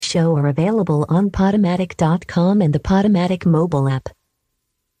show are available on Podomatic.com and the Podomatic mobile app.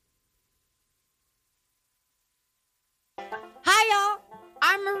 Hi, y'all.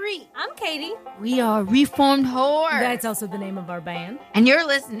 I'm Marie. I'm Katie. We are Reformed Whore. That's also the name of our band. And you're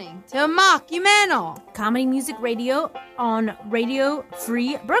listening to Mockumental Comedy Music Radio on Radio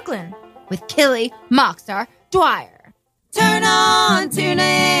Free Brooklyn. with Killy Mockstar Dwyer. Turn on, tune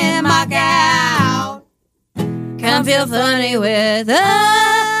in, mock out. Come feel funny with us.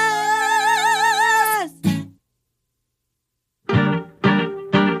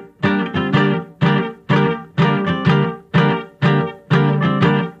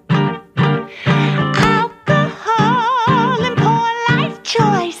 Alcohol and poor life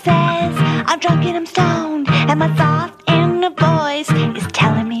choices. I'm drunk and I'm stoned, and my soft inner voice is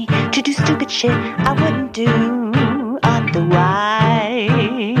telling me to do stupid shit I wouldn't do otherwise.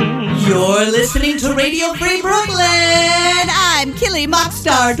 You're listening to Radio Free Brooklyn. I'm Killy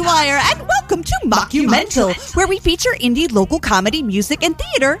Mockstar Dwyer, and welcome to Mockumental, where we feature indie local comedy, music, and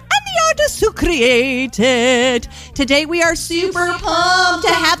theater, and the artists who create it. Today we are super pumped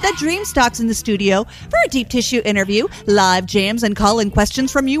to have the Dreamstocks in the studio for a deep tissue interview, live jams, and call-in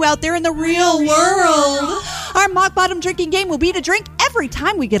questions from you out there in the real world. Our mock bottom drinking game will be to drink every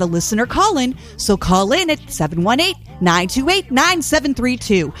time we get a listener call-in, so call in at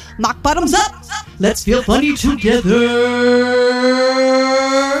 718-928-9732. Mock bottoms up! Let's feel funny together!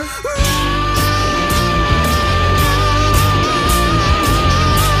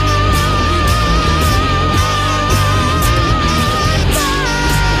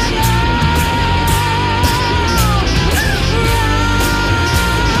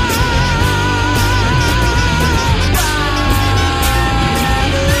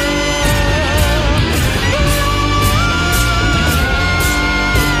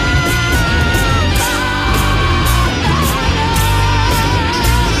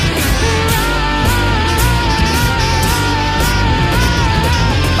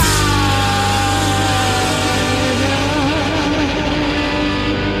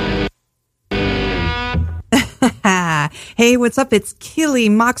 Hey, what's up? It's Killy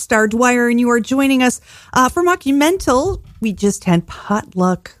Mockstar Dwyer, and you are joining us for Mockumental. We just had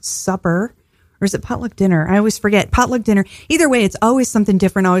potluck supper. Or is it potluck dinner? I always forget. Potluck dinner. Either way, it's always something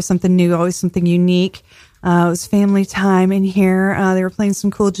different, always something new, always something unique. It was family time in here. They were playing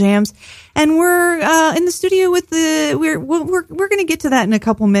some cool jams. And we're in the studio with the... We're going to get to that in a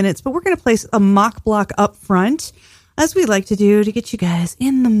couple minutes, but we're going to place a mock block up front, as we like to do, to get you guys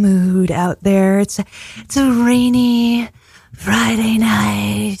in the mood out there. It's a rainy Friday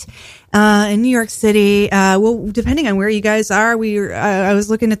night in New York City. Well, depending on where you guys are, I was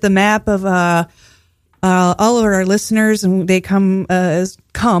looking at the map of all of our listeners, and they come.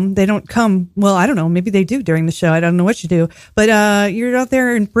 They don't come. Well, I don't know. Maybe they do during the show. I don't know what you do, but you're out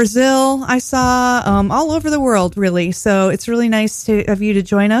there in Brazil. I saw all over the world, really. So it's really nice of you to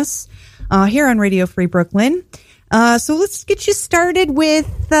join us here on Radio Free Brooklyn. So let's get you started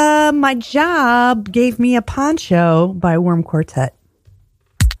with My Job Gave Me a Poncho by Worm Quartet.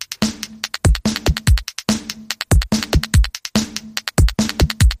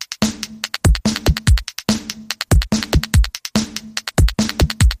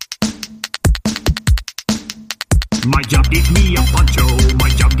 My job gave me a poncho, my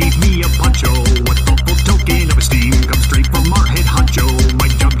job gave me a poncho. A thoughtful token of esteem comes straight from our head honcho. My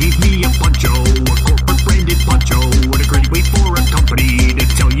job gave me a poncho, a corporate branded poncho. What a great way for a company to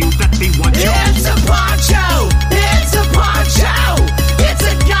tell you that they want you. It's a poncho! It's a poncho!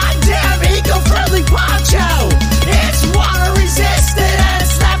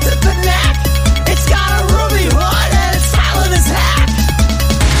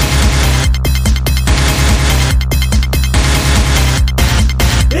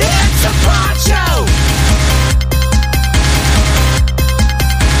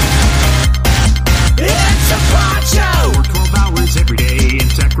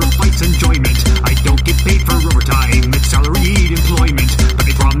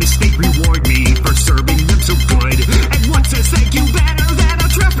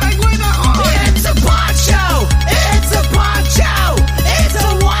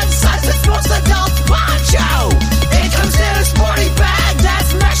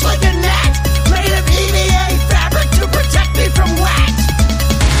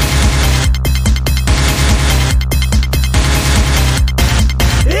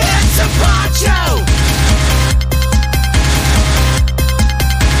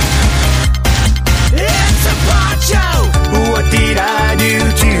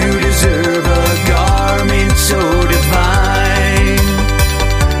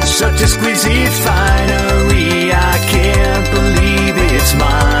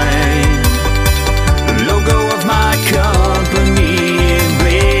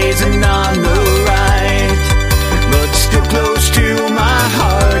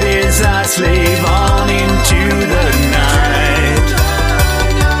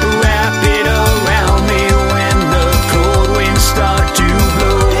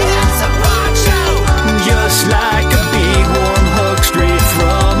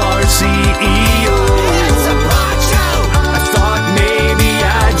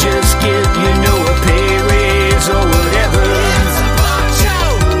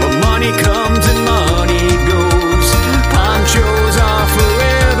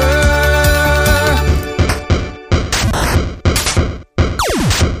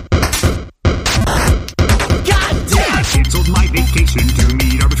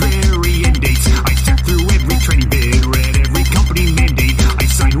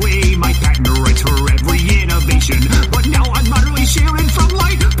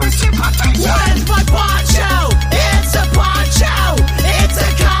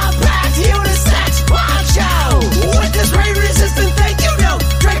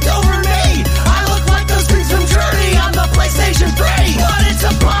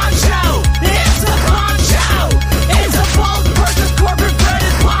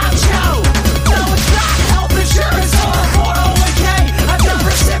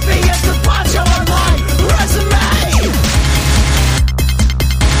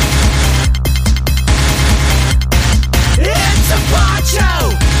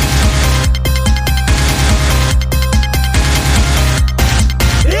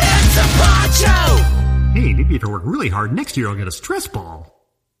 next year I'll get a stress ball.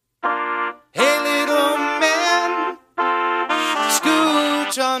 Hey, little man,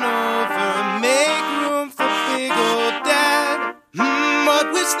 scooch on over, make room for big old dad.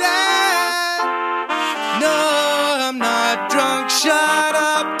 What was that? No, I'm not drunk, shut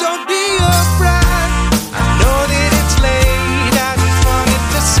up, don't be a brat. I know that it's late, I just wanted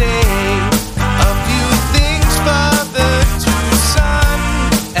to say a few things, father to son.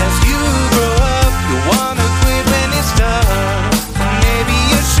 As you grow up, you wanna quit when it's tough. Maybe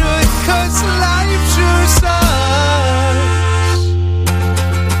you should, 'cause life sure sucks.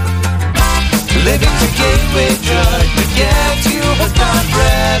 Living's a gateway drug that gets you hooked on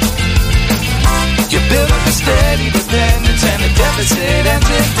breath. You build up a steady dependence and a deficit ends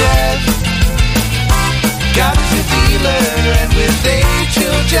in death. God is your dealer and with age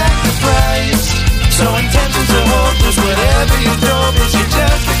he'll jack the price. So intentions are hopeless, whatever you throw is you're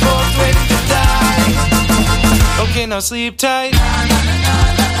just a corpse waiting to die. Okay, now sleep tight.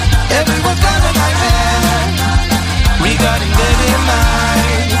 Everyone's got a nightmare regarding their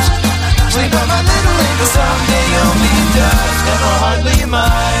demise. Sleep on my little angel, someday you'll be dust, never hardly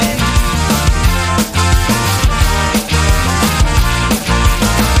mine.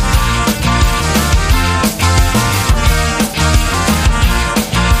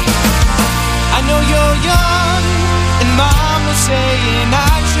 I know you're young, and Mom was saying I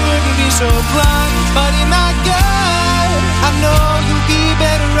shouldn't be so blunt, but in my gut, I know you'll be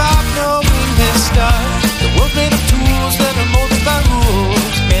better off knowing this stuff. The world's made of tools that are molded by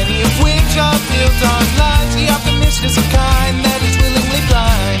rules, many of which are built on lies. The optimist is a kind that is willingly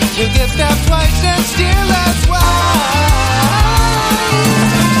blind. He'll get stabbed twice and still that's why.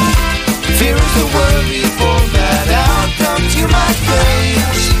 Fear is the word before bad outcomes you might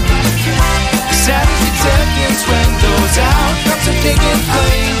face. Sad is acceptance when those outcomes are taking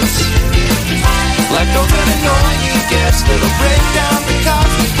place. Like those annoying guests that'll break down the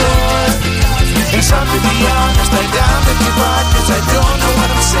cosmic door. And some, to be honest, I doubt that you brought, 'cause I don't know what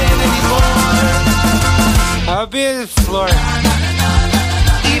I'm saying anymore. I'll be the floor.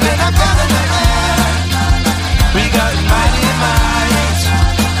 Even I've got a nightmare regarding my demise.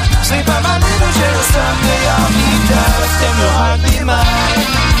 Sleep on my little share, someday I'll be dust and you'll hardly mine.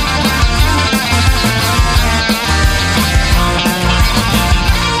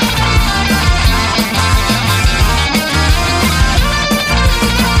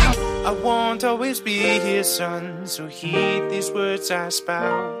 I won't always be here, son, so heed these words I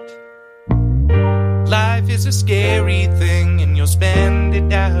spout. Life is a scary thing, and you'll spend it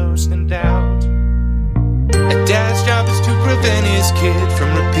doused in doubt. A dad's job is to prevent his kid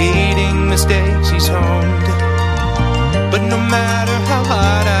from repeating mistakes he's honed. But no matter how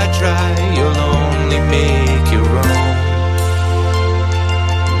hard I try, you'll only make your own.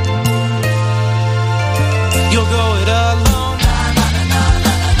 You'll go it alone.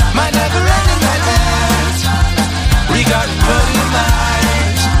 My never-ending nightmares regarding bloody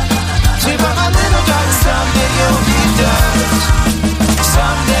lies. Sleep on my little daughter, someday you'll be dust.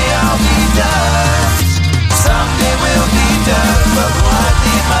 Someday I'll be dust. Someday we'll be dust, but we'll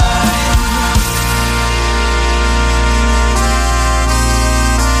hardly mind.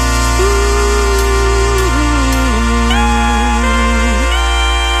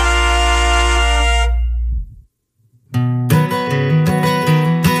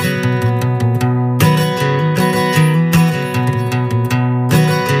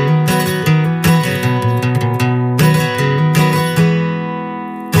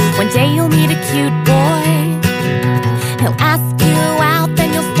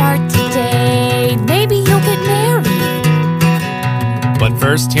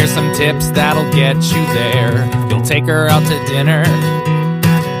 First, here's some tips that'll get you there. You'll take her out to dinner.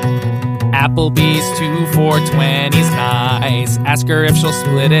 Applebee's 2 for $20's nice. Ask her if she'll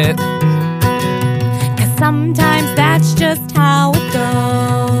split it. 'Cause sometimes that's just how it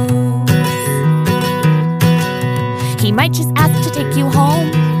goes. He might just ask to take you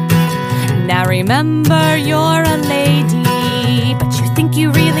home. Now remember, you're a lady, but you think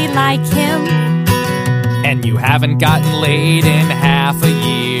you really like him. And you haven't gotten laid in half a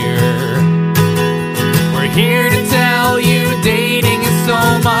year. We're here to tell you dating is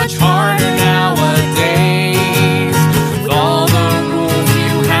so much harder nowadays. With all the rules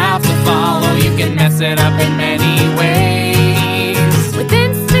you have to follow, you can mess it up in many ways. With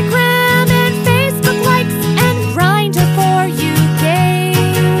Instagram and Facebook likes and Grindr for you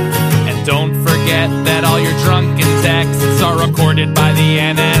gays. And don't forget that all your drunken texts are recorded by the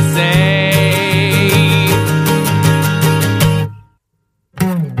NSA.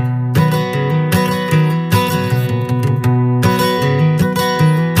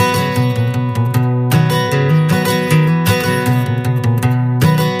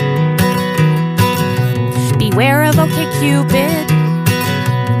 beware of OkCupid.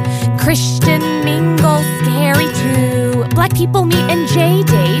 Christian mingle, scary too. Black people meet and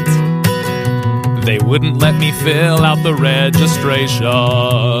J-date. They wouldn't let me fill out the registration.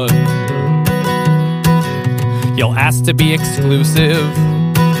 You'll ask to be exclusive.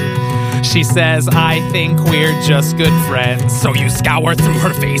 She says, I think we're just good friends. So you scour through her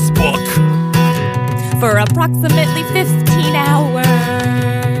Facebook for approximately 15 hours.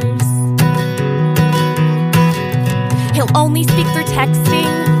 He'll only speak through texting.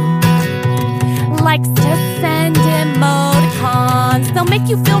 Likes to send emoticons. They'll make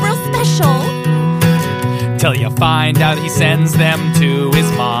you feel real special. Till you find out he sends them to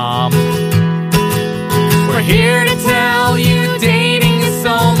his mom. We're here to tell you dating is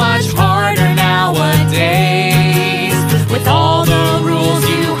so much harder nowadays. With all the rules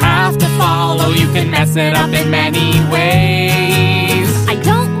you have to follow, you can mess it up in many ways. I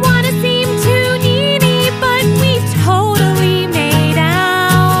don't want to seem too needy, but we've totally made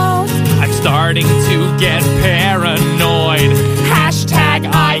out. I'm starting to get paranoid. Hashtag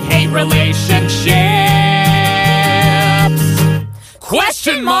I hate relationships.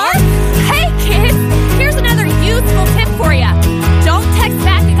 Question mark? Hey kids, here's another useful tip for you. Don't text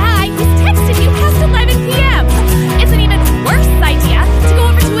back a guy who's texted you past 11 p.m. It's an even worse idea to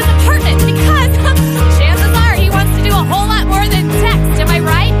go over to his apartment because chances are he wants to do a whole lot more than text, am I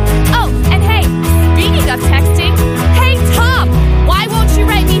right? Oh, and hey, speaking of texting, hey Tom, why won't you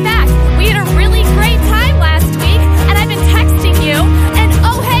write me back? We had a really great time last week and I've been texting you. And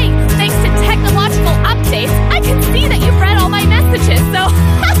oh hey, thanks to technological updates, I can see that you've read all my messages, so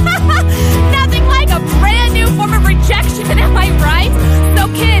nothing like a brand new form of rejection, am I right? So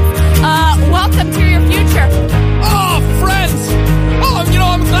kids, welcome to your future. Oh, friends! Oh,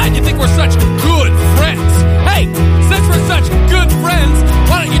 I'm glad you think we're such good friends. Hey, since we're such good friends,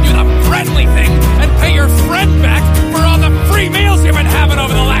 why don't you do the friendly thing and pay your friend back for all the free meals you've been having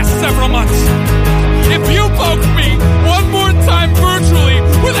over the last several months? If you poke me one more time virtually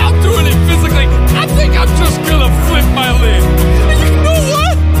without doing it physically, I think I'm just gonna flip my lid. And you know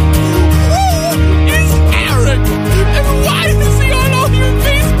what? Who is Eric? And why is he on all your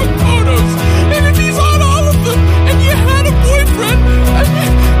Facebook photos? And if he's on all of them, and you had a boyfriend,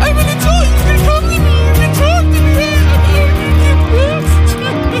 I'm gonna tell you, you can come to me, you can talk to me,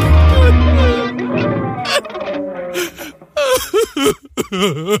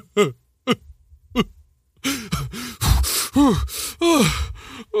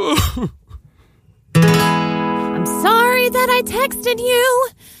 I'm sorry that I texted you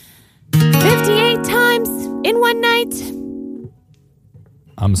 58 times in one night.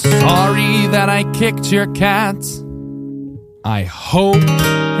 I'm sorry that I kicked your cat. I hope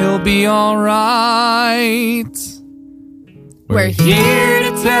he'll be alright. We're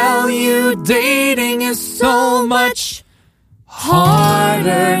here to tell you dating is so much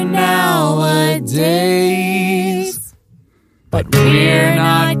harder nowadays. But we're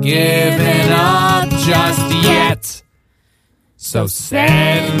not giving up just yet. So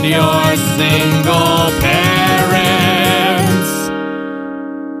send your single parents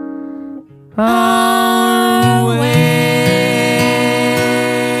our way.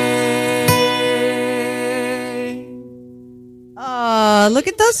 Look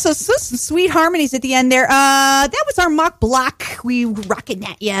at those. So some sweet harmonies at the end there. That was our mock block. We rocking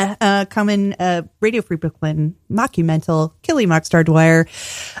at ya. Coming, Radio Free Brooklyn, Mockumental, Killy Mockstar Dwyer.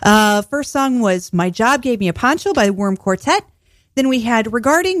 First song was My Job Gave Me a Poncho by Worm Quartet. Then we had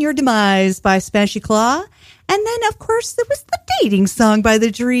Regarding Your Demise by Spashy Claw. And then, of course, there was the dating song by the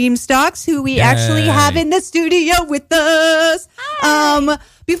Dreamstalks, who we actually have in the studio with us.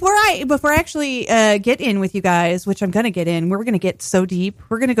 Before I actually get in with you guys, which I'm going to get in, we're going to get so deep.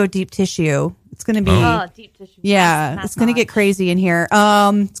 We're going to go deep tissue. It's going to be... deep tissue. Yeah, it's going to get crazy in here.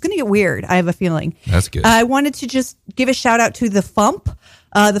 It's going to get weird, I have a feeling. That's good. I wanted to just give a shout out to The Fump.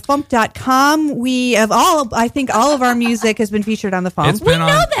 TheFump.com. We have I think all of our music has been featured on The Fump. It's been we on,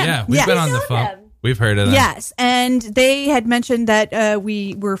 know them. Yeah, we've been on The Fump. We've heard of them. Yes, and they had mentioned that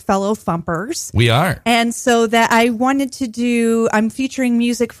we were fellow Fumpers. We are. And so that I wanted to do, I'm featuring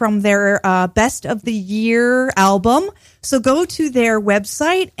music from their Best of the Year album. So go to their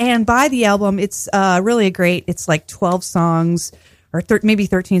website and buy the album. It's really great. It's like 12 songs or maybe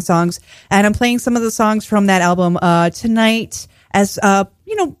 13 songs. And I'm playing some of the songs from that album tonight as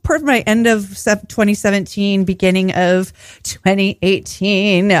part of my end of 2017, beginning of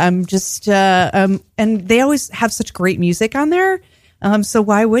 2018. I'm just, and they always have such great music on there. So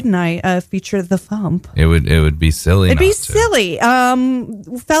why wouldn't I feature the Fump? It would be silly. It'd be not to. silly.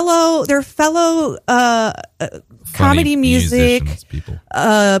 They're fellow comedy music musicians, people.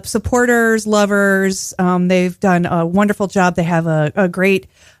 supporters, lovers. They've done a wonderful job. They have a great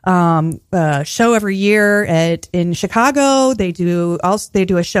show every year in Chicago. They do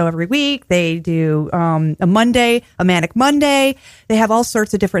a show every week. They do a Manic Monday. They have all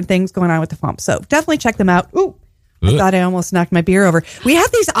sorts of different things going on with the Fump. So definitely check them out. Ooh. I thought I almost knocked my beer over. We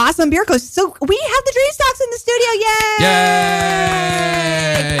have these awesome beer coasters. So we have the Dream Stocks in the studio. Yay!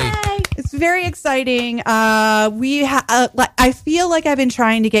 Yay! It's very exciting. I feel like I've been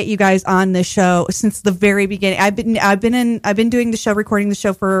trying to get you guys on this show since the very beginning. I've been doing the show, recording the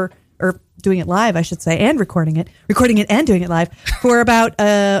show or doing it live, I should say, and recording it and doing it live for about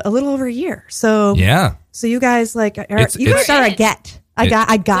a little over a year. So yeah. So you guys I got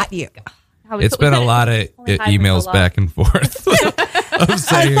you. It's been a lot of emails back and forth. I'm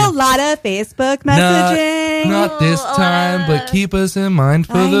saying, a lot of Facebook messaging. Not this time, but keep us in mind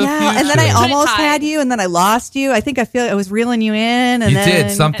for the future. And then I almost had you, and then I lost you. I think I was reeling you in, and you then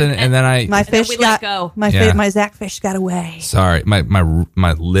did something, and then my fish let go. My Zach fish got away. Sorry, my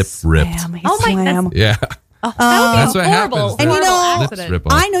lip ripped. Swam. Yeah. That's what happens. And I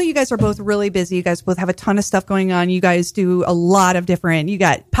I know you guys are both really busy. You guys both have a ton of stuff going on. You guys do a lot of different. You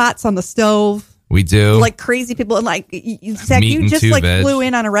got pots on the stove. We do. Like crazy people. And Zach, you just flew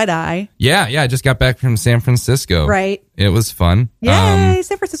in on a red eye. Yeah. I just got back from San Francisco. Right. It was fun. Yay,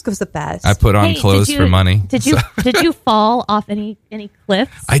 San Francisco's the best. I put on clothes for money. Did you fall off any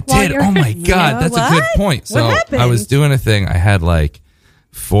cliffs? I did. Oh my God. That's a good point. So I was doing a thing. I had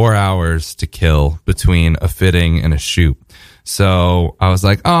 4 hours to kill between a fitting and a shoot. So I was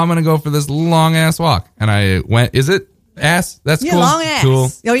like, I'm going to go for this long ass walk. And I went, is it ass? That's cool. Long ass. Cool.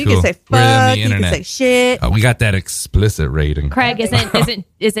 Oh, you can say fuck, you can say shit. We got that explicit rating. Craig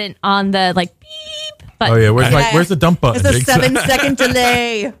isn't on the beep. But oh yeah, where's the dump button? It's a 7-second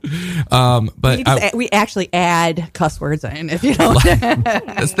delay. But we actually add cuss words in if you don't.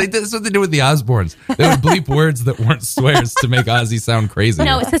 That's what they do with the Osbournes. They would bleep words that weren't swears to make Ozzy sound crazy.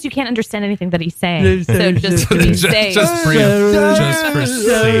 No, it's because you can't understand anything that he's saying. So just for safety.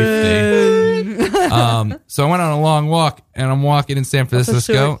 So I went on a long walk, and I'm walking in San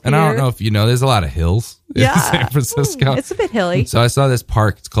Francisco, and I don't know if you know, there's a lot of hills in San Francisco. It's a bit hilly. So I saw this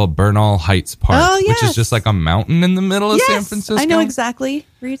park. It's called Bernal Heights Park, which is just like a mountain in the middle of San Francisco. I know exactly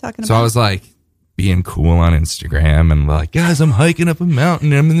what you're talking about. So I was being cool on Instagram and guys, I'm hiking up a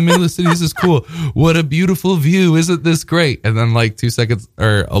mountain. I'm in the middle of the city. This is cool. What a beautiful view. Isn't this great? And then 2 seconds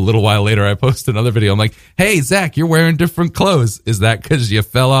or a little while later, I post another video. I'm like, hey, Zach, you're wearing different clothes. Is that because you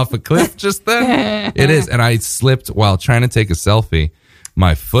fell off a cliff just then? It is. And I slipped while trying to take a selfie.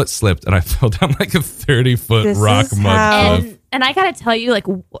 My foot slipped and I fell down a 30-foot rock mud cliff. And I gotta tell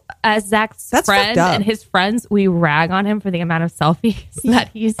you, as Zach's friend and his friends, we rag on him for the amount of selfies that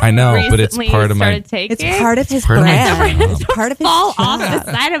he's. I know, but it's part of taking. It's part of his brand. It's part of his fall off the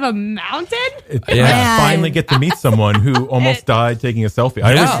side of a mountain. I finally get to meet someone who almost died taking a selfie.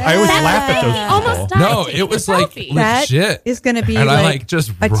 I always laugh at those people. Almost died. No, it was legit. That is going to be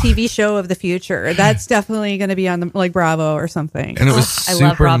just a TV show of the future. That's definitely going to be on the Bravo or something. And it was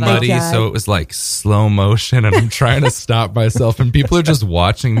super muddy, so it was slow motion, and I'm trying to stop myself. And people are just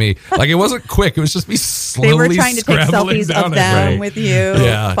watching me. It wasn't quick. It was just me slowly. They were trying to take selfies down of them with you,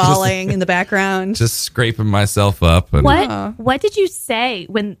 falling in the background, just scraping myself up. And, what did you say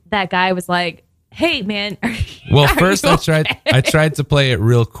when that guy was like, "Hey, man"? First I tried to play it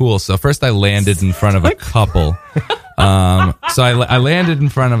real cool. So first I landed in front of a couple. So I landed in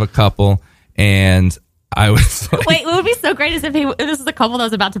front of a couple, and I was wait, what would be so great is if this is a couple that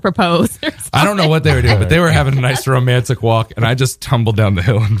was about to propose. I don't know what they were doing, but they were having a nice romantic walk, and I just tumbled down the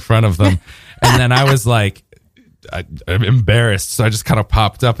hill in front of them. And then I was I'm embarrassed, so I just kind of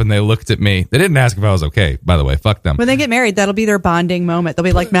popped up, and they looked at me. They didn't ask if I was okay, by the way. Fuck them. When they get married, that'll be their bonding moment. They'll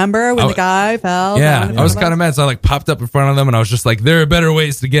be like, remember when the guy fell? Yeah, I was kind of mad, so I popped up in front of them, and I was just there are better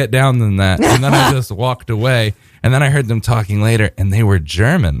ways to get down than that. And then I just walked away. And then I heard them talking later, and they were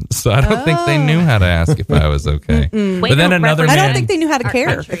German, so I don't think they knew how to ask if I was okay. But then another man, I don't think they knew how to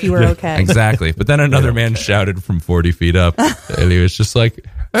care if you were okay. Exactly. But then another man shouted from 40 feet up, and he was just like,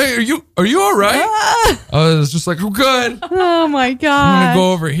 "Hey, are you all right?" I was just like, "Oh, good." Oh my God! I'm gonna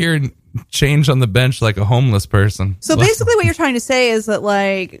go over here and change on the bench like a homeless person. So basically, what you're trying to say is that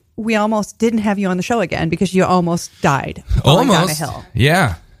we almost didn't have you on the show again because you almost died falling down a hill.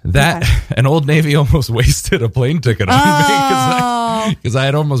 Yeah. That and Old Navy almost wasted a plane ticket on me. Wow. Because I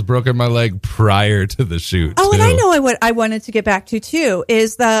had almost broken my leg prior to the shoot. Oh, and too. I know what I wanted to get back to too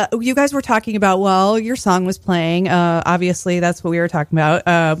is that you guys were talking about. Well, your song was playing. Obviously, that's what we were talking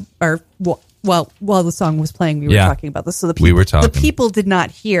about. While the song was playing, we were talking about this. So the people did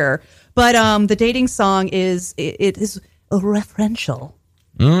not hear. But the dating song is it is a referential.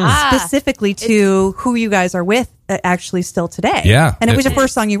 Specifically to who you guys are with actually still today. Yeah. And it was your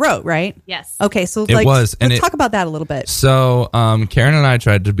first song you wrote, right? Yes. Okay, so It was, and let's talk about that a little bit. So Karen and I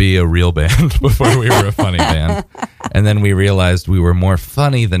tried to be a real band before we were a funny band. And then we realized we were more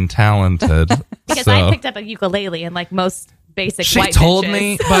funny than talented. Because I picked up a ukulele and like most basic She white told bitches.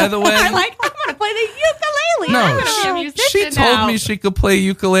 me, by the way. I'm like, I'm going to play the ukulele. I'm going to be a musician she told me she could play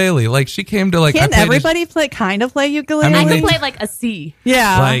ukulele. Like she came to like. Can everybody play ukulele? I can play like a C.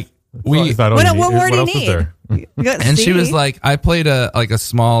 Yeah. Like we. What word do you need? And she was like, I played a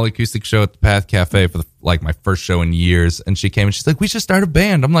small acoustic show at the Path Cafe for my first show in years. And she came and she's like, we should start a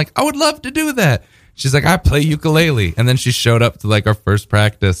band. I'm like, I would love to do that. She's like, I play ukulele. And then she showed up to like our first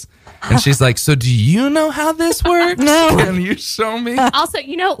practice. And she's like, so do you know how this works? No. Can you show me? Also,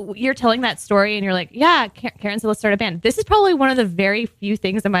 you're telling that story and you're like, yeah, Karen said, let's start a band. This is probably one of the very few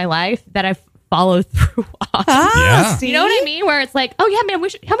things in my life that I've followed through on. Yeah. You know what I mean? Where it's like, oh yeah, man,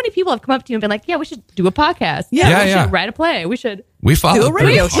 how many people have come up to you and been like, yeah, we should do a podcast. We should write a play. We should followed do a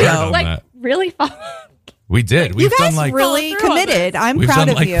radio pretty hard show. on like that. really follow. We did. You guys really committed. I'm We've proud done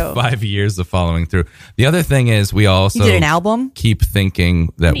of like you. 5 years of following through. The other thing is we also You did an album? keep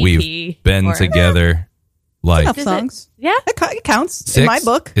thinking that EP we've been or- together like Enough songs. Yeah. It counts 6 in my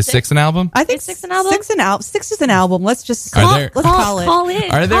book. Is 6 an album? I think Is 6 an album? 6 is an album. Let's just Are there- let's call it. Call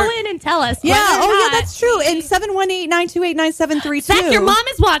in. Are there- Call in and tell us. Yeah. whether or Oh, yeah. not- That's true. And 718-928-9732. Zach, your mom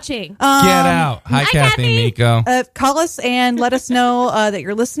is watching. Get out. Hi, Kathy Kathy. Miko. Call us and let us know that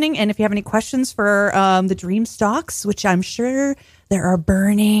you're listening. And if you have any questions for the Dream Stalks, which I'm sure there are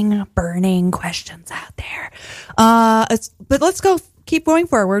burning questions out there. But let's keep going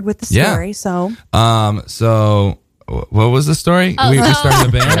forward with the story. Yeah. So, What was the story? We started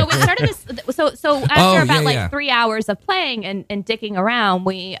a band. So we started this. So after 3 hours of playing and dicking around,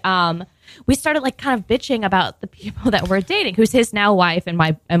 we started like kind of bitching about the people that we're dating, who's his now wife and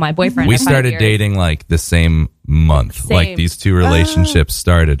my boyfriend. We of 5 started years. dating like the same month. Same. Like these two relationships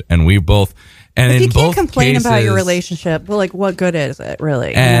started, and we both. And if in you can't both complain about your cases- relationship, well, like, what good is it,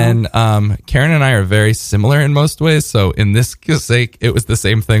 really? And Karen and I are very similar in most ways. So in this sake, it was the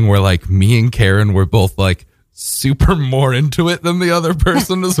same thing where like me and Karen were both like super more into it than the other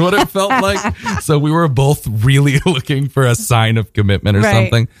person is what it felt like. So we were both really looking for a sign of commitment or Right.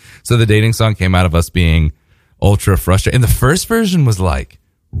 something. So the dating song came out of us being ultra frustrated. And the first version was like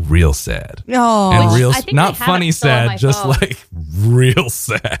real sad. Oh. And real, I think not they have funny it still on my sad, just phone. like real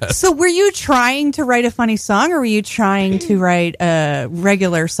sad. So were you trying to write a funny song, or were you trying to write a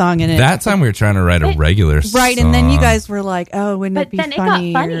regular song in it? That time we were trying to write a regular song. Right, and then you guys were like, "Oh, wouldn't But it be then funny?"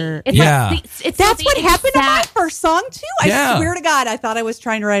 it got funny. or- It's Yeah. like it's That's the what happened to my exact- first song too. I Yeah. swear to God, I thought I was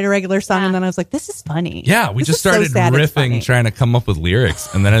trying to write a regular song, and then I was like, "This is funny." Yeah, we This just is so started sad it's funny. riffing, trying to come up with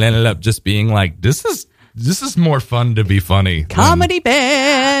lyrics, and then it ended up just being like, "This is more fun to be funny." Comedy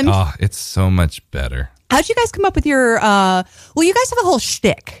band. Oh, it's so much better. How'd you guys come up with your? Well, you guys have a whole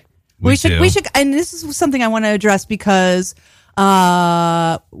shtick. We should, do. and this is something I want to address because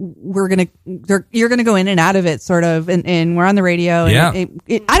you're gonna go in and out of it, sort of, and we're on the radio. And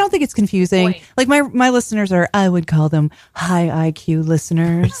Yeah. I don't think it's confusing. Boy. Like my listeners are, I would call them high IQ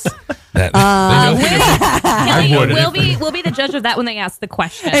listeners. That, they know who to be. I wouldn't. We'll be the judge of that when they ask the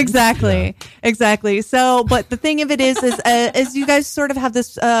question. Exactly. So, but the thing of it is you guys sort of have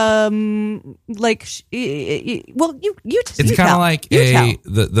this, well, you It's kind of like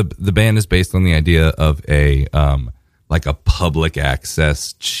the band is based on the idea of a like a public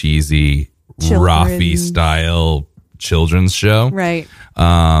access cheesy Rafi style children's show. Right.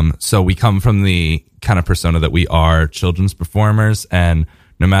 So we come from the kind of persona that we are children's performers, and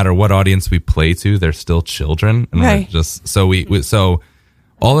no matter what audience we play to, they're still children. And Right. we're just so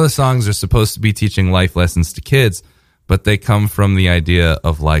all of the songs are supposed to be teaching life lessons to kids, but they come from the idea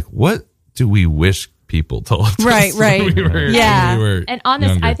of like, what do we wish people told us? Right. when we were- Yeah. when we were And on this,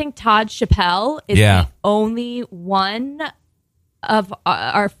 younger. I think Todd Chappelle is Yeah. the only one of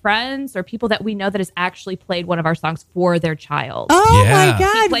our friends or people that we know that has actually played one of our songs for their child. Oh Yeah. my He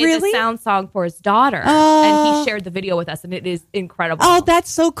God! played Really? the sound song for his daughter, and he shared the video with us, and it is incredible. Oh,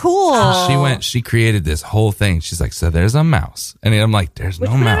 that's so cool. She created this whole thing. She's like, so there's a mouse. And I'm like, there's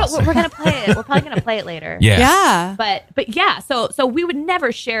no mouse. We're gonna play it. We're probably gonna play it later. Yeah. Yeah. But yeah. So we would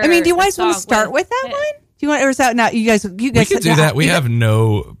never share. I mean, do you a guys want to song start with that one? Do you want, or is that not you guys? We could do that. We have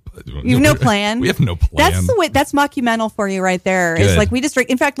no You have no plan. We have no plan. That's the way. That's mockumental for you right there. It's Good. like we just drink.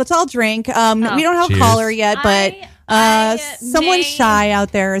 In fact, let's all drink. We don't have Cheers. a caller yet, but I someone may- shy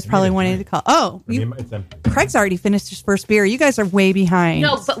out there is probably wanting to call. Oh, It's empty. Craig's already finished his first beer. You guys are way behind.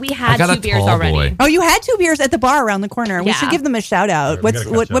 No, but we I had got a 2 beers tall already. boy. Oh, you had 2 beers at the bar around the corner. We Yeah. should give them a shout out. we gotta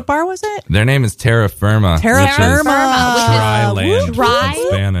catch What up. bar was it? Their name is Terra Firma. Terra which is Firma, which is, Dry land Dry- in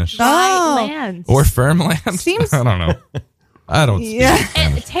Spanish. Oh. Land. Or firm land. Seems- I don't know. I don't speak Yeah.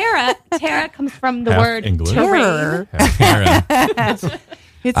 And Terra comes from the Half word English. Terror. Terra.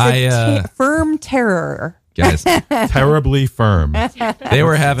 It's I, firm terror. Guys, Terribly firm. they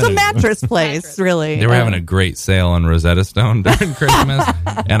were having It's a mattress place, really. They were having a great sale on Rosetta Stone during Christmas,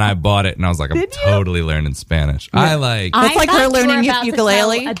 and I bought it, and I was like, I'm totally learning Spanish. I like. That's like thought her you were learning about to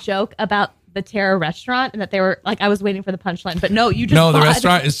ukulele. tell a joke about the Terra restaurant and that they were like, I was waiting for the punchline, but no, you just No, the bought-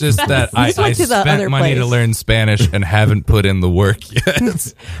 restaurant is just that I just went to the spent other money to place. learn Spanish and haven't put in the work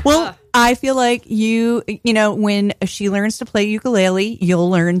yet. Well, I feel like you know, when she learns to play ukulele, you'll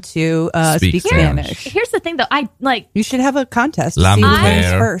learn to speak Speak Spanish. Spanish. Here's the thing, though. I like You should have a contest to La see who learns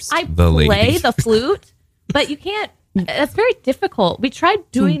mujer. first. I The play lady. the flute, but you can't. That's very difficult. We tried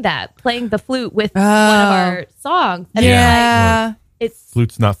doing that, playing the flute with one of our songs. And yeah. it's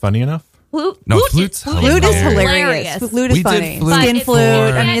Flute's not funny enough. flute. No, flute flute's Flute is hilarious. hilarious. Flute is We did funny. flute Skin But flute.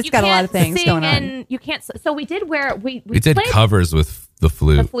 it's- I mean, it's you got a lot can't of things sing going on. And you can't. So we did where we We did played covers with the the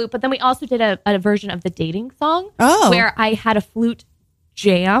flute. flute, but then we also did a version of the dating song. Oh. Where I had a flute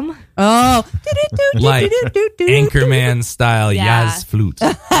jam. Oh, Like Anchorman style Yeah. Yaz flute.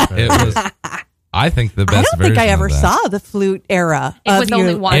 It was, I think, the I best don't version think I ever of that. saw the flute era. It of was you,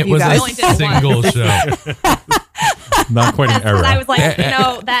 only one. It you was guys. only a did one. single show. Not quite an That's what I error. was like,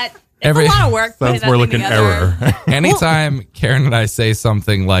 that it's Every- a lot of work. putting Sounds that more thing like an together. error. Anytime Karen and I say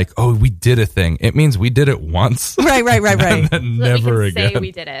something like, "Oh, we did a thing," it means we did it once. Right. And then So that never we can again. say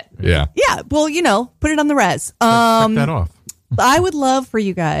we did it. Yeah. Yeah. Well, put it on the res. Check that off. I would love for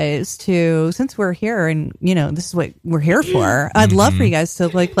you guys to, since we're here and, this is what we're here for, I'd love for you guys to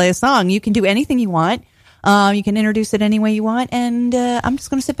play a song. You can do anything you want. You can introduce it any way you want. And I'm just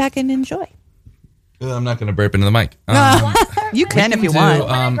going to sit back and enjoy. I'm not going to burp into the mic. You can if you do, want.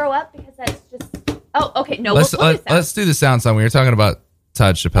 When I grow up, because that's just. Oh, okay. No, let's we'll do this let's do the sound song. We were talking about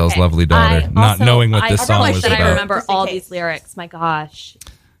Todd Chappelle's Okay. lovely daughter, I not also- knowing what I this song wish was that I about. remember Just in all case. these lyrics. My gosh.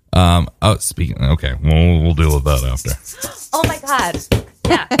 Speaking. Okay, we'll deal with that after. Oh my god.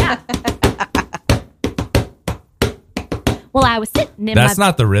 Yeah. Well, I was sitting in That's my.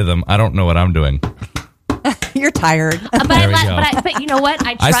 not the rhythm. I don't know what I'm doing. You're tired. There we go. But you know what?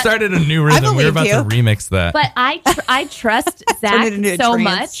 I started a new rhythm. We were about believe to remix that. But I trust Turn it into Zach a so trance.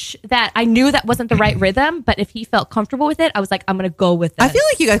 much that I knew that wasn't the right rhythm. But if he felt comfortable with it, I was like, I'm going to go with it. I feel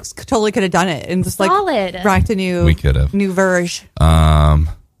like you guys totally could have done it and just Solid. rocked a new, We could have. new verge.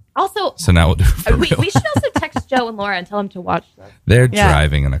 Also, So now we'll do it for we real. should also text Joe and Laura and tell them to watch this. They're Yeah.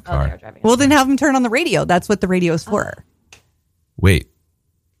 driving in a Oh, car. they're driving. Well, then have them turn on the radio. That's what the radio is for. Wait,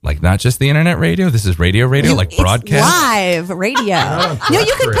 like not just the internet radio? This is radio, like It's broadcast. live radio. No,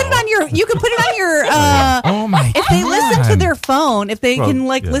 you can put it on your. You can put it on your. Oh my! If they listen to their phone, if they Well, can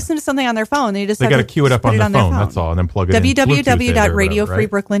yeah. listen to something on their phone, they just They have got to to queue it up put on their phone. That's all, and then plug it in. Bluetooth it or whatever, right?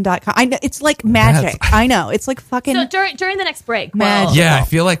 www.radiofreebrooklyn.com. I know it's like magic. I know it's like fucking. So during the next break, Magic. Yeah, I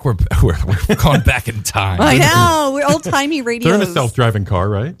feel like we're going back in time. I know we're old timey radio. They're in a self-driving car,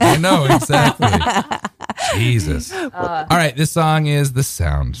 right? I know exactly. Jesus. All right, this song is the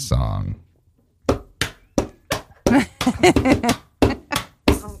sound song.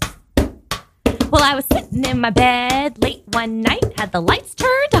 Well, I was sitting in my bed late one night, had the lights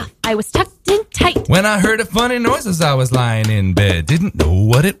turned off. I was tucked in tight. When I heard a funny noise as I was lying in bed, didn't know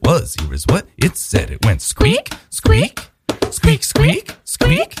what it was. Here is what it said. It went squeak, squeak, squeak, squeak,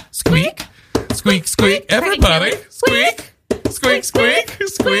 squeak, squeak, squeak, squeak. Everybody, squeak, squeak, squeak,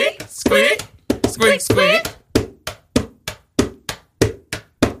 squeak, squeak, squeak, squeak.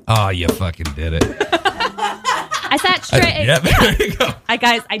 Oh, you fucking did it. I sat straight. Yeah, there you go.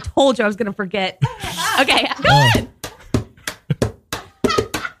 Guys, I told you I was going to forget. Okay, go ahead.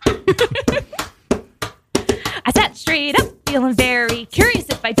 I sat straight up, feeling very curious.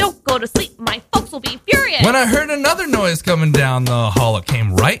 If I don't go to sleep, my folks will be furious. When I heard another noise coming down the hall, it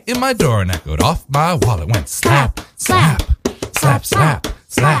came right in my door and echoed off my wall. It went slap, slap, slap, slap,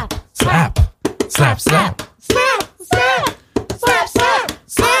 slap, slap, slap, slap, slap, slap, slap, slap,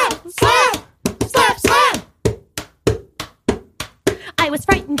 slap, slap, slap, slap. I was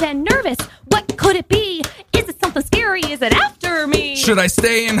frightened and nervous. What could it be? Is it something scary? Is it after me? Should I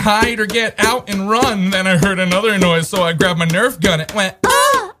stay and hide or get out and run? Then I heard another noise, so I grabbed my Nerf gun. It went,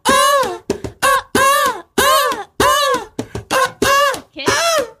 Kid?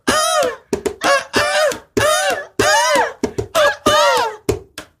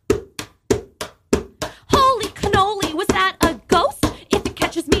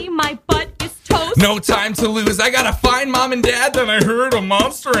 No time to lose. I gotta find mom and dad. Then I heard a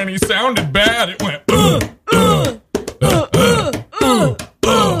monster and he sounded bad. It went, oh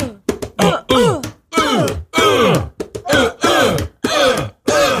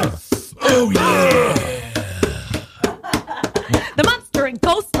yeah. The monster and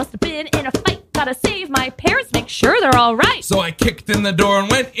ghost must have been in a fight. Gotta save my parents, make sure they're all right. So I kicked in the door and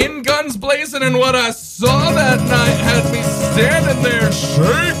went in guns blazing, and what I saw that night had me standing there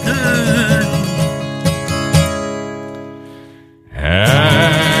shaking.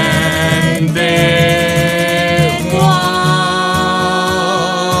 And it was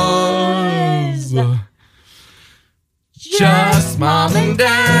just mom and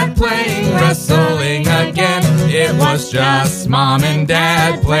dad playing wrestling again. It was just mom and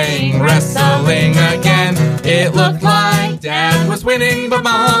dad playing wrestling again. It looked like dad was winning, but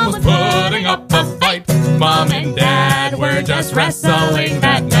mom was putting up a fight. Mom and dad were just wrestling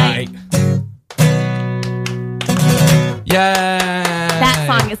that night. Yeah. That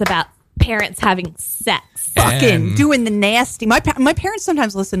song is about parents having sex. Fucking doing the nasty. My parents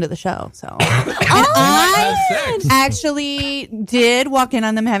sometimes listen to the show, so I actually did walk in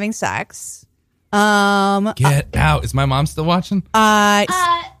on them having sex. Get out. Is my mom still watching? Mrs.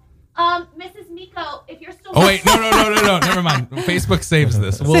 Miko, if you're still... Oh, wait. No. Never mind. Facebook saves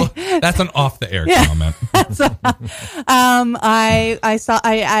this. That's an off-the-air comment.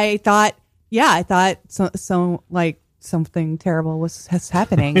 I thought so like something terrible was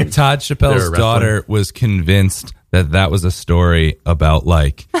happening. Todd Chappelle's daughter was convinced that was a story about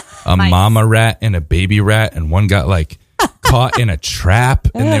like a mama rat and a baby rat, and one got like caught in a trap,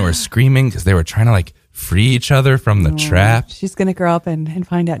 and they were screaming because they were trying to like free each other from the trap. She's gonna grow up and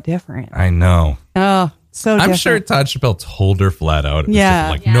find out different. I know. Oh, so I'm different. sure Todd Chappelle told her flat out. It was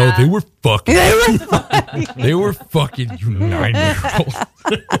Yeah. just like, no, they were fucking. They were fucking, you 9-year-old.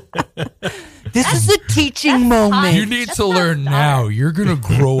 This is a teaching moment. You need to learn now. You're going to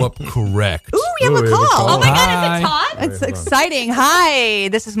grow up correct. Ooh, we have a call. Oh my God, Hi. is it Todd? It's exciting. Hi,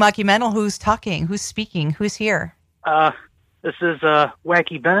 this is Mockumental. Who's talking? Who's speaking? Who's here? This is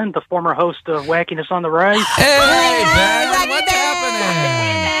Wacky Ben, the former host of Wackiness on the Rise. Hey, Ben, Wacky what's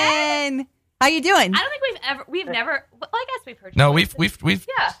happening? Ben. How you doing? I don't think we've never. Well, I guess we've heard. No, we've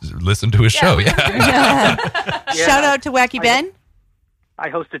listened to his show. Yeah. Shout out to Wacky Ben. I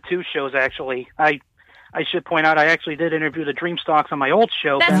hosted 2 shows, actually. I should point out I actually did interview the Dreamstalks on my old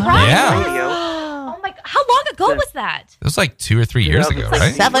show. That's Ben, right. Yeah. Radio. Oh my God! How long ago was that? It was like 2 or 3 years ago,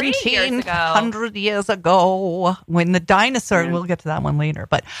 right? 1700 years ago when the dinosaur. We'll get to that one later.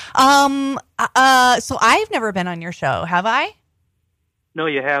 But so I've never been on your show, have I? No,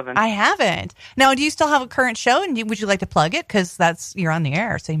 you haven't. I haven't. Now, do you still have a current show, and would you like to plug it? Because you're on the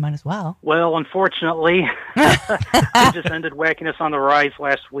air, so you might as well. Well, unfortunately, I just ended Wackiness on the Rise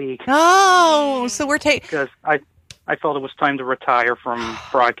last week. Oh, so we're taking... Because I felt it was time to retire from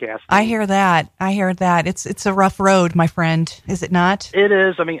broadcasting. I hear that. It's a rough road, my friend. Is it not? It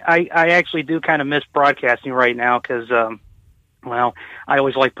is. I mean, I actually do kind of miss broadcasting right now because, I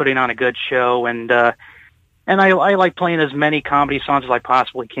always like putting on a good show, and I like playing as many comedy songs as I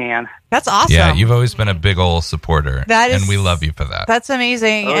possibly can. That's awesome. Yeah, you've always been a big old supporter, and we love you for that. That's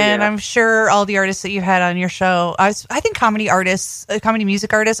amazing, and I'm sure all the artists that you had on your show, I think comedy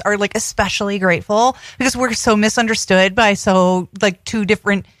music artists are like especially grateful because we're so misunderstood by two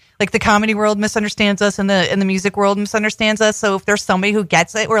different. Like the comedy world misunderstands us, and the music world misunderstands us. So if there's somebody who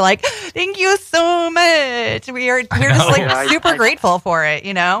gets it, we're like, "Thank you so much." We're just like super grateful for it,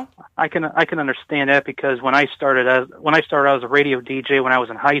 you know. I can understand that because when I started out as a radio DJ when I was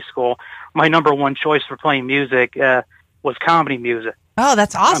in high school, my number one choice for playing music was comedy music. Oh,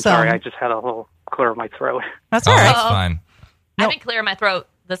 that's awesome! I'm sorry, I just had a little clear of my throat. That's all right. That's fine. I've been clearing my throat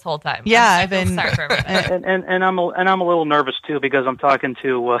this whole time. Yeah, I've been sorry for everything. and I'm a little nervous too because I'm talking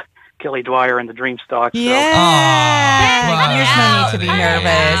to Kelly Dwyer and the Dreamstalks. Yeah, there's no need to be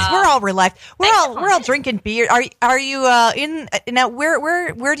nervous. We're all relaxed. We're all drinking beer. Are you in now?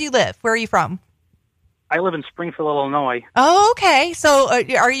 Where do you live? Where are you from? I live in Springfield, Illinois. Oh, okay. So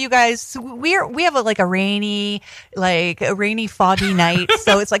are you guys? We have a rainy, foggy night.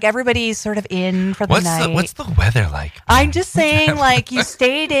 So it's like everybody's sort of in for the night. What's the weather like? I'm just saying, you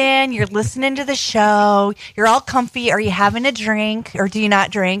stayed in. You're listening to the show. You're all comfy. Are you having a drink, or do you not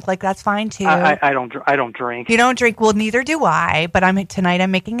drink? That's fine too. I don't drink. You don't drink. Well, neither do I. But tonight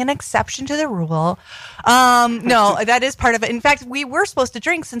I'm making an exception to the rule. No, that is part of it. In fact, we were supposed to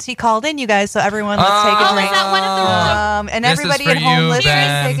drink since he called in, you guys. So everyone, let's take a drink. Is that one of the rules? And This everybody is for at home, you, let's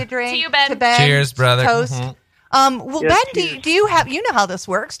Ben. take a drink. To you, Ben. To Ben. Cheers, brother. Toast. Mhm. Well, Yes, Ben, do you have how this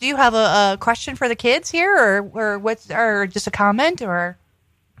works? Do you have a question for the kids here, or just a comment, or?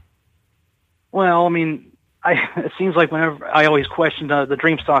 Well, I mean, it seems like whenever I always question the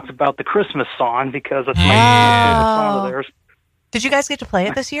Dreamstocks about the Christmas song because it's my favorite song of theirs. Did you guys get to play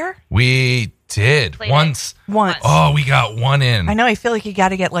it this year? We did once. Oh, we got one in. I know. I feel like you got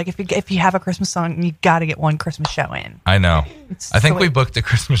to get if you have a Christmas song, you got to get one Christmas show in. I know. I think we booked a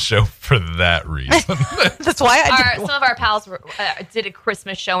Christmas show for that reason. That's why some of our pals did a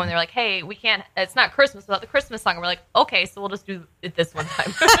Christmas show, and they're like, "Hey, we can't. It's not Christmas without the Christmas song." And we're like, "Okay, so we'll just do it this one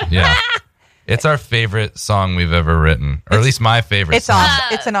time." Yeah. It's our favorite song we've ever written, or at least my favorite song. Awesome.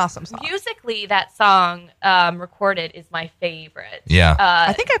 It's an awesome song. Musically, that song recorded is my favorite. Yeah.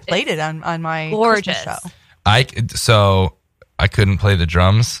 I think I played it on my gorgeous Christmas show. So I couldn't play the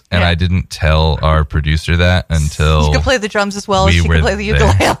drums, and I didn't tell our producer that until you could play the drums as well as she could play the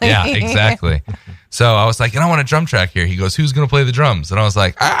ukulele. Yeah, exactly. So I was like, I want a drum track here. He goes, who's going to play the drums? And I was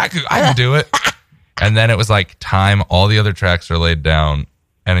like, I can do it. And then it was like time. All the other tracks are laid down.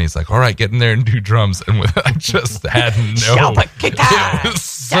 And he's like, all right, get in there and do drums. And I just had no. It was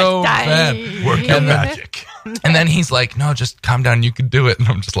so bad. Work your magic. And then he's like, no, just calm down. You can do it. And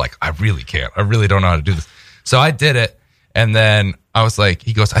I'm just like, I really can't. I really don't know how to do this. So I did it. And then I was like,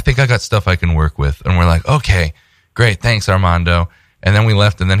 he goes, I think I got stuff I can work with. And we're like, okay, great. Thanks, Armando. And then we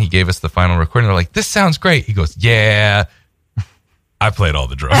left. And then he gave us the final recording. We're like, this sounds great. He goes, yeah. I played all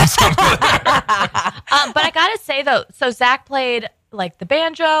the drums. But I got to say, though, so Zach played like the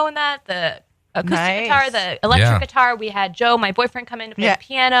banjo and the acoustic guitar, the electric guitar. We had Joe, my boyfriend, come in to play the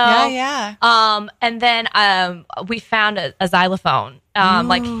piano. And then we found a xylophone,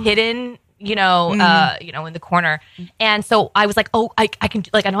 like hidden, in the corner. And so I was like, oh, I can,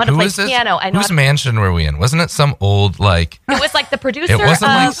 like, I know how to play piano. I know whose mansion were we in? Wasn't it some old, like... It was like the producer it wasn't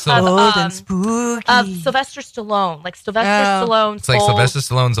like and spooky. Of Sylvester Stallone. Like Sylvester Stallone's It's like Sylvester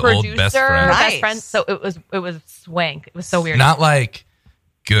Stallone's old best friend. Best friend. So it was swank. It was so weird. Not like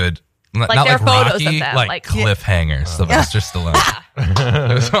good... Like not there like are photos Rocky, of them, like cliffhanger, Sylvester Stallone.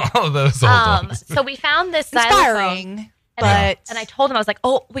 It was all of those old ones. So we found this inspiring. Xylophone. And I told him, I was like,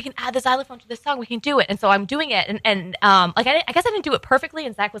 oh, we can add the xylophone to this song. We can do it. And so I'm doing it. And I guess I didn't do it perfectly.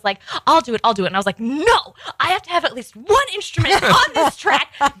 And Zach was like, I'll do it. And I was like, no, I have to have at least one instrument on this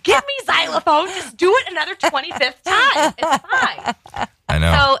track. Give me xylophone. Just do it another 25th time. It's fine. I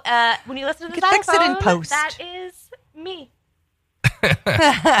know. So when you listen to the fix xylophone, it in post. that is me.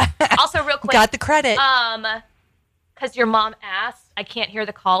 Also, real quick. Got the credit. Because your mom asked, I can't hear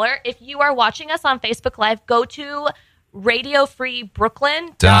the caller. If you are watching us on Facebook Live, go to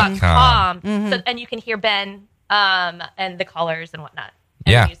radiofreebrooklyn.com and you can hear Ben and the callers and whatnot.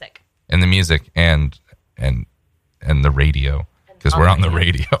 And the music. And the music and the radio. Because we're on the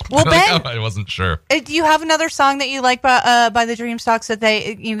radio. Well, Ben, I wasn't sure. Do you have another song that you like by the Dreamstocks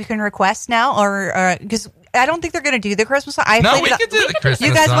that you can request now? Or because I don't think they're going to do the Christmas song. We could do the Christmas song.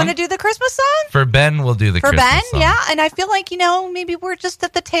 You guys want to do the Christmas song? For Ben, we'll do the Christmas song. For Ben, yeah. And I feel like, maybe we're just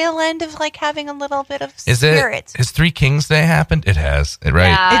at the tail end of like having a little bit of spirit. Has Three Kings Day happened? It has,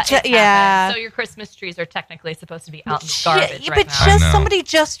 right? Yeah, So your Christmas trees are technically supposed to be out in the garbage right now. But somebody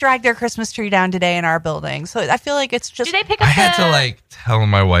just dragged their Christmas tree down today in our building. So I feel like it's just... Do they pick up I had to tell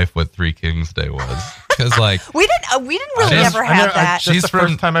my wife what Three Kings Day was. Because we didn't really ever have that. That's the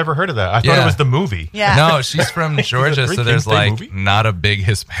first time I ever heard of that. I thought it was the movie. Yeah. No, she's from Georgia, so there's not a big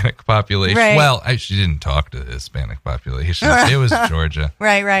Hispanic population. Right. Well, she didn't talk to the Hispanic population. It was Georgia.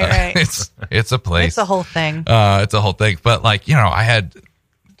 Right. It's a place. It's a whole thing. It's a whole thing. But I had,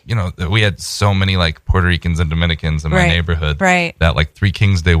 we had so many Puerto Ricans and Dominicans in my neighborhood. Right. That Three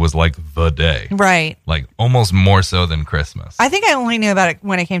Kings Day was the day. Right. Almost more so than Christmas. I think I only knew about it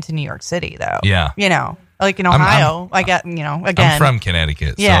when I came to New York City, though. Yeah. In Ohio, again. I'm from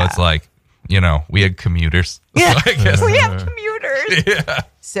Connecticut, so it's we had commuters. Yeah, so I guess. We have commuters. Yeah.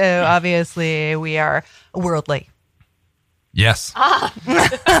 So obviously we are worldly. Yes. All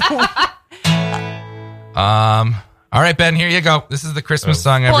right, Ben, here you go. This is the Christmas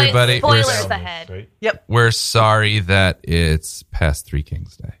song, everybody. Spoilers ahead. Yep. We're sorry that it's past Three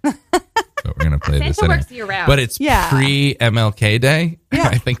Kings Day. But we're going to play this Santa anyway. works year-round. But it's pre-MLK Day. Yeah.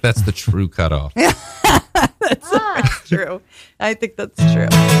 I think that's the true cutoff. That's true. I think that's true.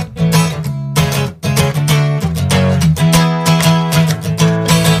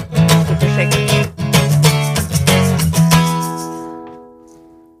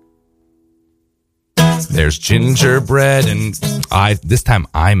 There's gingerbread, and this time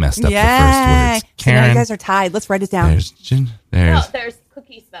I messed up the first words. Karen, so now you guys are tied. Let's write it down. There's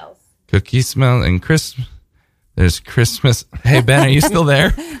cookie smells. Cookie smell and Christmas. There's Christmas. Hey, Ben, are you still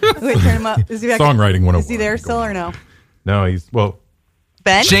there? Wait, turn him up. Is he back? Songwriting 101. Is he there still or no? No,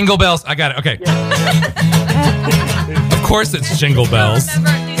 Ben? Jingle bells. I got it. Okay. Of course it's Jingle Bells.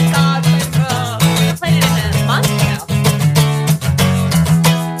 Remember these songs.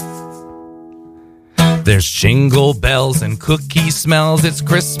 There's jingle bells and cookie smells. It's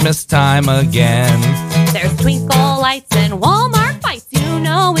Christmas time again. There's twinkle lights and Walmart fights. You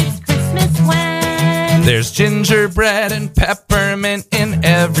know it's Christmas when. There's gingerbread and peppermint in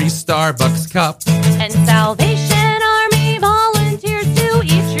every Starbucks cup. And Salvation Army volunteers to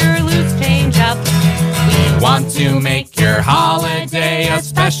eat your loose change up. We Want to make your holiday a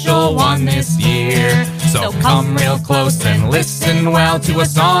special one this year. So come real close and listen well to a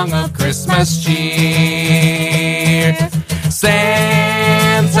song of Christmas cheer.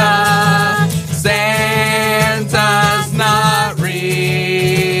 Santa, Santa's not real.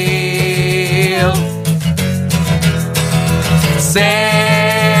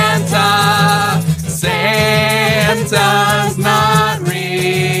 Santa, Santa's not real.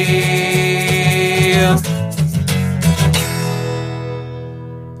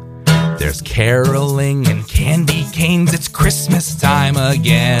 There's caroling and candy canes. It's Christmas time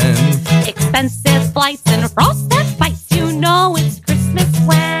again. expensive flights and frosted fights. You know it's Christmas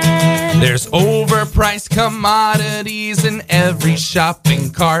when. There's overpriced commodities in every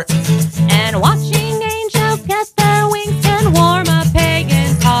shopping cart. And watching angels get their wings can warm a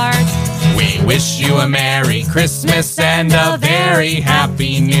pagan's heart. We wish you a Merry Christmas and a very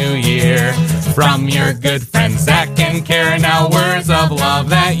Happy New Year. From your good friends Zach and Karen, now words of love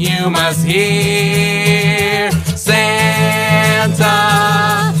that you must hear. Santa,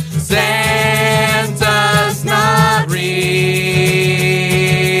 Santa's not real.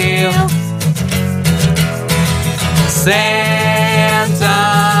 Santa,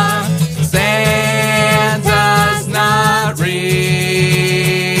 Santa's not real.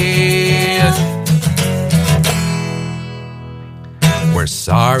 We're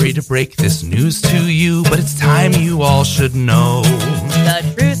sorry to break this news to you, but it's time you all should know. The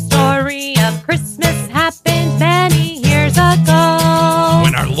true story of Christmas happened many years ago.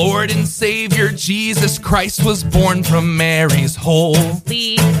 When our Lord and Savior Jesus Christ was born from Mary's hole.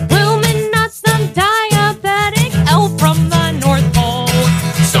 Lee Wilman, not some diabetic elf from the North Pole.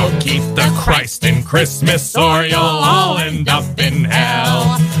 So keep the Christ in Christmas or you'll all end up in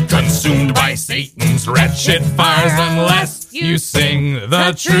hell. Consumed by Satan's wretched fires unless you sing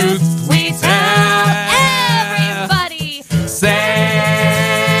the truth we tell. Everybody, Santa,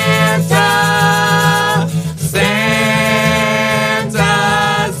 Santa's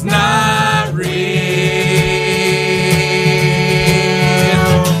not real.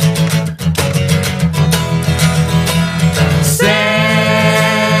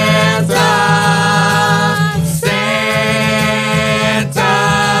 Santa,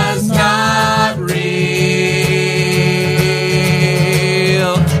 Santa's not real.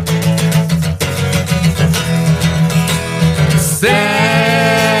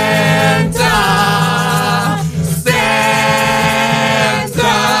 Santa, Santa's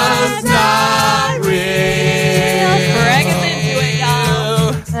not real. Greg is into it,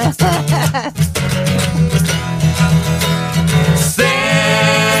 y'all.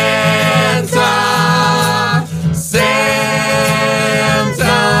 Santa,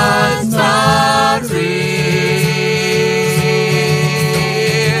 Santa's not real.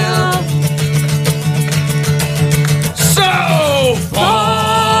 So fall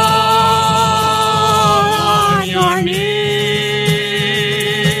on your knees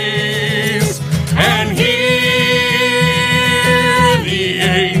and hear the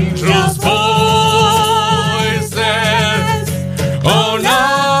angels' voices. Oh,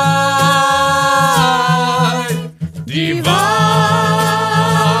 night divine,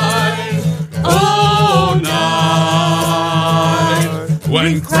 oh, night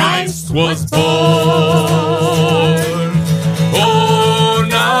when Christ was born. Oh,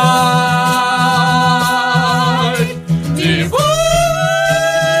 night divine,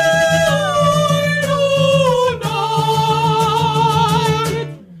 oh, night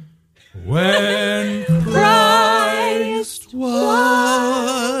when Christ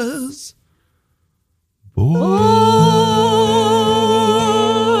was born.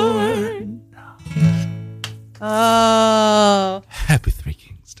 Oh. Happy Three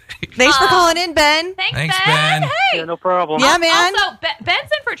Kings Day. Thanks for calling in, Ben. Thanks, Ben. Hey. Yeah, no problem. Yeah, man. Also, Ben's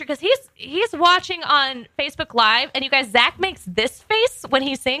in for a treat because he's watching on Facebook Live, and you guys, Zach makes this face when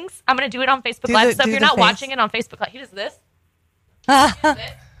he sings. I'm going to do it on Facebook Live. So if you're not watching it on Facebook Live, he does this.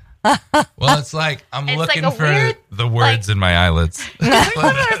 Well, it's like I'm It's looking like a for weird, the words in my eyelids.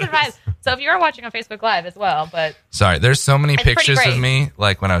 So if you are watching on Facebook Live as well, but Sorry, there's so many It's pretty pictures of great. me,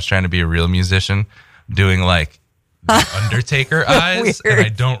 like when I was trying to be a real musician, doing like the Undertaker eyes, and I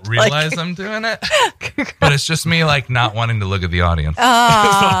don't realize I'm doing it. But it's just me like not wanting to look at the audience.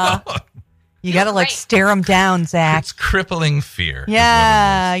 You got to like stare them down, Zach. It's crippling fear.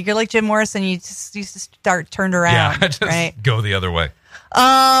 Yeah, you're like Jim Morrison. You just start turned around, just right? go the other way.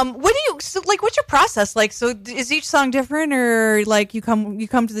 What's your process like? So is each song different, or like you come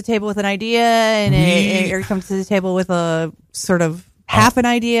to the table with an idea, or you come to the table with a sort of half an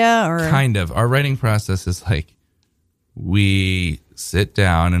idea, or kind of? Our writing process is like we sit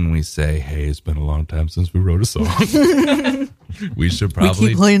down and we say, "Hey, it's been a long time since we wrote a song. we should probably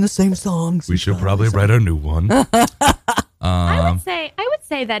keep playing the same songs. We should probably write a new one." I would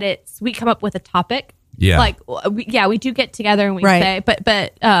say that we come up with a topic. Yeah. Like, we do get together and we say, but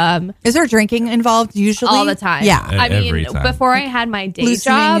is there drinking involved usually? All the time. Yeah. I mean, before I had my day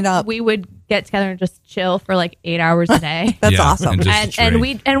Loosening it job, up. we would get together and just chill for like 8 hours a day. That's awesome. And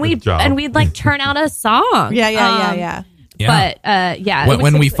we'd like turn out a song. Yeah. But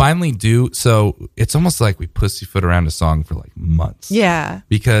when we finally do, so it's almost like we pussyfoot around a song for like months. Yeah.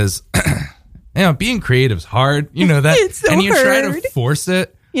 Because being creative is hard. You know that, It's so and you try hard. to force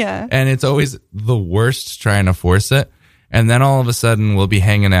it. Yeah. And it's always the worst trying to force it. And then all of a sudden we'll be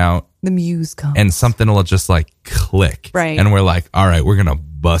hanging out. The muse comes. And something will just like click. Right. And we're like, all right, we're going to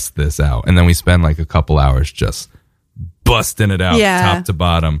bust this out. And then we spend like a couple hours just busting it out top to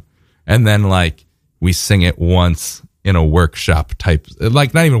bottom. And then like we sing it once in a workshop type,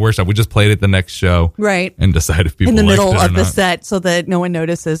 like not even a workshop. We just played it the next show. Right. And decided if people in the liked middle it or of the not. set so that no one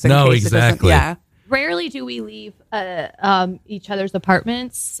notices. No, case exactly. It doesn't, Rarely do we leave each other's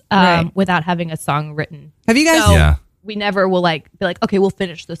apartments Right. without having a song written. Have you guys? Yeah. We never will be like, okay, we'll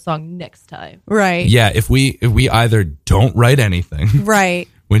finish the song next time. Right. Yeah. If we either don't write anything. Right.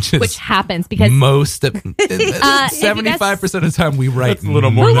 Which happens because most 75% of the time we write That's a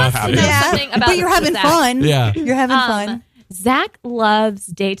little more nothing. than half. something about But you're having Zach. fun. Yeah. You're having fun. Zach loves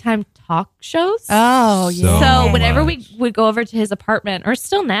daytime talk shows. Oh, yeah. So whenever we would go over to his apartment, or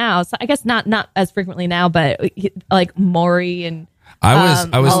still now, so I guess not as frequently now, but like Maury and I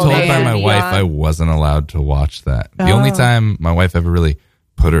was told Oliver by my and wife Beyond. I wasn't allowed to watch that. The only time my wife ever really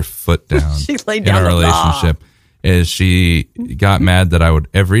put her foot down She laid in down our the law. relationship is she got mad that I would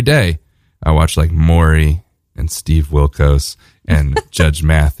every day I watch like Maury and Steve Wilkos and Judge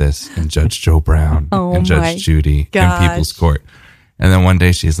Mathis and Judge Joe Brown Oh and my Judge Judy gosh. and People's Court. And then one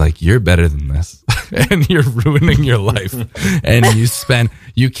day she's like, "You're better than this, and you're ruining your life, and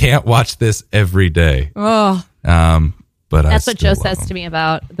you can't watch this every day." Oh. But that's I what Joe still love says to them. me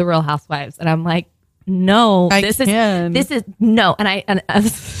about the Real Housewives, and I'm like, no, I this can. is no,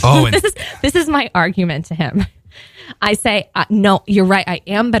 this is my argument to him. I say, no, you're right. I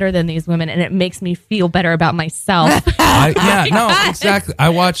am better than these women, and it makes me feel better about myself. Exactly. I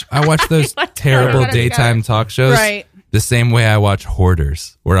watch those terrible daytime talk shows Right. the same way I watch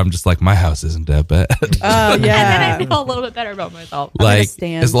Hoarders, where I'm just like, my house isn't that bad. Oh, And yeah. then I feel a little bit better about myself. Like,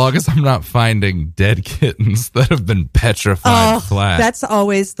 stand. as long as I'm not finding dead kittens that have been petrified flat. That's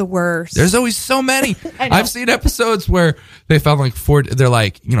always the worst. There's always so many. I know. I've seen episodes where they found like 4. They're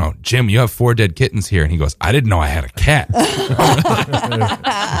like, Jim, you have 4 dead kittens here, and he goes, "I didn't know I had a cat."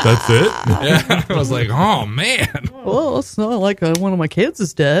 That's it. Yeah. I was like, oh man. Well, it's not like one of my kids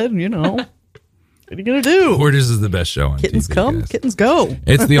is dead, What are you going to do? Hoarders is the best show on Kittens TV, come, guys. kittens go.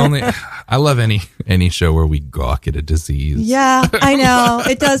 It's the only. I love any show where we gawk at a disease. Yeah, I know.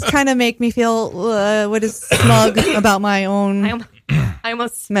 It does kind of make me feel smug about my own I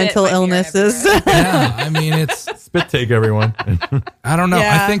almost spit mental my beer illnesses. Yeah, I mean it's Spit take, everyone. I don't know.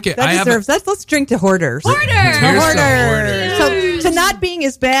 Yeah, I think that I have deserves. Let's drink to Hoarders. Here's to Hoarders. So to not being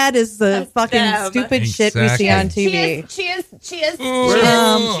as bad as the fucking them. stupid shit we see on TV. She is.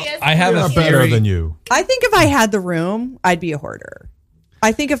 I have We're a better theory. than you. I think if I had the room, I'd be a hoarder.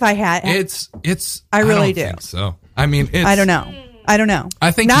 I think if I had, It's. I really don't do. think so I mean, it's, I don't know.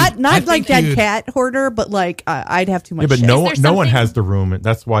 I think not I like think dead you'd- cat hoarder, but like I'd have too much. Yeah, but shit. no there one something- has the room. And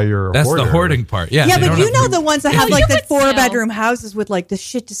that's why you're a That's hoarder. the hoarding part. Yeah. Yeah, they but don't you have know room. the ones that Oh, have like you the could still- 4-bedroom houses with like the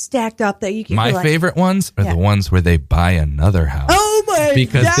shit just stacked up that you can. My be like, favorite ones are Yeah. the ones where they buy another house. Oh my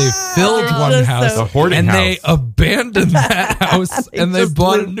Because God. they filled They're one just house The hoarding and house. they abandoned that house and they just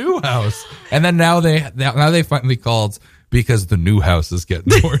bought a moved. new house. And then now they finally called because the new house is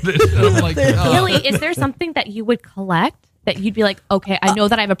getting hoarded. And I'm like, oh. Really, is there something that you would collect that you'd be like, okay, I know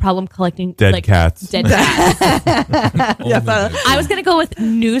that I have a problem collecting Dead cats. Dead cats. I was gonna go with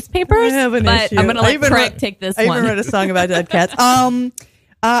newspapers, I have an but issue. I'm gonna I let even Craig wrote- take this I one. even wrote a song about dead cats.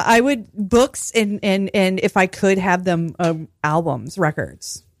 I would books and if I could have them albums,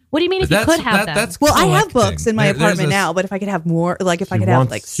 records. What do you mean if you That's- could have them? that's Well, I have collecting. books in my There's apartment a- now, but if I could have more, like if I She could wants,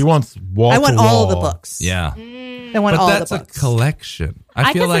 have like, she wants wall I to want all wall. the books. Yeah. They want But all that's the a books. collection. I I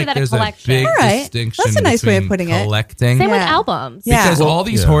feel consider like that a there's a collection. big All right. distinction That's a nice way of between putting it. collecting. Same with Yeah. albums. Yeah. Because all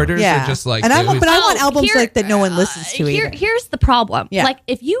these hoarders Yeah. are just like, and they I always- but I want albums here- like that no one listens to either. Here's the problem. Yeah. Like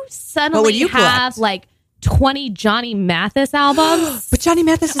if you What would suddenly you have collect? like 20 Johnny Mathis albums But Johnny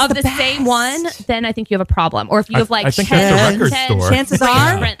Mathis is of the best. same one, then I think you have a problem. Or if you have like I think 10, that's a record 10 store. Chances greatest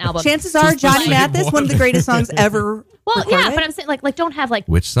are, Brent albums. chances are, Johnny Mathis, one of the greatest songs ever. Well, yeah, recorded. but I'm saying like don't have like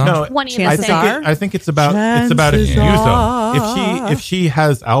Which song? No, 20 of I the think same. I think it's about its use though. If she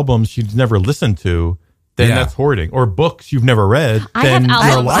has albums she's never listened to, then Yeah. that's hoarding. Or books you've never read, I then have you're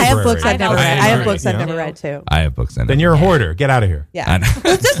a albums. I have library. books I've never I read. have I have albums, books I've you know? never read too. I have books in Then it. you're a hoarder. Get out of here. I Yeah. know.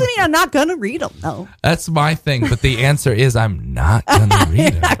 Well, it doesn't mean I'm not gonna read them though. That's my thing. But the answer is I'm not going to read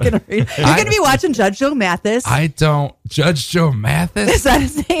it. Not gonna read. You're gonna be watching Judge Joe Mathis. I don't. Judge Joe Mathis? Is that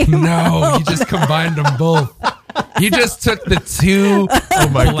his name? No, you just combined them both. You just took the two. Oh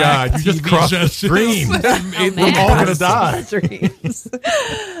my black God! You just TV crossed the judges stream. and made We're them all gonna both. die. Dreams.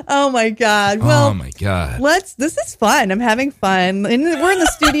 Oh my God. Well, Oh my God. this is fun. I'm having fun. And we're in the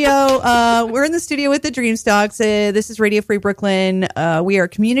studio. We're in the studio with the Dreamstalks. This is Radio Free Brooklyn. We are a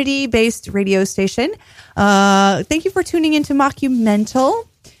community-based radio station. Thank you for tuning into Mockumental.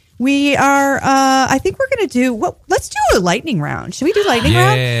 We are, I think we're going to do, let's do a lightning round. Should we do lightning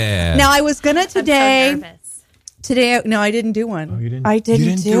round? Yeah. Now, I was going to I'm so nervous. today, no, I didn't do one. Oh, you didn't? I didn't, You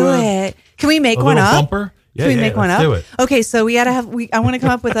didn't do do it. Can we make A one little up? bumper? Yeah, Can we make one let's up? do it. Okay, so we gotta have. I want to come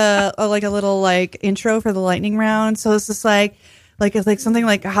up with a little like intro for the lightning round. So it's just like something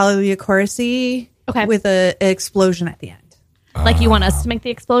like Hallelujah chorusy, Okay. with a explosion at the end. Like you want us to make the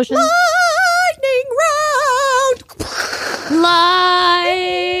explosion? Lightning round.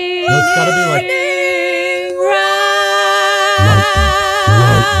 Lightning No, it's gotta be like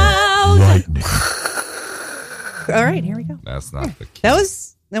round. lightning. All right, here we go. That's not the key.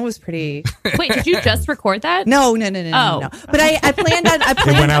 That was pretty. Wait, did you just record that? No. Oh. No. But I planned on. It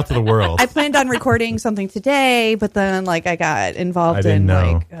went out to the world. I planned on recording something today, but then like I got involved I didn't in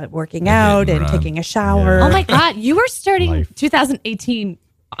know. like working out and run. taking a shower. Oh my God, you were starting Life. 2018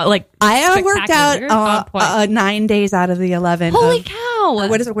 like I worked spectacular. On out point. 9 days out of the 11. Holy of- cow!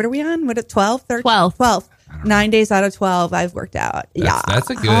 What is it? What are we on? What, 12? 13? 12. 12. 9 days out of 12, I've worked out. Yeah. That's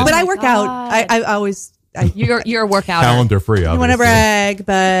a good. But I my work out. God. I always. You're a workout. Calendar free, I want to obviously. brag,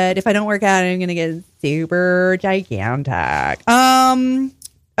 but if I don't work out, I'm going to get super gigantic. All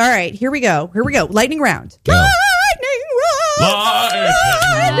right, here we go. Lightning round. Go. Lightning round.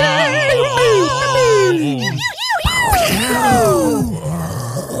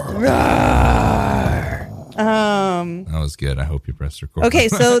 That was good. I hope you pressed record. Okay,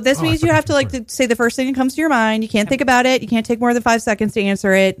 so this means you have to like to say the first thing that comes to your mind. You can't think about it. You can't take more than 5 seconds to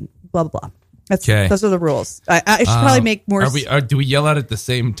answer it. Blah blah blah. Okay. Those are the rules. I should probably make more. Do we yell out at the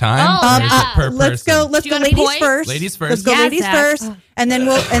same time? Oh, Or is yeah. it per Let's person? go. Let's Do go. you want a Ladies point? first. Ladies first. Let's go. Yeah, ladies Zach. first, and then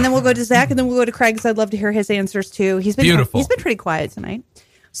we'll go to Zach, and then we'll go to Craig because I'd love to hear his answers too. He's been Beautiful. He's been pretty quiet tonight.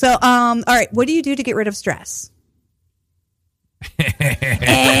 So, all right. What do you do to get rid of stress? I'm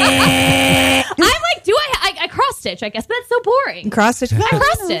like, do I cross stitch? I guess, but that's so boring. Cross stitch. I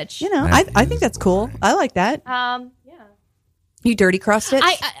cross stitch. You know, That I think is that's cool. I like that. Yeah. You dirty cross stitch.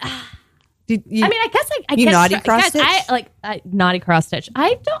 I You- mean, I guess I You guess naughty guys, cross stitch? I naughty cross stitch.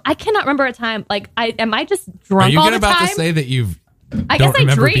 I cannot remember a time. Like, am I just Are drunk you all good the about time? to say that you I don't guess I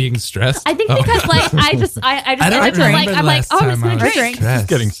remember drink. being stressed? I think Oh. because like I just I don't drink. remember I'm like, last oh, I'm just time gonna I was drink. stressed. It's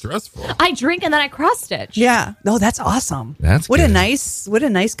getting stressful. I drink and then I cross stitch. yeah. Oh, that's awesome. That's what a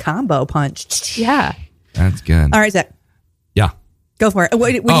good. nice combo punch. Yeah. That's good. All right, Zach, Yeah. go for it.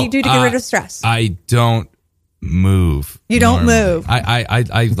 What do you do to get rid of stress? I don't move. You don't normally. move. I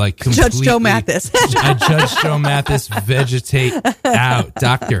like Judge completely. Joe Mathis. I Judge Joe Mathis vegetate out.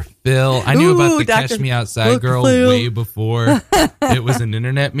 Dr. Phil. I knew Ooh, about the Dr. Catch Me Outside Dr. girl Phil. way before it was an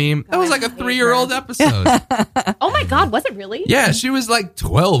internet meme. That was like a 3-year-old episode. Oh my God, was it really? Yeah, she was like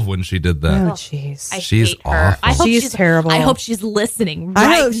 12 when she did that. Oh, jeez. I She's hate her. awful. I hope She's terrible. I hope she's listening. I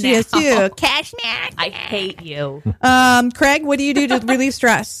right hope she now. is too. Cash me. I hate you. Craig, what do you do to relieve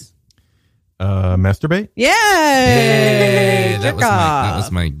stress? Masturbate? Yay! Yay, that Jerk was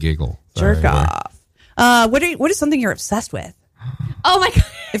off. my giggle. Jerk Sorry. off. What is something you're obsessed with? Oh my God.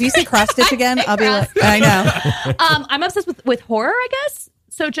 If you say cross stitch again, I'll be like, I know. I'm obsessed with horror, I guess.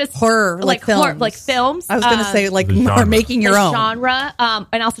 So just Horror, like horror, films. like films. I was going to say like The more genre. making your the own. genre,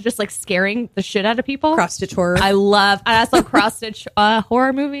 and also just like scaring the shit out of people. Cross stitch horror. I also cross stitch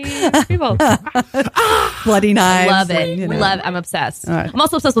horror movie people. Bloody knives. Love it. and, you know. Love it. I'm obsessed. All right. I'm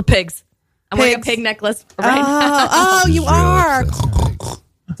also obsessed with pigs. I'm wearing a Pigs. pig necklace right now. Oh, you She's really are. obsessed with pigs.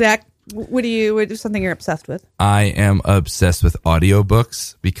 Zach, What is something you're obsessed with? I am obsessed with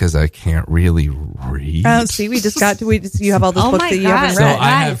audiobooks because I can't really read. Oh, see, you have all those books that you haven't So read. I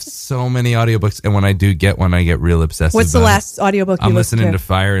have so many audiobooks, and when I do get one, I get real obsessive. What's the about last audiobook you I'm listened listening to? to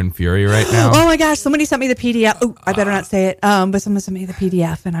Fire and Fury right now. Oh my gosh, somebody sent me the PDF. Oh, I better not say it. But someone sent me the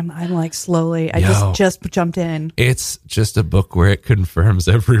PDF, and I'm like slowly. I Yo. just jumped in. It's just a book where it confirms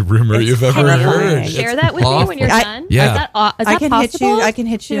every rumor you've ever heard. Share It's that with me when you're awful. done. Yeah. Is that I can possible?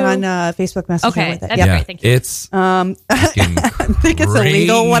 hit you on Facebook Messenger Okay, with it. that's Yep. great. Thank you. It's I think it's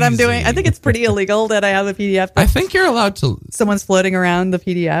illegal what I'm doing. I think it's pretty illegal that I have the PDF. I think you're allowed to. Someone's floating around the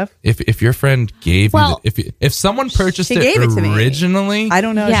PDF. If your friend gave Well, you, if someone purchased she gave it to me. originally, I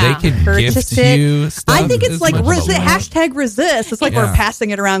don't know. Yeah. if they she can purchased gift it. you stuff. I think it's as like much as you want. hashtag resist. It's like Yeah. we're passing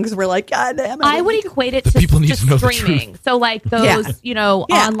it around because we're like, God damn it. I would equate it The to people need to know the streaming. So like those,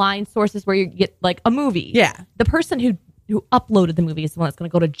 online sources where you get like a movie. Yeah. The person who uploaded the movie is the one that's going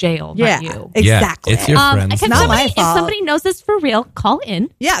to go to jail, not you. Exactly. it's your friends. Can Not my if fault. somebody knows this for real, call in.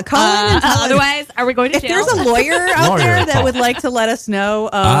 Yeah, call in and tell us. Otherwise, are we going to If jail? there's a lawyer out there that call. would like to let us know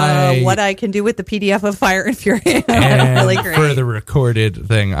I- what I can do with the PDF of Fire and Fury, And really great. for the recorded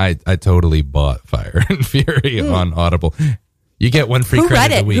thing, I totally bought Fire and Fury on Audible. You get one free Who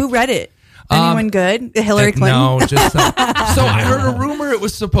credit read it? a week. Who read it? Anyone good? Hillary Clinton? No, just so I heard a rumor it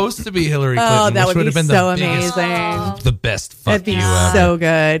was supposed to be Hillary Clinton. Oh, that which would be have been so the biggest, amazing. the best fuck That'd be you ever. so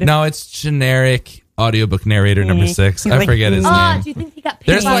good. No, it's generic audiobook narrator number 6. I forget his Oh, name. do you think he got paid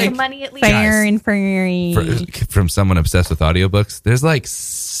There's lots like- of money at least? Fire and Fury. From someone obsessed with audiobooks. There's like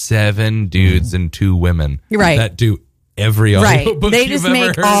 7 dudes and 2 women Right. that do every Right. audiobook They you've just ever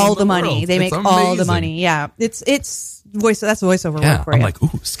make heard all in the money. world. They It's make all the amazing. money. Yeah. It's voice. That's voiceover Yeah, work for I'm you. like,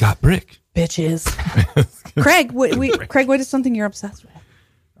 ooh, Scott Brick. Bitches. Craig, what is something you're obsessed with?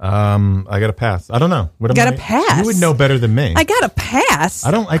 I got to pass. I don't know. What am Gotta I- pass? You would know better than me. I got a pass.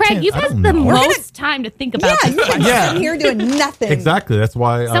 I don't. I Craig, can't. you've I had don't the know. most time to think about Yeah, this you're question. Yeah. sitting here doing nothing. Exactly. That's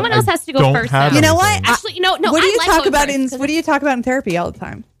why. Someone I else has to go don't first have now. You know what? anything. Actually, no. What do I you like talk going about first, What do you talk about in therapy all the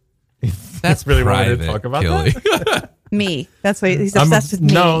time? That's really what I private, did talk about Kelly. Me. That's why he's I'm obsessed with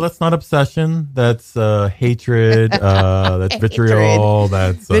me. No, that's not obsession. That's hatred. That's vitriol.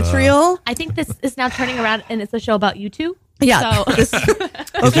 That's Vitriol? I think this is now turning around, and it's a show about you two. Yeah. So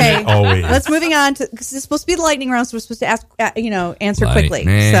Okay. Always. Let's moving on to because it's supposed to be the lightning round, so we're supposed to ask, answer quickly.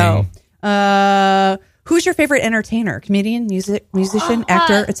 Lightning. So, who's your favorite entertainer? Comedian, musician,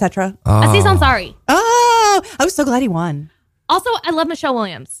 actor, etc. Aziz Ansari. Oh, I was so glad he won. Also, I love Michelle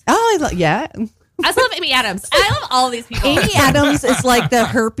Williams. Oh, yeah. I also love Amy Adams. I love all of these people. Amy Adams is like the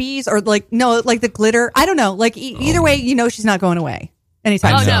herpes or like the glitter. I don't know. Like either way, she's not going away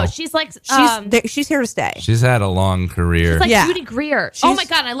anytime Oh soon. no, she's like She's here to stay. She's had a long career. she's like Yeah. Judy Greer. Oh my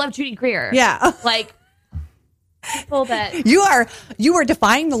god, I love Judy Greer. Yeah. Like people that You are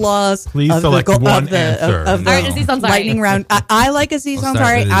defying the laws. Please of select the, one of the, answer. Of the All right, Aziz Ansari. lightning round. I like Aziz We'll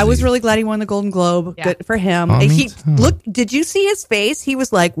start Ansari. with I was Aziz. really glad he won the Golden Globe. Yeah. Good for him. Oh, me He too. look. Did you see his face? He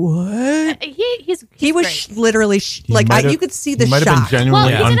was like, "What?" he's He was great. literally might have- you could see the he might have shock. been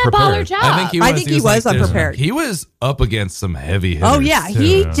genuinely Well, he did a baller unprepared. job. I think he was. I think he was like, there's- unprepared. He was up against some heavy hitters. Oh yeah,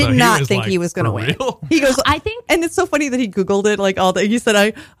 he too. did So not was think like, he was going to "For win. real?" He goes, I think and it's so funny that he Googled it like all day. He said,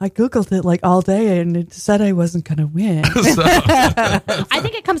 "I Googled it like all day, and it said I wasn't going to win." I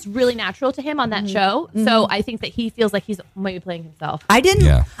think it comes really natural to him on that show. So I think that he feels like he's maybe playing himself. I didn't.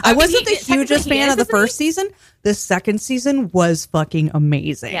 Yeah. I I mean, wasn't the technically hugest he fan is, of the isn't he? first season. The second season was fucking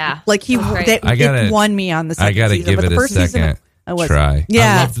amazing. Yeah, like it was great. it won me on the second I gotta season. give but it the a first season, second I wasn't. try.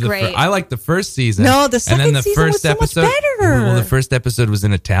 Yeah, I loved the great. I liked the first season. No, the second and then the season was first so much episode. better. Well, the first episode was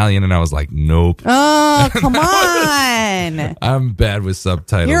in Italian, and I was like, nope. Oh, come on! I'm bad with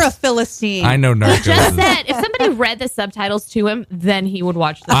subtitles. You're a Philistine. I know Narcos. Just said if somebody read the subtitles to him, then he would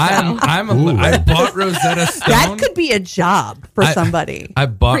watch the show. I bought Rosetta Stone. That could be a job for somebody. I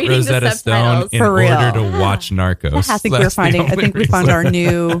bought Reading the Rosetta Stone subtitles. in For real. order to watch Narcos. I think That's the I only think we found reason. our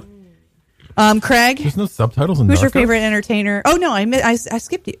new. Craig, There's no subtitles in who's your Narcos? favorite entertainer? Oh no, I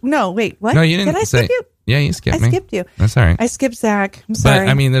skipped you. No, wait, what? No, you didn't. Did I say, skip you? Yeah, you skipped I me. skipped you. That's all right. I skipped Zach. I'm sorry.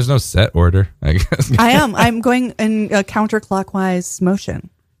 But I mean, there's no set order. I guess I am. I'm going in a counterclockwise motion.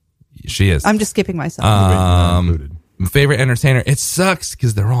 she is. I'm just skipping myself. Favorite entertainer. It sucks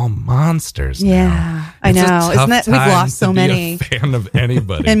because they're all monsters. Yeah, now. I It's a know. tough Isn't that we've time lost to so be many? A fan of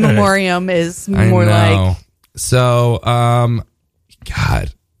anybody. And Memoriam is I more know. like So,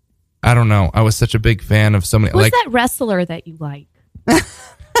 God, I don't know. I was such a big fan of so many. Who's Like that wrestler that you like?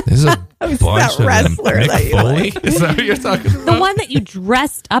 this is a a bunch of wrestler them. that Mick you Foley? Is that what you're talking about? The one that you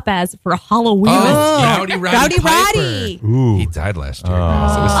dressed up as for Halloween. Rowdy Rowdy Piper. Roddy. Ooh. He died last year.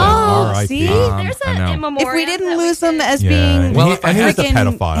 R.I.P. see? There's I a know. in memoriam. If we didn't that lose him could- as Yeah. being Well, and he was a freaking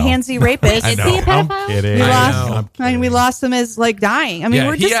pedophile. handsy rapist, I Is know. he a I'm pedophile? kidding. we I lost. know. I'm I mean, we kidding. lost him as like dying. I mean, Yeah,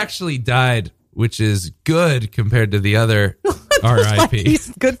 we're he just actually died, which is good compared to the other like, R.I.P. he's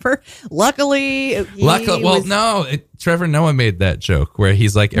good for. Luckily, he Luckily, well, was- no. Trevor Noah made that joke where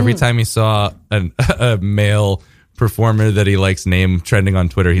he's like, every time he saw a male performer that he likes name trending on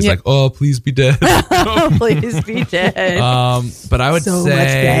Twitter, he's Yeah. like, "Oh, please be dead." please be dead. But I would So say, much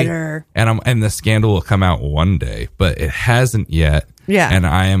better. and the scandal will come out one day, but it hasn't yet. Yeah. and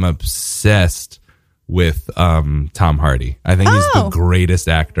I am obsessed with Tom Hardy. I think he's the Oh. greatest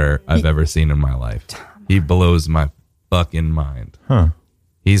actor I've ever seen in my life. He blows my fucking mind. Huh.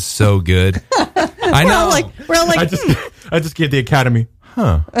 He's so good. I know. we're all like, I just gave the Academy.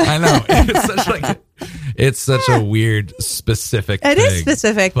 Huh. I know. It's such a weird specific It thing. is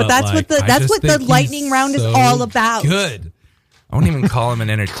specific, but that's what the I that's just what the think he's lightning round is so all about. Good. I won't even call him an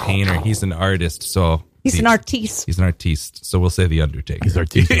entertainer. He's an artist. So He's an artiste. He's an artiste. So we'll say the Undertaker. He's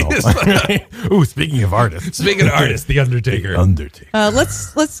artisanal. Ooh, speaking of artists. Speaking of artists, the Undertaker. Undertaker.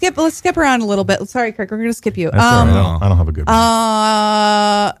 Let's skip around a little bit. Sorry, Kirk, we're gonna skip you. That's all right. I don't have a good one.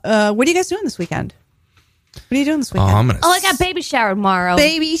 What are you guys doing this weekend? What are you doing this Oh, weekend? I'm gonna. Oh, I got baby shower tomorrow.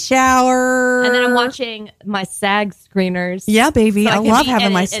 Baby shower. And then I'm watching my SAG screeners. Yeah, baby. So I can love be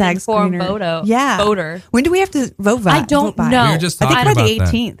having my an SAG informed screener. Yeah. voter. When do we have to vote? I don't by? know. We were just I think talking by the about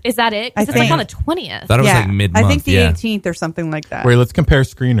that. 18th. Is that it? I Because it's like think. on the 20th. Thought it was yeah, like mid-month. I think the yeah. 18th or something like that. Wait, let's compare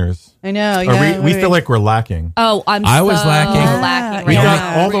screeners. I know. Or Yeah, we feel like we're lacking. Oh, I was lacking. lacking We right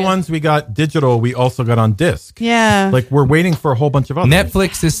got now. all the ones we got digital. We also got on disc. Yeah. Like we're waiting for a whole bunch of others.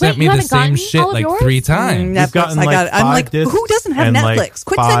 Netflix has sent Wait, me you the haven't gotten same shit all of like yours? 3 times. We've gotten I like got it. I'm 5 like, discs who doesn't have and, Netflix? like,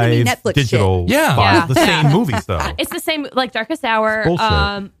 Quit sending me 5 Netflix digital Yeah. files. The Yeah. same movies though. It's the same, like Darkest Hour. Bullshit.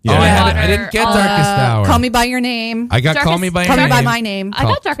 Yeah. Yeah. Oh, Water, I didn't get all Darkest Hour. Call Me by Your Name. I got Call Darkest- Me by Call Your Me Name. by My Name. I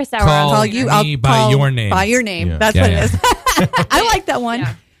got Darkest Hour. Call Call you. Me I'll by call Your Name. By your name. Yeah. That's Yeah, what yeah. it is. I like that one.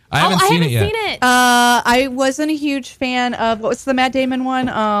 Yeah. I haven't seen it yet. seen it. I wasn't a huge fan of what's the Matt Damon one?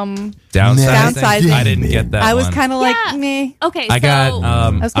 Downsizing. I didn't get that I was one. kind of like Yeah. meh. Okay, I got so I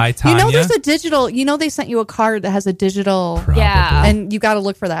was I, you know, there's Tanya. a digital. You know, they sent you a card that has a digital, yeah. and you got to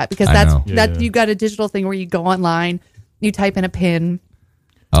look for that because I that's know. that Yeah. you got a digital thing where you go online, you type in a pin.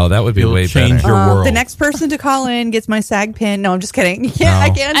 Oh, that would be It'll way change better. your world. The next person to call in gets my SAG pin. No, I'm just kidding. No. I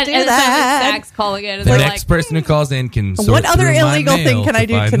can't and, do and that. Zach's calling it. And The they're next like, person who calls in can sort What other through my illegal mail thing can I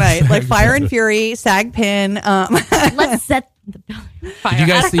do find tonight? Like SAG Fire and pin. Fury, SAG pin. let's set the fire. Did you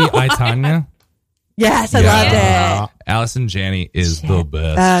guys I see don't know I, why. Tanya? Yes, I Yeah. loved Yeah. it. Allison Janney is the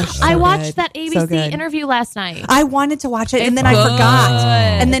best. So I watched good. that So ABC good. interview last night. I wanted to watch it, and It's then I good. forgot.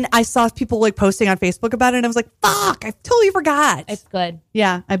 And then I saw people like posting on Facebook about it, and I was like, "Fuck! I totally forgot." It's good.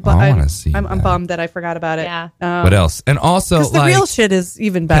 Yeah, I wanna see I'm that. bummed that I forgot about it. Yeah. What else? And also, Because the like, real shit is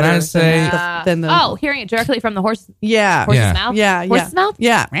even better. I say- than the oh, hearing it directly from the horse's yeah, Yeah. mouth? yeah, Horse's mouth?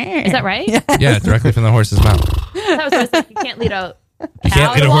 yeah. Is that right? yeah, directly from the horse's mouth. That was supposed to, you can't lead a You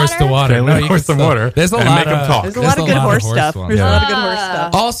can't lead a horse to water. Can't lead a you horse can to still- water There's a and lot make 'em of talk. There's a lot of good horse stuff. ones. There's a Yeah. lot of good horse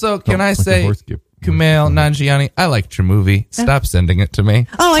stuff. Also, can I like a say, horse skip. Kumail Nanjiani, I liked your movie. Stop sending it to me.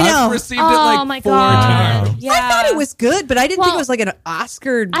 Oh, I know. I've received it Oh like my 4 god! times. Yeah, I thought it was good, but I didn't think Well, it was like an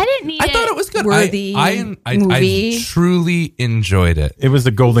Oscar. I didn't need I thought it was good. Worthy I movie. truly enjoyed it. It was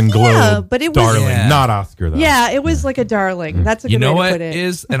a Golden Globe Yeah, but it was- darling, Yeah. not Oscar though. Yeah, it was like a darling. That's a good You know way what to put it.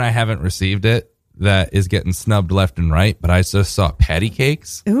 is, and I haven't received it, that is getting snubbed left and right, but I just saw Patty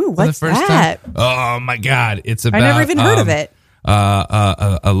Cakes. Ooh, for the what's first that? time. Oh my God. It's about never even heard of it.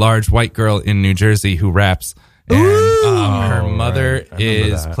 A large white girl in New Jersey who raps. And her mother right. I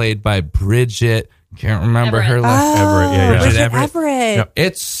remember is that. played by Bridget. Can't remember her Everett. last Everett, yeah, Bridget Everett. Everett. Yep.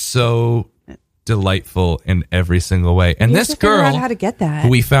 It's so delightful in every single way. And You this have to figure girl, out how to get that. who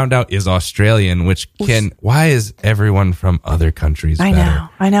we found out is Australian, which why is everyone from other countries I better? know,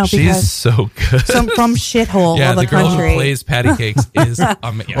 I know, She's because so good. Some from shithole yeah, of the a girl country. who plays Patty Cakes is All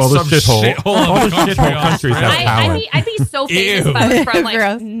the some shithole. All of the a country, shithole countries have Australia. power. I'd be so famous Ew. if I was from like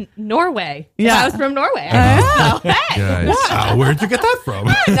Gross. Norway. Yeah. If I was from Norway. Oh, hey. Guys. Where'd you get that from?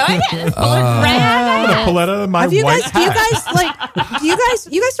 No idea. It's full of brand. Pauletta, my Have you white guys? Do you hat. guys like? You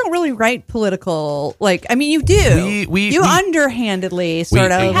guys don't really write political. Like, I mean, you do. We Underhandedly,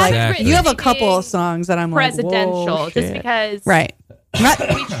 sort of. exactly. Like, you have a couple of songs that I'm presidential, like, whoa, just shit. because Right. Not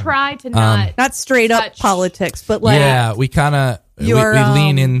we try to not not straight up touch politics, but like yeah, we kind of we Your,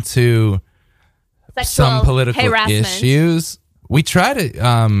 lean into sexual some political harassment. issues. We try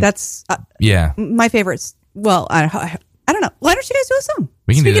to that's yeah. my favorites. Well, I don't know. Why don't you guys do a song?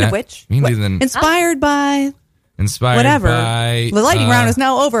 We can Speaking do that. of which, we can do the Inspired by inspired whatever. by The lightning round is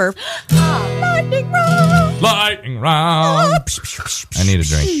now over. lightning round. lightning round. I need a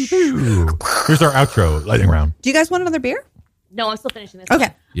drink. Here's our outro, lightning round. Do you guys want another beer? No, I'm still finishing this. Okay.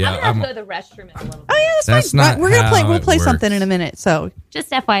 one. Yeah, I'm gonna have to go to the restroom in a little bit. Oh yeah, That's fine. not We're gonna play. how We'll it play works. something in a minute. So Just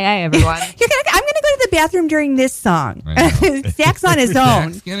FYI, everyone. I'm gonna go to the bathroom during this song. I know. Zach's on his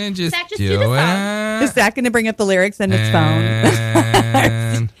own. Zach's gonna just Zach, just do do the it. Is Zach gonna bring up the lyrics in his phone?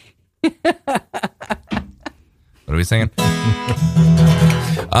 And what are we singing?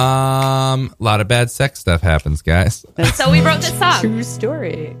 A lot of bad sex stuff happens, guys. So we wrote this song. True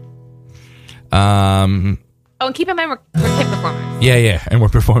story. Oh, and keep in mind we're kid performers. Yeah, and we're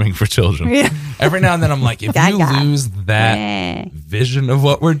performing for children. Yeah. Every now and then I'm like, if you lose that vision of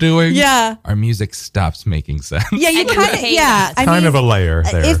what we're doing, Yeah. our music stops making sense. Yeah, you And you kind of. hate Yeah, I Kind mean, of a layer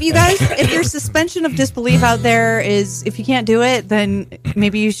there. if you guys, if your suspension of disbelief out there is, if you can't do it, then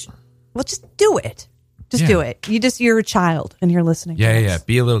maybe you should. Well, just do it. Just Yeah. do it. You're a child and you're listening. to Yeah. us.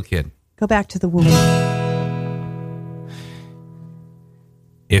 Be a little kid. Go back to the womb.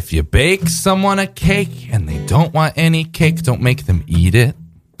 If you bake someone a cake and they don't want any cake, don't make them eat it.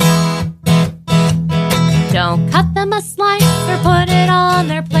 Don't cut them a slice or put it on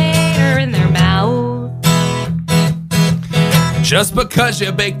their plate or in their mouth. Just because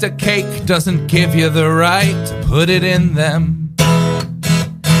you baked a cake doesn't give you the right to put it in them.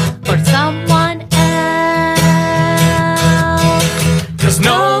 For someone else. 'Cause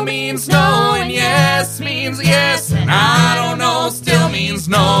no means no and yes means yes, and I don't know still means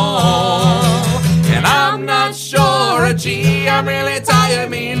no. And I'm not sure a G, I'm really tired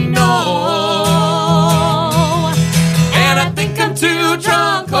mean no. And I think I'm too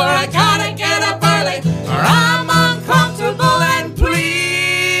drunk or I gotta get up early or I'm uncomfortable and please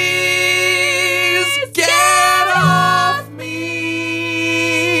get off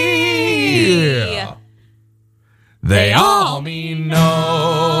me. Yeah. They all mean no.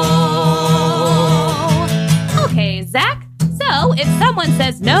 Okay, Zach. So if someone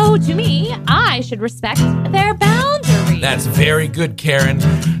says no to me, I should respect their boundaries. That's very good, Karen.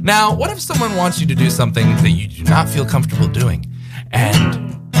 Now, what if someone wants you to do something that you do not feel comfortable doing?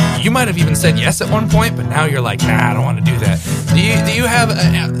 And you might have even said yes at one point, but now you're like, nah, I don't want to do that. Do you have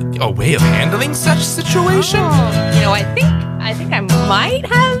a way of handling such situation? I think I might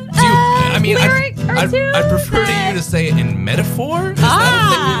have lyric or two. I'd prefer to you to say it in metaphor. Is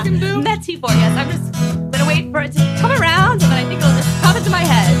that a thing you can do? Metaphor, yes. I'm just gonna wait for it to come around, and then I think it'll just pop into my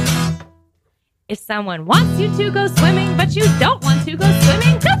head. If someone wants you to go swimming, but you don't want to go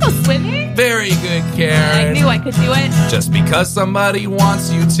swimming, don't go swimming. Very good, Karen. I knew I could do it. Just because somebody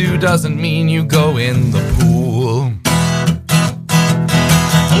wants you to doesn't mean you go in the pool.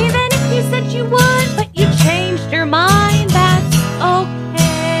 Even if you said you would, but you changed your mind, that's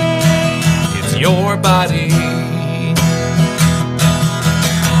okay. It's your body.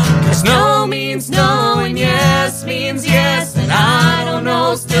 'Cause no means no and yes means yes, and I don't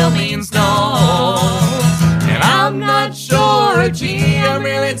know still means no. And I'm not sure, gee, I'm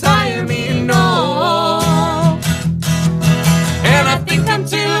really tired mean no. And I think I'm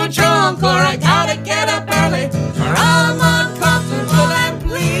too drunk or I gotta get up early or I'm uncomfortable and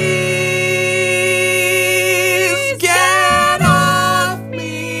please get off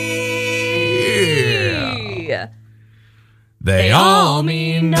me. Yeah. They all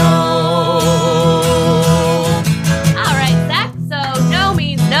mean no. All right, Zach. So no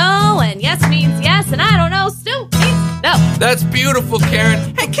means no, and yes means yes, and I don't know still means no. That's beautiful,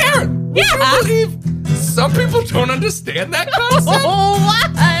 Karen. Hey, Karen. Yeah. Would you believe some people don't understand that concept?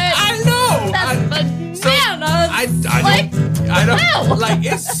 What? I know. That's bananas. I don't. Wow. Like,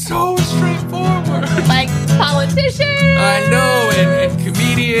 it's so straightforward. Like politicians. I know, and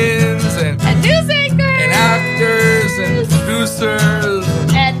comedians and news anchors and actors and producers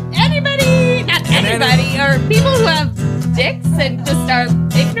and anybody, not anybody, or people who have dicks and just are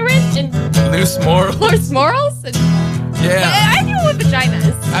ignorant and loose morals. loose morals. And Yeah. I deal with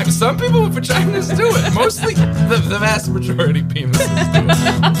vaginas. Some people with vaginas do it. Mostly the vast majority penises do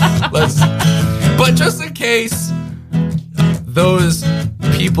it. But just in case those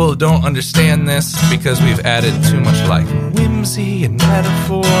people don't understand this because we've added too much like whimsy and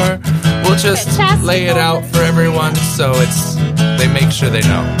metaphor, we'll just lay it out for everyone so they make sure they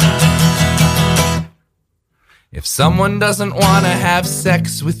know. If someone doesn't want to have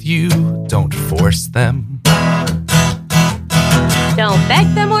sex with you, don't force them. Don't beg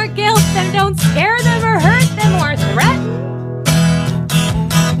them or guilt them. Don't scare them or hurt them or threaten.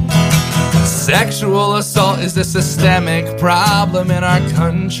 Sexual assault is a systemic problem in our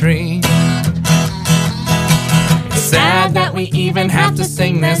country. It's sad that we even have to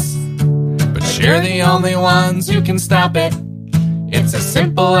sing this, but you're the only ones who can stop it. It's as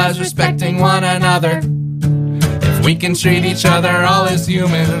simple as respecting one another. If we can treat each other all as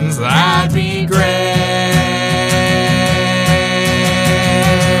humans, that'd be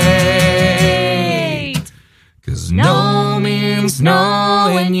great. 'Cause no means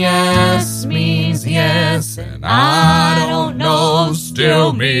no and yes means yes, and I don't know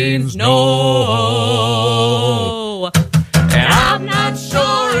still means no. And I'm not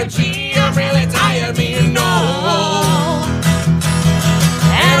sure, gee, I'm really tired being no.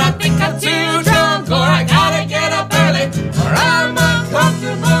 And I think I'm too drunk, or I gotta get up early, or I'm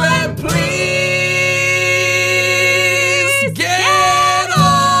uncomfortable, and please get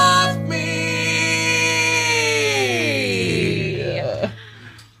off me.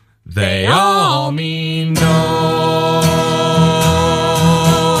 They all mean no.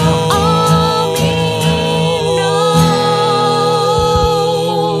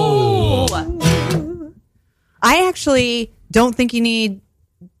 I actually don't think you need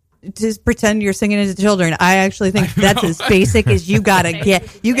to pretend you're singing to children. I actually think that's as basic as you gotta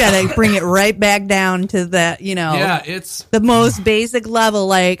get. You gotta bring it right back down to the, Yeah, it's the most basic level.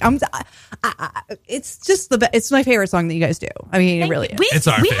 Like it's just it's my favorite song that you guys do. I mean, it really is. It's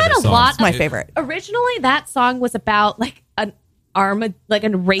our we favorite had a song. lot. It's my favorite. Originally, that song was about like a rapey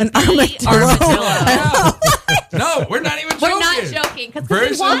armadillo. No, we're not even joking. We're not joking because we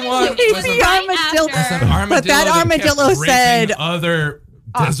Version wanted one to. It was was an right armadillo. after. But that armadillo kept raping said other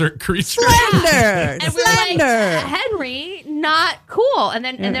desert creatures. Slender, And we were Slender. like, Henry, not cool. And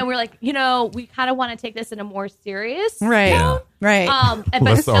then we're like, we kind of want to take this in a more serious Right. tone. Right. But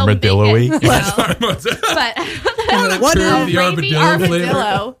Less still make it, armadillo-y. but What is the rapey armadillo flavor?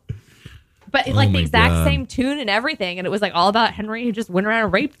 armadillo. But like my the exact God. same tune and everything, and it was like all about Henry who just went around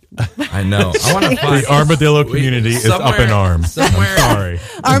and raped. I know. I want to find The armadillo community is up in arms. Somewhere. I'm sorry.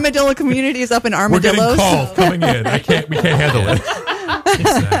 Armadillo community is up in We're getting armadillos. calls coming in. We can't handle it.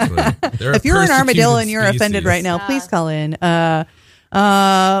 Exactly. They're a If you're an armadillo persecuted and you're offended species. right now, please call in.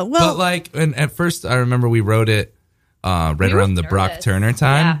 But like, and at first, I remember we wrote it right around the Brock nervous. Turner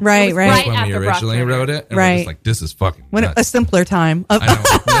time. Yeah. Right, It was right. When we after Brock originally Turner. wrote it, and we're Right. just like, this is fucking when nuts. a simpler time. I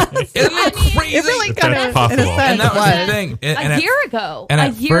know. Isn't that crazy? It really kind That's of possible. And that was the thing. And A at- year ago. And a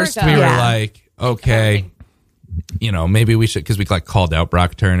at year first ago. we were Yeah. like, okay, maybe we should, because we like called out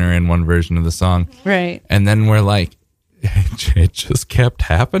Brock Turner in one version of the song. Right. And then we're like, it just kept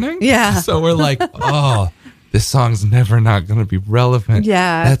happening. Yeah. So we're like, oh, this song's never not going to be relevant.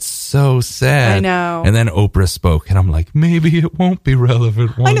 Yeah. That's so sad. I know. And then Oprah spoke, and I'm like, maybe it won't be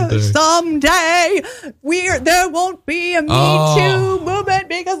relevant one I know day. someday there won't be a Me Too movement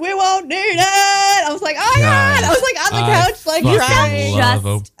because we won't need it. I was like, oh God. I was like on the couch, like fucking crying.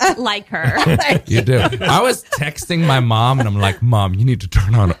 love Just like her. You do. I was texting my mom, and I'm like, Mom, you need to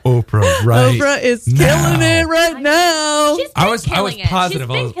turn on Oprah right Oprah is now. killing it right now. She's been I was killing it. positive. She's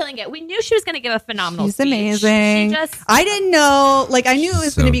I been was- killing it. We knew she was going to give a phenomenal She's speech. amazing. She just I didn't know, like, I knew it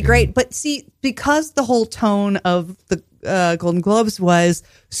was So going to be good. great, but see, because the whole tone of the Golden Globes was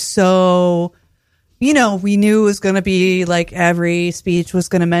so, we knew it was going to be like every speech was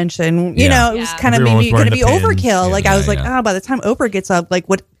going to mention, it was Yeah. kind of Everyone was maybe going to wearing be the pins. overkill. Yeah, like, I was like, yeah. by the time Oprah gets up, like,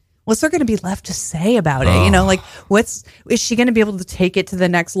 what's there going to be left to say about it? Like, is she going to be able to take it to the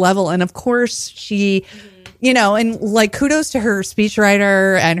next level? And of course she, and like kudos to her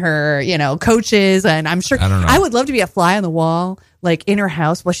speechwriter and her, coaches. And I'm sure I don't know. I would love to be a fly on the wall, like in her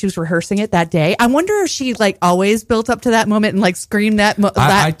house while she was rehearsing it that day. I wonder if she like always built up to that moment and like screamed that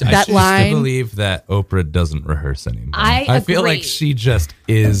I that choose line. to believe that Oprah doesn't rehearse anymore. I feel agree. like she just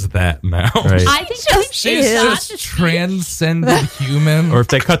is that now. Right. I think She's just transcended human. Or if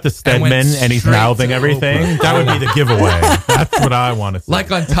they cut to went Stedman and he's straight mouthing to everything, Oprah. that would be the giveaway. That's what I want to see.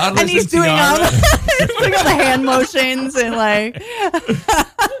 Like on Toddlers and he's doing all, Tiara. he's doing all the hand motions and like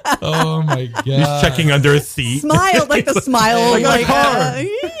Oh my god! He's checking under his seat. smile, like the smile, Like a like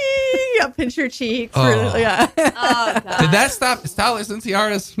car. pinch your cheeks. Oh. Yeah. Oh, God. Did that stop? Is Toddlers and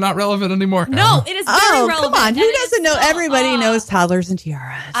Tiaras not relevant anymore? No, it is very Oh, relevant. come on. Who and it doesn't is know? so- Everybody knows toddlers and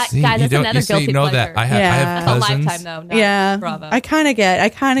tiaras. See, guys, you that's don't. another You see, guilty know pleasure. that I have Yeah. That's a cousins. lifetime though. No, Yeah, Bravo. I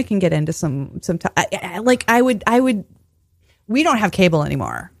kind of can get into some. Like I would. We don't have cable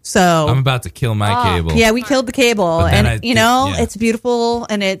anymore, so I'm about to kill my cable. yeah, we killed the cable, But then and I think- yeah. it's beautiful,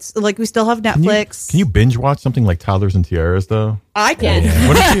 and it's like we still have Can you- Netflix. Can you binge watch something like Toddlers and Tiaras though? I can.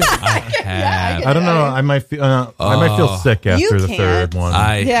 What if you? I have. I don't know. I might feel sick You after the can't. third one.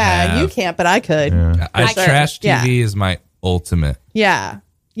 Yeah, have. you can't, but I could. Yeah. I trash TV Yeah. is my ultimate. Yeah.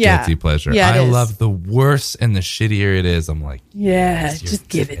 Yeah. guilty pleasure. Yeah, it I is. love the worse and the shittier it is. I'm like, Yeah, you're just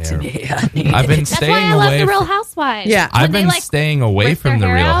give it to me, terrible. honey. I've been That's why staying I love away. the Real from- Housewives. Yeah. When I've they, been like, staying away rip from their the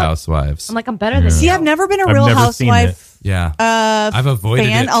hair Real out, Housewives. I'm like, I'm better than See, you. I've never been a I've Real never seen Housewife Yeah, I've avoided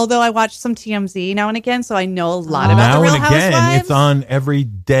fan, it. although I watch some TMZ now and again, so I know a lot about Now the Real and again, Housewives. it's on every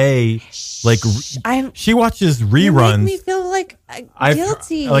day. Like I'm- she watches You reruns. make me feel like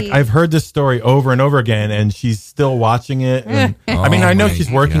guilty. I've heard this story over and over again, and she's still watching it. And, I mean, Oh I know my she's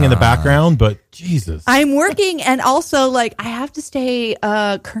working in the God. background, but Jesus, I'm working, and also like I have to stay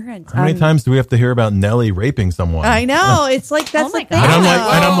current. how many times do we have to hear about Nelly raping someone? I know it's like that's Oh my the thing.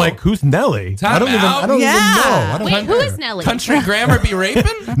 God. And I'm like, who's Nelly? Time I don't even out. know. Yeah. I don't Wait, know. who is Nelly? Country grammar be raping?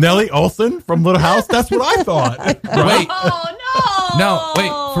 Nelly Olsen from Little House? That's what I thought. Wait, Oh, no. no,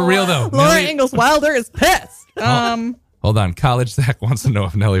 wait, for real though. Laura Nelly- Ingalls Wilder is pissed. Hold on, College Zach wants to know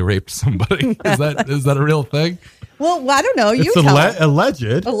if Nelly raped somebody. Is that a real thing? Well, I don't know. You It's tell me.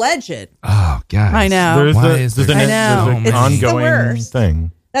 alleged. Alleged. Oh, guys. I know. There's, Why a, is there's there an, I know. there's an It's the ongoing worst.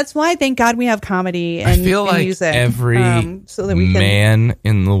 thing. That's why thank God we have comedy and, I feel and like music. every so that we can. man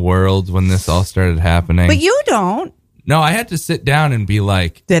in the world when this all started happening. But you don't. No, I had to sit down and be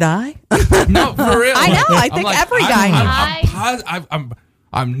like, Did I? no, for real. I know, I I'm think like, every guy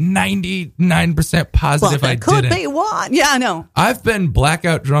I'm 99% positive I could didn't. be one. Yeah, I know. I've been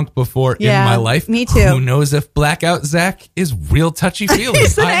blackout drunk before Yeah, in my life. me too. Who knows if blackout Zach is real touchy feely?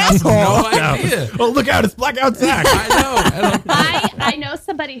 He's an I have asshole. no idea. Oh, look out. It's Blackout Zach. I know. And I know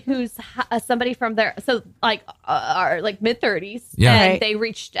somebody who's somebody from their are like mid 30s. Yeah. And Right.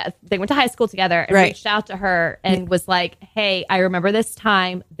 they went to high school together and Right. reached out to her and was like, "Hey, I remember this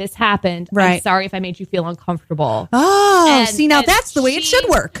time. This happened. I'm Right. sorry if I made you feel uncomfortable." Oh, And- see, now and that's the way it should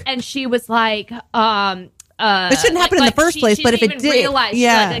work. And she was like, It shouldn't happen in the first place, she but if didn't it even did, realize,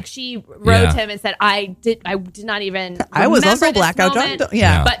 yeah. like she wrote Yeah. him and said, I did not even. I was remember also this blackout moment, drunk.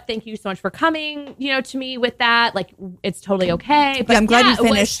 Yeah. but thank you so much for coming, to me with that. Like, it's totally okay. But Yeah, I'm glad you it was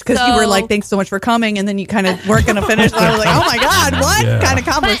finished because you were like, so- "Thanks so much for coming," and then you kind of weren't going to finish. And I was like, "Oh my God, what Yeah. kind of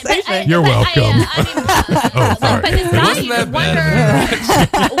conversation?" You're welcome. Oh, sorry. But this guy, Wasn't you that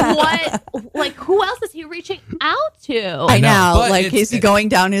wonder who else is he reaching out to? I know, but like, it's- is he going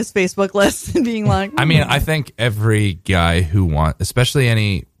down his Facebook list and being like, I mean, I think every guy who especially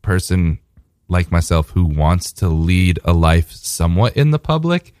any person like myself who wants to lead a life somewhat in the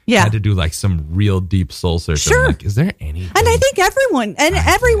public, Yeah. had to do like some real deep soul searching. Sure. Like, is there any? And I think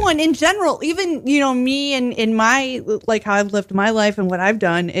everyone in general, even, me and in my, like how I've lived my life and what I've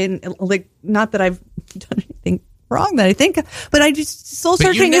done, and like, not that I've done anything wrong that I think, but I just, soul But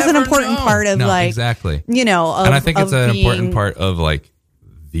you searching is an never important know. part of No, like, exactly. of, And I think it's of an important being- part of like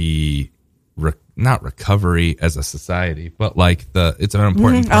the not recovery as a society, but like it's an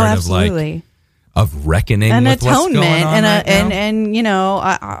important Mhm. part of like absolutely. of reckoning An with what's atonement going on and right now.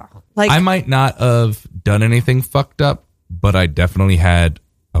 and like I might not have done anything fucked up, but I definitely had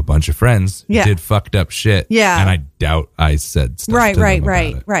a bunch of friends who Yeah. did fucked up shit. Yeah. And I doubt I said stuff. right, to them right, about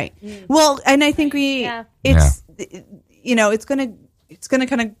right, it. right. Well, and I think Yeah. it's gonna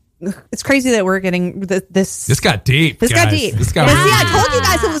kind of. It's crazy that we're getting this. This got deep. This guys. got deep. This got But see, real I deep. told you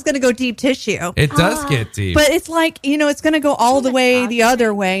guys it was going to go deep tissue. It does get deep. But it's like, it's going to go all the way the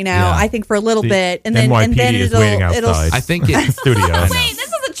other way now. Yeah. I think for a little The bit, and NYPD then is it'll waiting outside. I think it Studio. Wait, this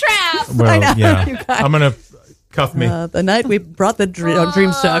is a trap. Well, I know, yeah. you guys. I'm gonna cuff me. the night we brought the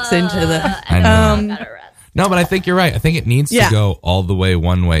dream sucks into the. I know. Gotta rest. No, but I think you're right. I think it needs Yeah. to go all the way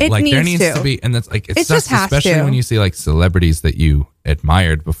one way. It like there needs needs to. to be, and that's like it It sucks, just has especially to. when you see like celebrities that you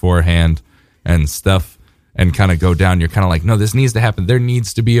admired beforehand and stuff, and kind of go down. You're kind of like, no, this needs to happen. There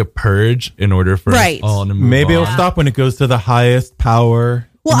needs to be a purge in order for Right. us all to move Maybe on. it'll stop when it goes to the highest power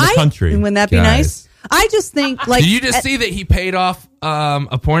in the country. Wouldn't that be Guys. nice? I just think like. Did you just see that he paid off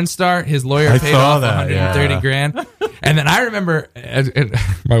a porn star? His lawyer I paid saw off that, 130 yeah. grand. And then I remember, and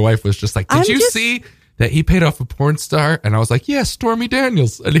my wife was just like, "Did I'm you just- see that he paid off a porn star?" And I was like, "Yeah, Stormy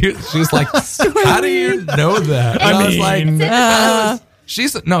Daniels." And she was like, "How do you know that?" And I was like,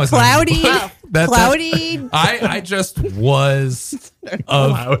 "She's no, it's not- Cloudy, That's- cloudy. I just was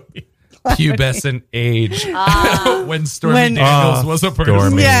of pubescent age when Stormy When- Daniels was a person.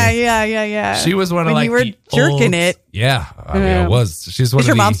 Stormy. Yeah. She was one of When like you were the jerking old- it. Yeah, I mean, it was. She's one Is of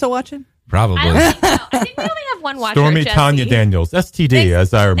your the mom still watching? probably. I think we only have one watcher. Stormy Jesse. Tanya Daniels, STD,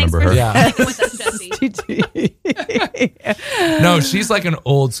 as I remember her. Yeah. Sticking with us, Jesse. No, she's like an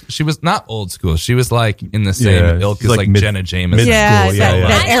old. She was not old school. She was like in the same Yeah, ilk she's as like like mid- Jenna Jameson. mid- Yeah, School, yeah, that, yeah.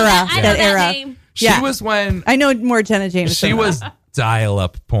 that I know era. that- I know That that era. name. She Yeah. was when I know more Jenna Jameson. she was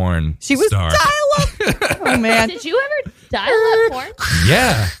dial-up porn. She was star. dial up. Oh man. Did you ever dial up porn?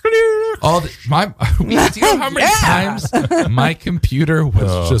 Yeah. Do you know how many times my computer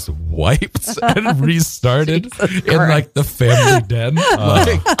was just wiped and restarted in like the family den?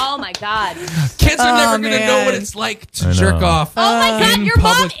 Oh my God. Kids are never going to know what it's like to jerk off. Oh my God, in your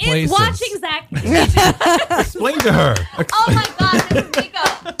mom public places. is watching Zach. Explain to her. Oh my God, this is Nico.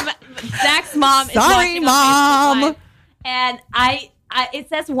 Zach's mom is Sorry, watching Mom. on Facebook Live, and it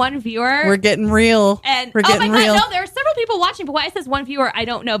says one viewer. We're getting real. And we're getting oh my real. God, no, there are several people watching, but why it says one viewer, I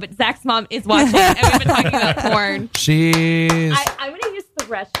don't know. But Zach's mom is watching, and we've been talking about porn. She's I'm going to use the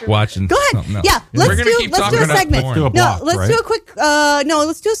restroom. watching. Go ahead. something else. Yeah, let's do a segment. Let's do a block, let's right? do a quick. No,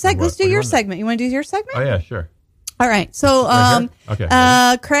 let's do a segment. Let's do What do you your want? segment. You want to do your segment? Oh yeah, sure. All right. So, Right here?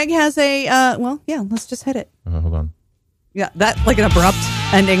 Okay. Craig has a. Well, yeah. Let's just hit it. Hold on. Yeah, that like an abrupt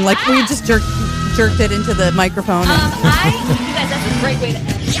ending. Like we just jerked it into the microphone. You guys, that's a great way to end.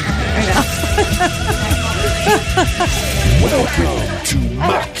 Welcome to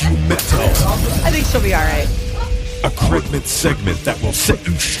Mockumental, I think she'll be all right. a Craigman segment that will set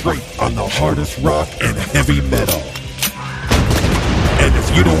you straight on the hardest rock and heavy metal. And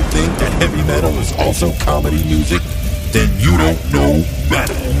if you don't think that heavy metal is also comedy music, then you don't know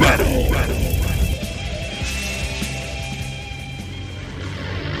metal.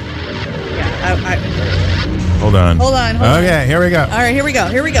 Hold on. Hold on. Okay, here we go. All right, here we go.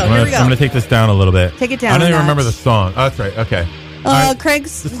 I'm going to take this down a little bit. Take it down I don't a even notch. remember the song. Oh, that's right. Okay. All right.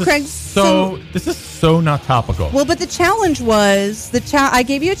 Craig's. This is so not topical. Well, but the challenge was I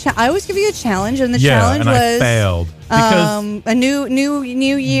gave you I always give you a challenge, and the challenge and was I failed because a new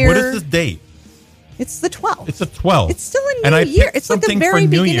year. what is this date? It's the 12th. It's the 12th. It's still a And new I year. picked It's like the something very for New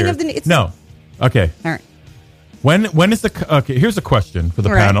beginning Year. of the. It's No. Okay. All right. When is the okay? Here's a question for the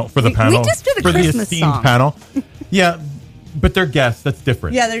All right. panel. For the We panel. just did a for Christmas the esteemed song. panel. Yeah, but they're guests. That's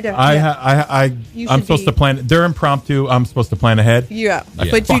different. Yeah, they're different. I'm You should supposed be- to plan. They're impromptu. I'm supposed to plan ahead. Yeah, I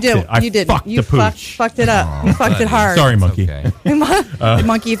but you fucked did. it. I You did. fucked You the pooch. fucked it up. You fucked it hard. Sorry, monkey.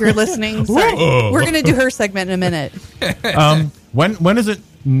 Monkey, if you're listening, sorry. Whoa. We're gonna do her segment in a minute. When is it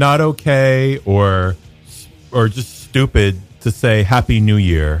not okay or just stupid to say Happy New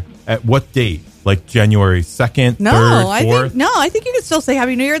Year? At what date? Like January 2nd, No, 3rd, 4th? I think you can still say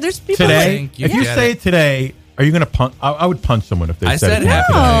Happy New Year. There's people Today, like, if you say it today, are you going to punch? I would punch someone if they I said said it.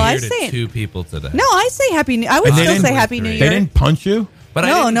 Happy No, New I Year say it. to 2 people today. No, I say Happy New. I would And they still didn't- say Happy New Year. They didn't punch you? But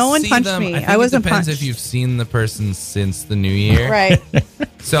No, I didn't no one see punched them. me. I think I wasn't it depends punched. if you've seen the person since the New Year. Right.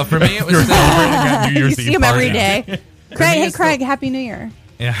 So for me, it was New You Year's see Eve him every party. day. Craig, hey it's Craig, Happy New Year.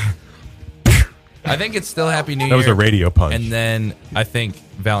 Yeah. I think it's still Happy New Year. That was a radio punch. And then I think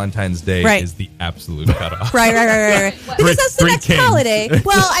Valentine's Day Right. is the absolute cutoff. Right. Because that's the Three next kings. holiday.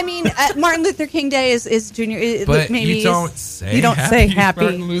 Well, I mean, Martin Luther King Day is Junior. But maybe you don't is- say you don't say happy.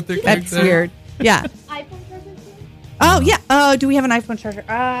 Martin Luther King That's Day. weird. Yeah. Oh yeah. Do we have an iPhone charger?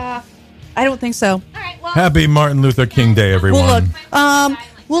 I don't think so. Happy Martin Luther King Day, everyone. Well,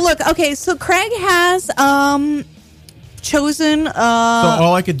 look. Okay, so Craig has chosen. So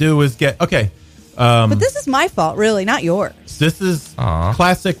all I could do was get okay. But this is my fault, really, not yours. This is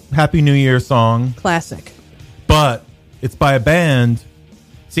classic Happy New Year song, Classic. but it's by a band.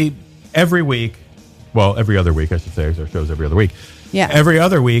 See, every week, well, every other week, I should say, 'cause our show's every other week. Yeah. Every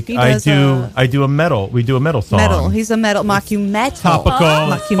other week, He I does, do a metal. We do a metal song. Metal. He's a metal mockumental.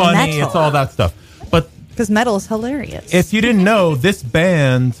 Topical, it's funny, it's all that stuff. But because metal is hilarious. if you didn't know, this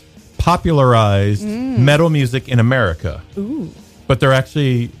band popularized metal music in America. Ooh. But they're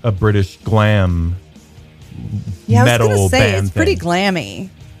actually a British glam Yeah, I was metal gonna say band. it's pretty thing. glammy.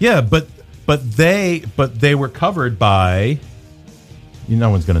 Yeah, but they were covered by. No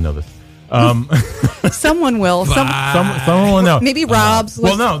one's gonna know this. Someone will. Someone will know. Maybe Rob's.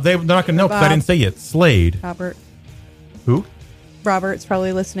 Well, no, they're not gonna know because I Bob. didn't say it. Slade. Robert. Who? Robert's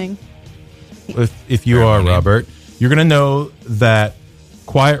probably listening. If you are Robert, you're gonna know that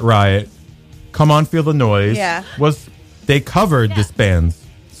Quiet Riot, Come On Feel the Noise, Yeah. they covered this band's.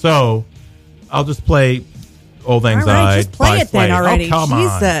 So I'll just play Old Lang All right, Syne just play by it then Slade. already. Oh, come on.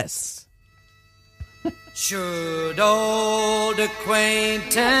 Jesus. Should old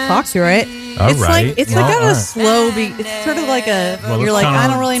acquaintance. Talks you right. All it's right. like it's Well, like on all a right. slow beat. It's sort of like a Well, you're it's like kinda- I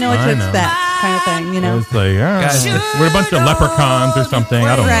don't really know what to I know. expect kind of thing, you know. It's like, we're a bunch of leprechauns or something.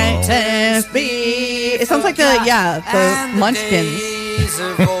 I don't Right. know. It sounds like the Munchkins.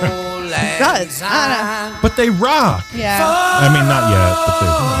 It does. I But they rock. don't know. Yeah. I mean, not yet. But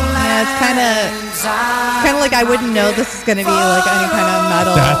Yeah, it's kind of like I wouldn't know this is going to be like any kind of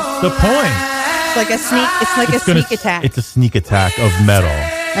metal. that's the point. It's like a sneak. It's like It's a gonna- sneak attack. It's a sneak attack of metal.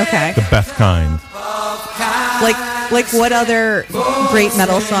 Okay. The best kind. Like what other great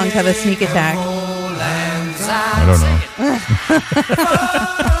metal songs have a sneak attack? I don't know.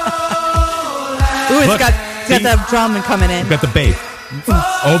 Ooh, it's Look, got the drum coming in. Got the bass.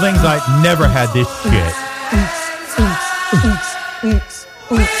 Old Anxiety never had this shit.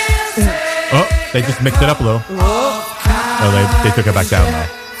 Oh, they just mixed it up a little. Oh, they took it back down now.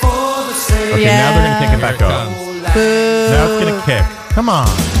 Okay, now they're going to take it back up. Now it's going to kick. Come on.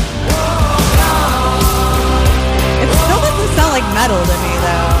 It still doesn't sound like metal to me,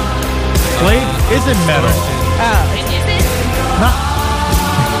 though. Slave isn't metal. Oh.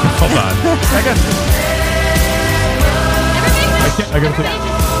 Hold on. I got to put...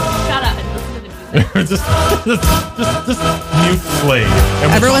 Shut up and listen to the music. just mute Slave.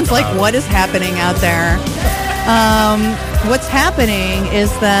 Everyone's like, what is happening out there? What's happening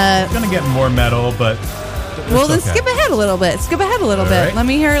is that... It's going to get more metal, but... Well, then skip ahead a little bit. Skip ahead a little bit. Right. Let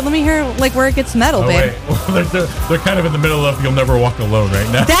me hear like where it gets metal, babe. Wait. They're kind of in the middle of You'll Never Walk Alone right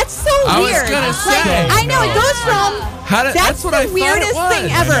now. That's so weird. I was gonna say. I know it goes from. That's what the I thought weirdest it was.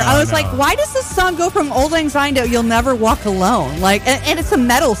 thing ever. I I was like, why does this song go from Old Lang Syne to You'll Never Walk Alone? Like, and it's a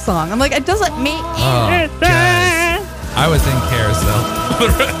metal song. I'm like, it doesn't make. Guys, I was in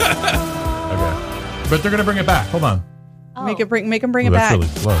Carousel. Okay, but they're gonna bring it back. Hold on. Make them bring it That's back. really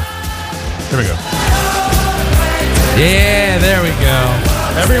slow. Here we go. Yeah, there we go.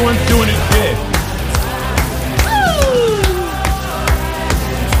 Everyone's doing it big.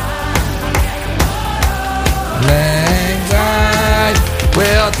 Langside,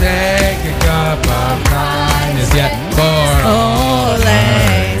 we'll take a cup of kindness yet for Old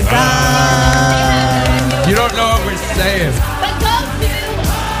Lang Syne. You don't know what we're saying. But go to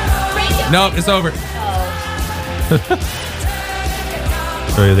radio. Nope, it's over.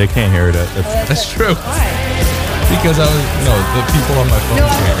 Sorry, they can't hear it. That's true. Because the people on my phone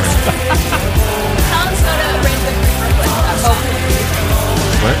can't hear it. Tell us go to radio.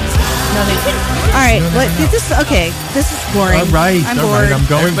 What? No, they didn't. All right, this is boring. All right, I'm all bored. right, I'm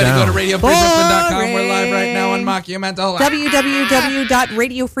going Everybody down. go to RadioFreeBrooklyn.com. We're live right now on Mockumental.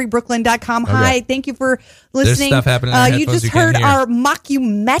 www.radiofreebrooklyn.com. Okay. Hi, thank you for listening. There's stuff happening in our you headphones just you can't heard hear. our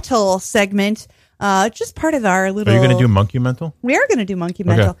Mockumental segment. Just part of our little. Are you going to do Monkey Mental? We are going to do Monkey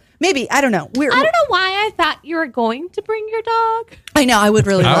Mental. Maybe, I don't know. I don't know why I thought you were going to bring your dog. I know. I would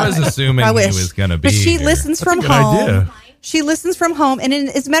really. I love was it. assuming I he wish. was going to be But she here. listens That's a from good home. idea. She listens from home, and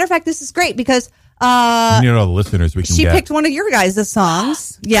as a matter of fact, this is great because You know all the listeners we can she get. picked one of your guys'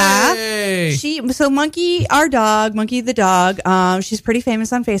 songs. Yeah. Hey. Monkey, our dog, Monkey the dog. She's pretty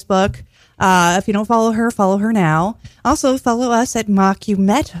famous on Facebook. If you don't follow her now. Also follow us at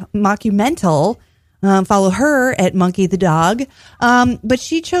Mockumental. Follow her at Monkey the dog. But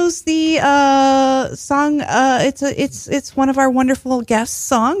she chose the song. It's one of our wonderful guest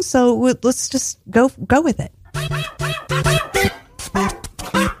songs. So let's just go with it.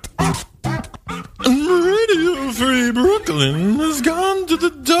 Radio Free Brooklyn has gone to the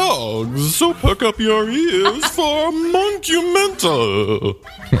dogs, so perk up your ears for Monkumental.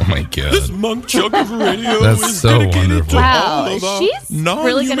 Oh my God. This monk chunk of radio That's is so dedicated wonderful. to Wow, all of our she's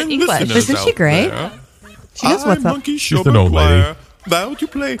really good at non-human English. listeners Isn't she out great? there. She knows what's up. Monkey She's Showboat an old lady. Choir, vow to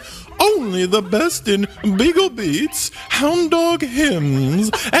play only the best in beagle beats, hound dog hymns,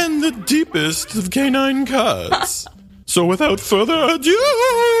 and the deepest of canine cuts. So without further ado,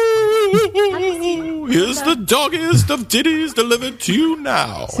 here's the doggiest of ditties delivered to you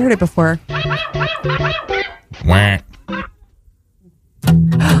now. I've heard it before. Wah.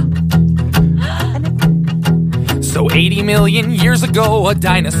 So 80 million years ago, a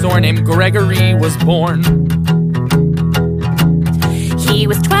dinosaur named Gregory was born. He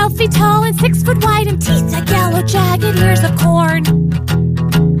was 12 feet tall and 6 foot wide and teeth like yellow jagged ears of corn.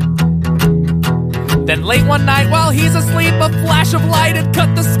 Then late one night while he's asleep, a flash of light had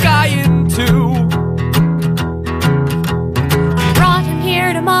cut the sky in two. Brought him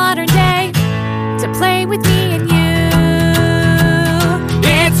here to modern day to play with me and you.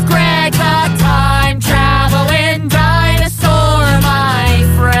 It's Greg the time traveling dinosaur, my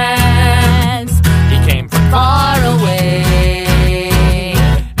friends. He came from far away,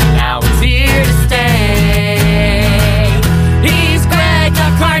 and now he's here to stay. He's Greg the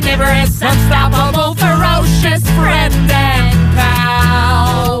carnivorous, unstoppable, ferocious friend and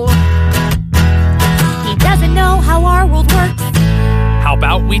pal. He doesn't know how our world works. How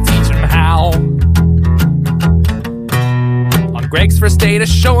about we teach him how? On Greg's first day to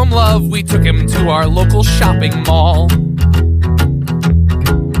show him love, we took him to our local shopping mall.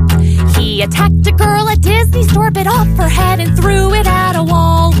 He attacked a girl at Disney store, bit off her head and threw it at a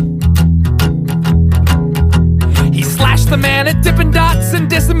wall. He slashed the man at Dippin' Dots and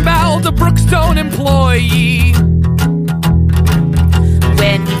disemboweled a Brookstone employee.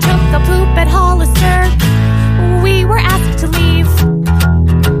 When he took a poop at Hollister, we were asked to leave.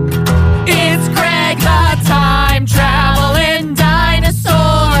 It's Greg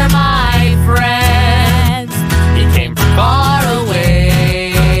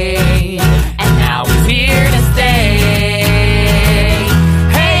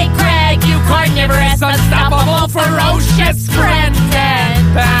unstoppable, ferocious friend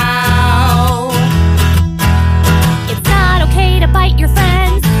and pal. It's not okay to bite your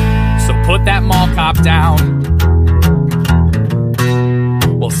friends. So put that mall cop down.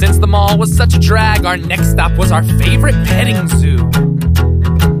 Well, since the mall was such a drag, our next stop was our favorite petting zoo.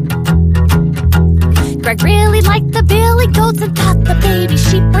 Greg really liked the billy goats and thought the baby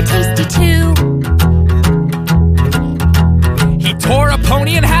sheep were tasty too. He tore a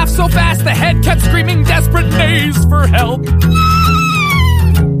pony in half so fast the head kept screaming desperate neighs for help.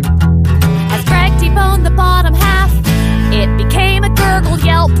 As Greg deboned the bottom half, it became a gurgle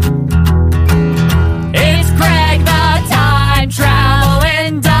yelp. It's Greg the time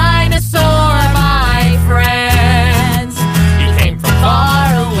traveling dinosaur, my friends. He came from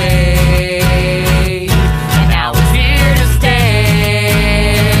far away, and now he's here to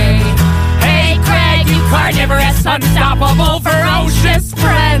stay. Hey, Greg, you carnivorous, unstoppable, ferocious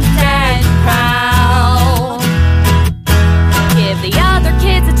friend and pal. Give the other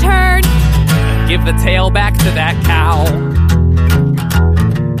kids a turn. Give the tail back to that cow.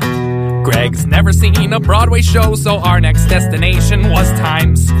 Greg's never seen a Broadway show, so our next destination was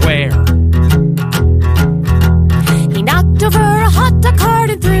Times Square. He knocked over a hot dog cart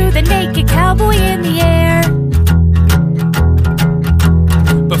and threw the naked cowboy in the air.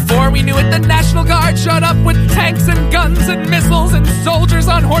 Before we knew it, the National Guard showed up with tanks and guns and missiles and soldiers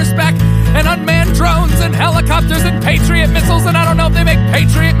on horseback and unmanned drones and helicopters and Patriot missiles. And I don't know if they make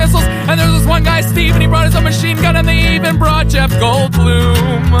Patriot missiles. And there's this one guy, Steve, and he brought his own machine gun, and they even brought Jeff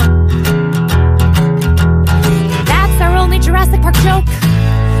Goldblum. That's our only Jurassic Park joke.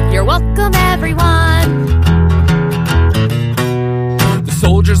 You're welcome, everyone. The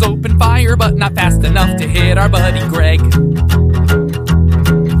soldiers opened fire, but not fast enough to hit our buddy Greg.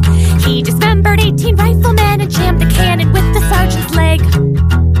 He dismembered 18 riflemen and jammed a cannon with the sergeant's leg.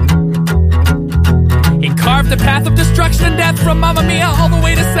 He carved a path of destruction and death from Mamma Mia all the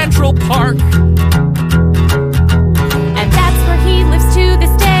way to Central Park. And that's where he lives to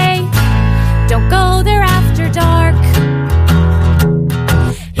this day. Don't go there after dark.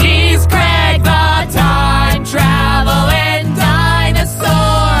 He's Greg the time traveling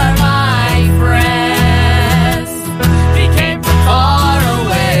dinosaur, my friends. He came from far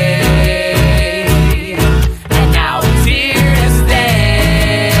away, and now he's here to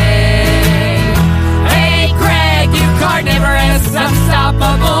stay. Hey, Greg, you carnivorous,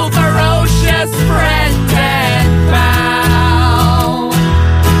 unstoppable, ferocious friend and pal.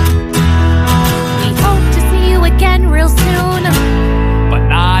 We hope to see you again real soon. But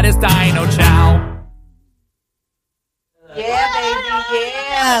not as Dino Chow. Yeah, baby,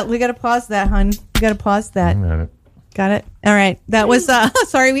 yeah. We gotta pause that, hun. We gotta pause that. Got it. All right. That was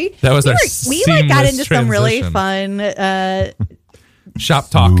sorry, we That was our we like got into seamless some really transition. fun Shop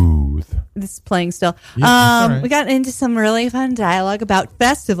talk. this is playing still. Yeah, that's all right. We got into some really fun dialogue about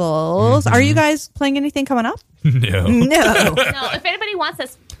festivals. Are you guys playing anything coming up? No. No. No, if anybody wants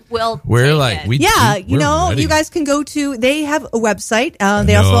us, we'll. We're take like, it. we Yeah, we're you know, ready. you guys can go to. They have a website.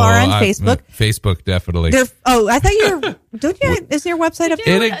 They also are on Facebook. Facebook, definitely. They're, I thought you were. Don't you? Is your website up It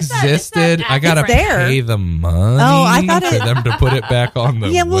there? existed. I gotta It's there. pay the money Oh, I thought for it- them to put it back on the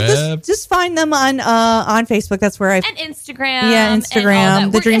Yeah, well, web. just find them on Facebook. That's where I. And Instagram. Yeah, and all Instagram.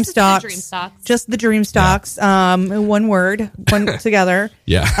 that. The It's Dream just Stocks. The Dream Stocks. Just the Dream Stocks. One word, one together.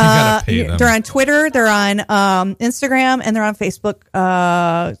 Yeah, you gotta pay them. They're on Twitter. They're on Instagram, and they're on Facebook.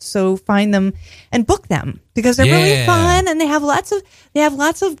 So find them and book them because they're really Yeah. fun, and they have lots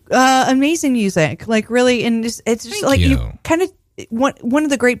of amazing music. Like really, and it's just Thank like you you. kind of. One of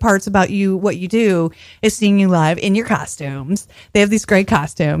the great parts about what you do is seeing you live in your costumes. They have these great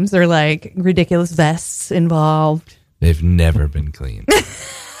costumes. They're like ridiculous vests involved. They've never been clean.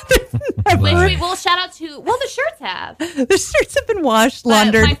 Which we will shout out to. Well, the shirts have. The shirts have been washed, But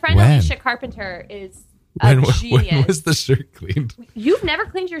laundered. my friend When? Alicia Carpenter is a When genius. was the shirt cleaned? You've never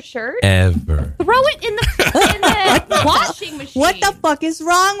cleaned your shirt? Ever. Throw it in the washing machine. What the fuck is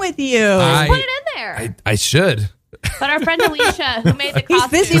wrong with you? I- Put it in there. I should. But our friend Alicia, who made the He's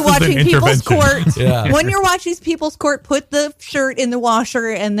costume, busy watching People's Court. Yeah. When you're watching People's Court, put the shirt in the washer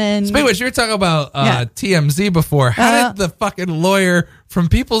and then. Speaking of which, you were talking about Yeah. TMZ before. How did the fucking lawyer from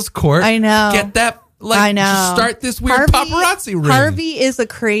People's Court I know. get that? Like, I know. start this weird paparazzi ring. Harvey is a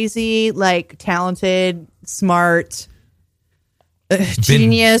crazy, like, talented, smart,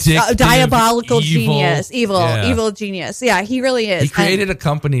 genius, Vindictive, diabolical evil. genius, Yeah. evil genius. Yeah, he really is. He created a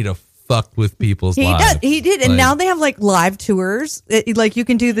company to fuck with people's He lives. did. He did, and Like, now they have like live tours. Like you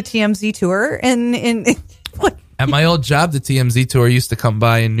can do the TMZ tour, and At my old job, the TMZ tour used to come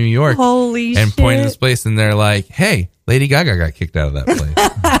by in New York Holy and shit. point to this place, and they're like, "Hey, Lady Gaga got kicked out of that place."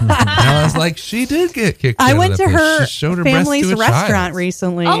 And I was like, "She did get kicked out I of went that to place. her She showed her breast family's to a restaurant child."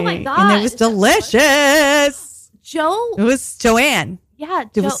 recently. Oh my God. And it was delicious. Joe. It was Joanne. Yeah,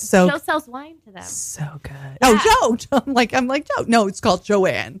 It was so Joe sells wine to them. So good. Oh, Joe. I'm like Joe. No, it's called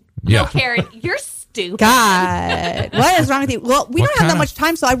Joanne. No, Karen, you're stupid. God, what is wrong with you? Well, we What don't have that kind of- much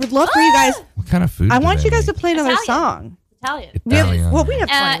time, so I would love for you guys. What kind of food? I do want they you guys make? to play another song. Italian. We have, Italian. well, we have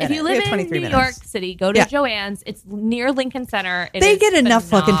 20 minutes. If you We live have in 23 New minutes. York City, go to Yeah. Joanne's. It's near Lincoln Center. It They is get enough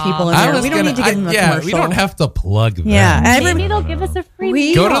fucking people in I there. was We don't gonna- need to give them a yeah, commercial. we don't have to plug them. Yeah, Maybe they'll give us a free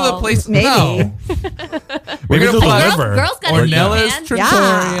We- Go to meal. the place. Maybe. No. We're Maybe gonna they'll plug deliver. Girls gotta eat, Ornella's man.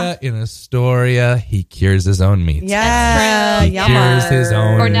 Trattoria in Astoria. He cures his own meats. Yeah, He cures his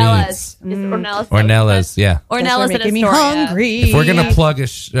own Ornella's. meats. Is Ornella's. Ornella's, yeah. Ornella's in making me Astoria. hungry. If we're gonna plug a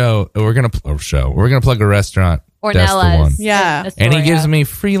show, we're gonna plug a restaurant. That's the one. Ornella's. Yeah. in And he Astoria. gives me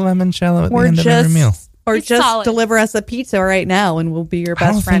free limoncello at the Or end of every meal. He's just solid. deliver us a pizza right now, and we'll be your I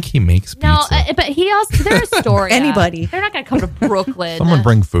don't best friend. think he makes pizza. No, but he also, they're Astoria. Anybody. They're not going to come to Brooklyn. Someone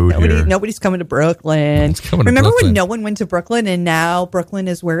bring food here. Nobody's coming to Brooklyn. coming to Remember when Brooklyn. no one went to Brooklyn, and now Brooklyn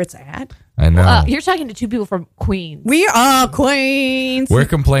is where it's at? I know. You're talking to two people from Queens. We are Queens. We're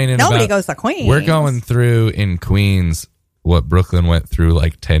complaining Nobody about, goes to Queens. We're going through in Queens what Brooklyn went through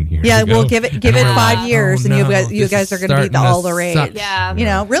like 10 years Yeah, ago. we'll give it And we're 5 like, years, oh, and you no, guys this are is going to be starting all to the rage. suck. Yeah. You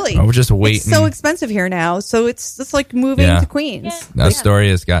know, really. Oh, we're just waiting. It's so expensive here now, so it's just like moving Yeah. to Queens.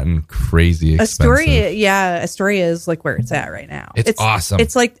 Astoria's gotten crazy expensive. Astoria is like where it's at right now. It's awesome.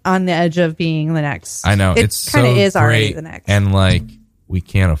 It's like on the edge of being the next. I know. It It's kind of so is already great, the next. and like we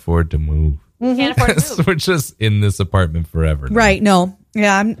can't afford to move. Can't afford to move. We're just in this apartment forever. now. Right? No.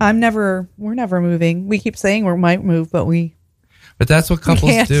 Yeah, we're never moving. We keep saying we might move, but we But that's what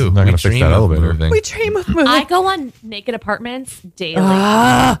couples can't. do. I'm not We gonna fix dream that of elevator. moving. dream of moving. I go on Naked Apartments daily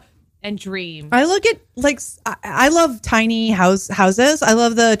Ah. and dream. I look at I love tiny houses. I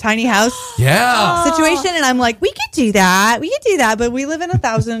love the tiny house Yeah. situation, and I'm like, we could do that. But we live in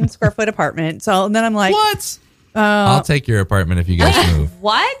 1,000 square foot apartment. So and then I'm like, What? I'll take your apartment if you guys move.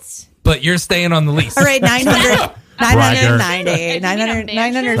 What? But you're staying on the lease. all right, 900, 990, Bragger. 900, 950,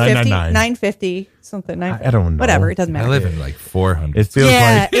 999. 950, something. I don't know. Whatever, it doesn't I matter. live in like 400. It feels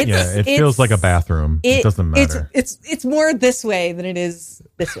Yeah, like it's- it feels like a bathroom. It doesn't matter. It's more this way than it is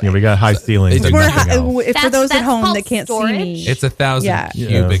this way. Yeah, we got high ceilings. It's and More nothing else. for That's- those at that's home called that can't storage? see me. It's 1,000 Yeah.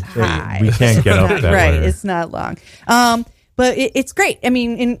 cubic Yeah, feet. we can't get up that right. way. It's not long. But it's great. I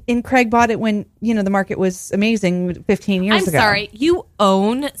mean, in Craig bought it when the market was amazing 15 years I'm ago. sorry. You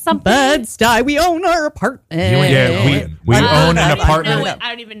own something? Bed-Stuy, we own our apartment. Yeah, we own an apartment. I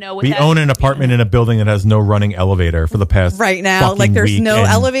don't even know what We that own an apartment in a building that has no running elevator for the past right now. fucking Like there's week, no and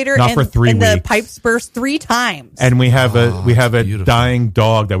elevator, not and, for 3 and weeks. the pipes burst 3 times. And we have a beautiful. dying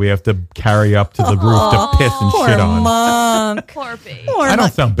dog that we have to carry up to the roof to piss and Poor shit on. Monk. Poor baby. Poor I don't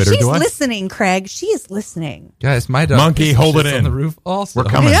Monk. sound bitter, She's do I? listening, Craig. She is listening. Guys, my dog Monkey, pisses hold it shits in. on the roof also. We're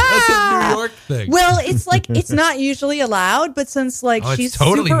coming. That's a New York thing. Well, it's like it's not usually allowed, but since like Oh, it's she's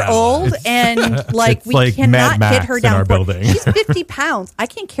totally super not old allowed. and like It's we like cannot Mad get her Max in down. our building. She's 50 pounds. I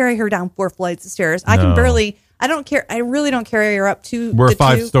can't carry her down 4 flights of stairs. I can No. barely. I don't care. I really don't carry her up to. We're the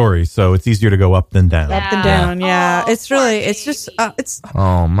 5 two- stories, so it's easier to go up than down. up and down. Yeah, Oh, it's really. It's just. It's.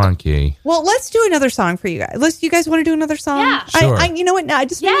 Oh, monkey. Well, let's do another song for you guys. You guys want to do another song? Yeah. Sure. You know what? Now it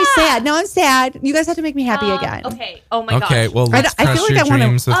just made me Yeah. sad. Now I'm sad. You guys have to make me happy again. Okay. Oh my gosh. Okay, well, I let's feel crush like your I wanna-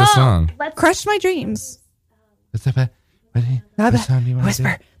 dreams with a song. Let's Crush my dreams. What's that? What song do you want to do?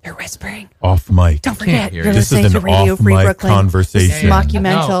 Whisper. They're whispering. Off mic. Don't forget. hear You're it. This is listening an to Radio Free off-mic Brooklyn. conversation. This is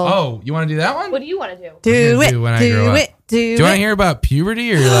mockumental. Oh, you want to do that one? What do you want to do? Do What it. do when I Do grow up? it. Do Do you want to hear about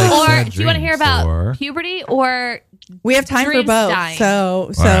puberty or like Or sad do you want to hear dreams? about Or- puberty or We have time for Dreams both. dying. So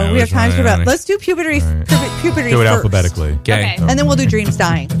All right, we have which time one for do you both. want? Let's do puberty. Puberty Do it first. alphabetically. Okay. And then we'll do dreams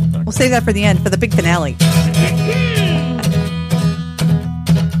dying. We'll save that for the end for the big finale.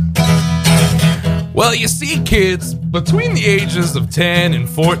 Well, you see, kids, between the ages of 10 and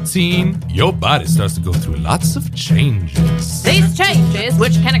 14, your body starts to go through lots of changes. these changes,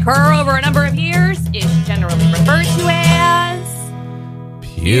 which can occur over a number of years, is generally referred to as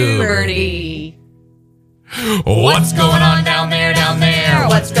puberty. What's going on down there, down there?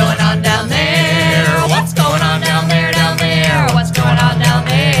 What's going on down there? What's going on down there, down there? What's going on down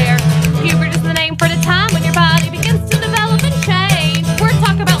there? Puberty is the name for the time when your body begins to develop and change. We're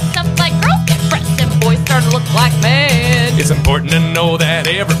talking about stuff like girls get breasts and boys start to look like men. It's important to know that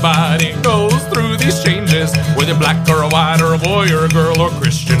everybody goes through these changes, whether black or a white or a boy or a girl or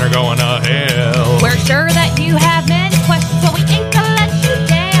Christian or going to hell. We're sure that you have many questions, but we ain't gonna let you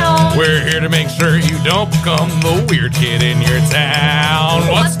down. We're here to make sure you don't become the weird kid in your town.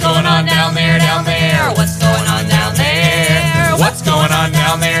 What's going on down there, down there? What's going on down there? What's going on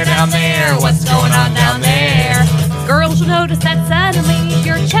down there, down there? What's going on down there? Girls will notice that suddenly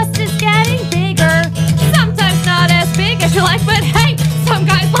your chest is getting bigger. Sometimes not as big as you like, but hey, some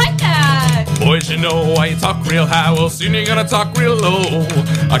guys like that. Boys, you know why you talk real high. Well, soon you're gonna talk real low.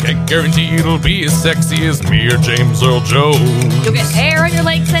 I can't guarantee it'll be as sexy as me or James Earl Joe. You'll get hair on your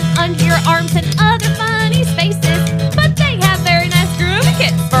legs and under your arms and other funny spaces, but they have very nice groovy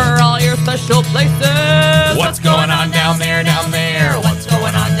kits for all your special places. What's going on down there, down there? What's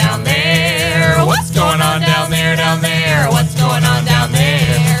going on down there? What's going on down there, down there? What's going on down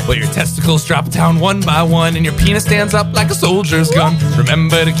there? Well, your testicles drop down one by one and your penis stands up like a soldier's gun.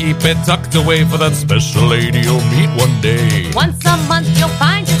 Remember to keep it tucked away for that special lady you'll meet one day. Once a month you'll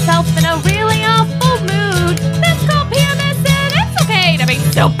find yourself in a really awful mood. That's called PMS and it's okay to be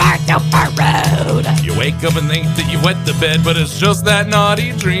super, super rude. You wake up and think that you wet the bed, but it's just that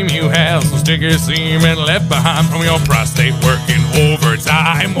naughty dream you have. Some sticker semen left behind from your prostate working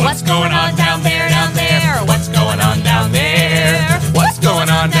overtime. What's going on down there, down there? What's going on down there? What's going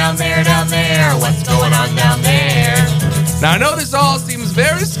on down there, down there? What's going on down there? Now, I know this all seems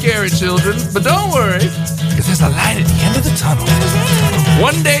very scary, children, but don't worry, because there's a light at the end of the tunnel.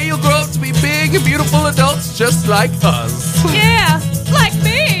 One day you'll grow up to be big and beautiful adults just like us. Yeah, like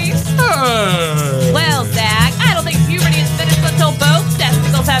me. Well, Zach, I don't think puberty is finished until both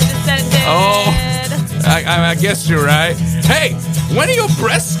testicles have descended. Oh, I guess you're right. Hey, when are your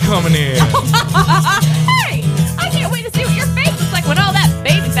breasts coming in? Hey, I can't wait to see what your face looks like when all that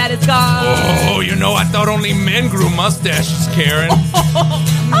baby fat is gone. Oh, you know, I thought only men grew mustaches, Karen.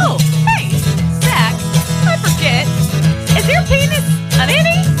 Oh, hey, Zach, I forget. Is your penis an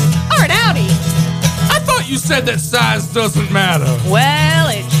innie or an outie? I thought you said that size doesn't matter. Well,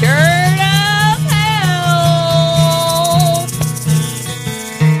 it sure does help.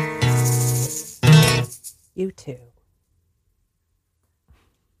 You too.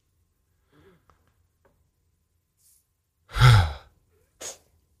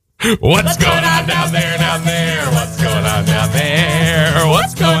 What's going on down there, down there? What's going on down there?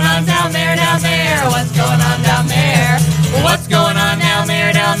 What's going on down there, down there? What's going on down there? What's going on down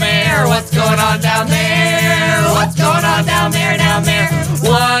there, down there? What's going on down there? What's going on down there, down there?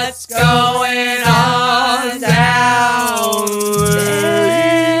 What's going on down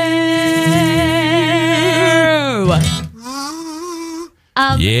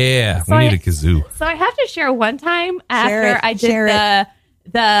there? Yeah, so we need a kazoo. So I have to share one time after Share it, I share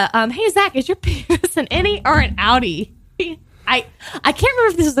did hey Zach, is your penis an innie or an outie? I can't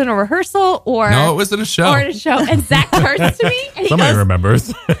remember if this was in a rehearsal or No, it was in a show. Or in a show. And Zach turns to me and he Somebody goes, remembers.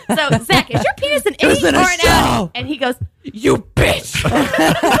 So Zach, is your penis an innie or an outie? And he goes, you bitch.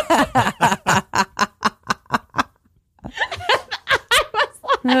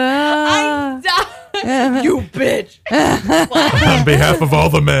 I died. You bitch. On behalf of all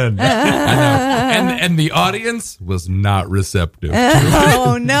the men. I know. And the audience was not receptive.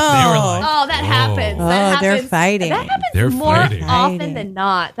 Oh, no. They were like, Oh, that happens. Oh, That they're happens. fighting. That happens They're more fighting. often than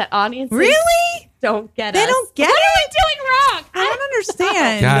not. That audiences Really? don't get They us. don't get what it? are we doing wrong? I don't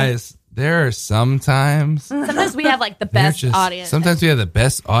understand. guys, there are sometimes Sometimes we have like the they're best just- audience. Sometimes we have the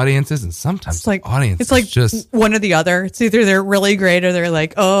best audiences, and sometimes It's like audiences it's like just one or the other. It's either they're really great or they're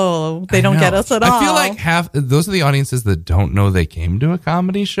like, oh, they don't get know. us at all. I feel like those are the audiences that don't know they came to a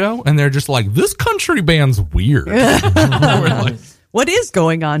comedy show, and they're just like, this country band's weird. We're like, what is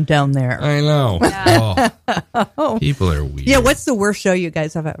going on down there? I know. Oh, people are weird. Yeah, what's the worst show you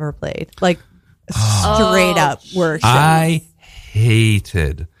guys have ever played? Like straight up worst show. I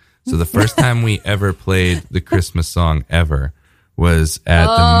hated. So the first time we ever played the Christmas song ever was at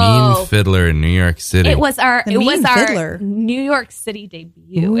the Mean Fiddler in New York City. It was our The Mean Fiddler. New York City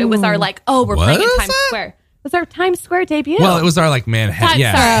debut. It was our like, we're playing in Was Times it? Square. It was our Times Square debut. Well, it was our like Manhattan.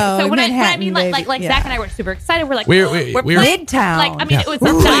 Yeah. Sorry. Oh, So when I Manhattan, mean like baby. Zach and I were super excited. We're like, We're we're playing Midtown. Like I mean, Yeah. it was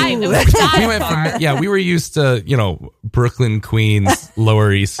a dive. It was a dive We went bar. from we were used to Brooklyn, Queens,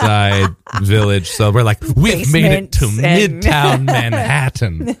 Lower East Side, Village. So we're like, we've made it to Basements Midtown and-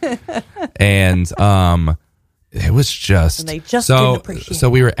 Manhattan, and it was just And they just so. didn't appreciate So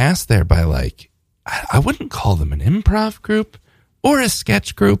we were asked there by like, I wouldn't call them an improv group or a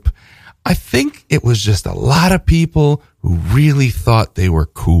sketch group. I think it was just a lot of people who really thought they were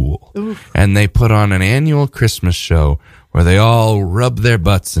cool. And they put on an annual Christmas show where they all rub their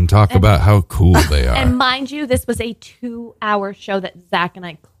butts and talk about how cool they are. And mind you, this was a 2-hour show that Zach and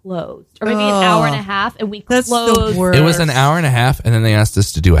I closed, or maybe an hour and a half, and we That's the closed. worst. It was an hour and a half, and then they asked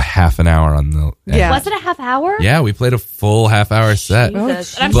us to do a half an hour on the. Was it a half hour? Yeah, we played a full half hour set.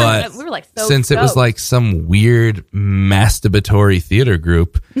 Jesus. And I'm But sure we were like, so since it was stoked. like some weird masturbatory theater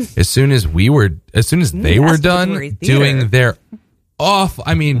group, as soon as they were done Masturbatory theater. doing their awful,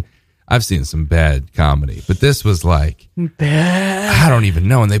 I mean, I've seen some bad comedy, but this was like bad. I don't even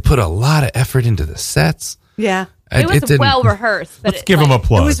know, and they put a lot of effort into the sets. Yeah. It was didn't- well rehearsed. But Let's give them a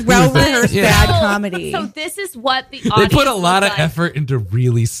plug. It was well rehearsed Yeah. bad So- comedy. So this is what the They audience put a lot of was like. effort into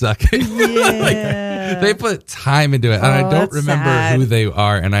really sucking. Yeah. They put time into it, and I don't that's remember sad. who they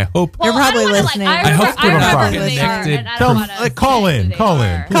are, and I hope Well, They're probably I don't wanna, listening. Like, I hope I they're remember not who they are, connected. and I don't wanna Call say in, who they call in,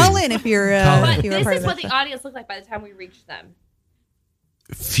 are. please. Call in if you're. But if you're a this part is of what this. the audience looked like by the time we reached them.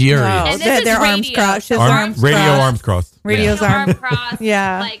 Fury. No, And this is their arms radio. crossed. His Arms arms Radio crossed. arms crossed. Radio's Arm arm. crossed.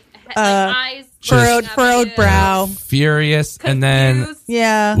 Yeah. Like eyes Furrowed looking up at brow. Furious, and then Confused.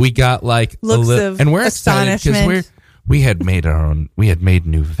 Yeah. we got like a Looks little, of and we're excited because astonishment. we had made our own. We had made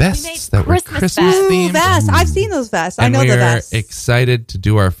new vests that were Christmas Christmas vests. Ooh, themed. vests. I've seen those vests. I And know we the were vests. excited to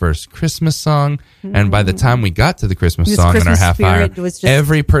do our first Christmas song. And by the time we got to the Christmas This song in our Christmas half hour, spirit was just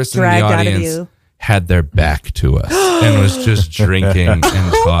every person in the dragged out of audience you. had their back to us and was just drinking and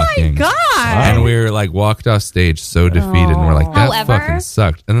talking. God. And we were like walked off stage so defeated, and we're like, that However, fucking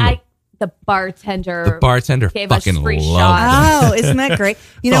sucked. And then the bartender the bartender gave us fucking free loved shots. it. Oh, isn't that great?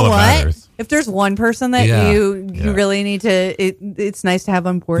 You That's know all that what? matters. If there's one person that Yeah. you Yeah. really need to, it's nice to have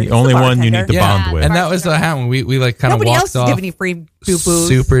on board. The It's only one you bartender. need to Yeah, bond with. and that was what happened. We like kind of Nobody else walked is off giving you free boo-boos.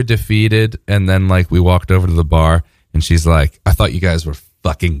 super defeated, and then like we walked over to the bar, and she's like, "I thought you guys were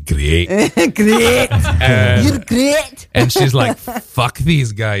fucking great." Great. And, You're great. and she's like, "Fuck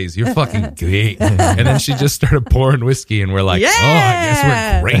these guys, you're fucking great." And then she just started pouring whiskey, and we're like, Yeah. "Oh, I guess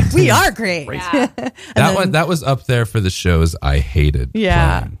we're great." We are great. Yeah. That was up there for the shows I hated.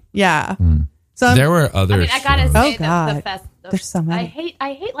 Yeah. playing. Yeah. So There were other. I mean, I gotta shows. say Oh, God. the fest. There's so many.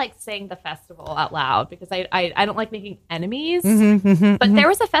 I hate like saying the festival out loud because I don't like making enemies. Mm-hmm, But there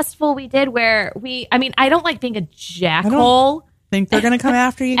was a festival we did where I don't like being a jackhole. think they're gonna come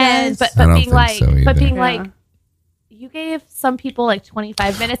after you And guys. I don't being think like so either. but being Yeah. like you gave some people like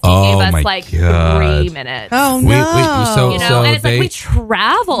 25 minutes. You Oh, gave my us like God. 3 minutes. Oh We- no! so- You know, and it's they- like we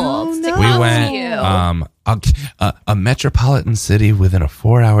traveled Oh, to no. come We to went you. a metropolitan city within a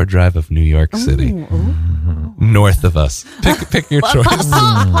 4-hour drive of New York City, north of us. Pick your choice.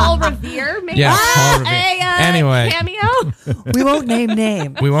 Paul Revere, maybe. Yeah, Paul Revere. Anyway. cameo. We won't name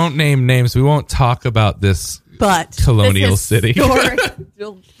names, We won't name names. We won't talk about this but colonial This city. historic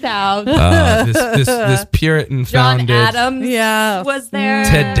town. This Puritan John founded. Adams yeah. was there.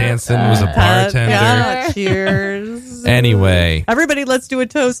 Ted Danson was a bartender. Yeah, cheers. Anyway, Everybody, let's do a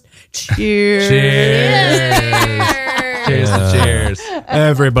toast. Cheers. cheers, cheers.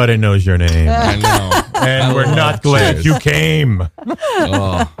 Everybody knows your name. I know, And we're not glad Cheers. you came.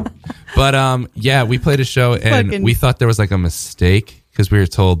 Oh. But yeah, we played a show and Fucking- we thought there was like a mistake because we were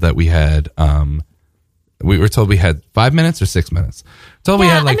told that we had 5 minutes or 6 minutes. Told we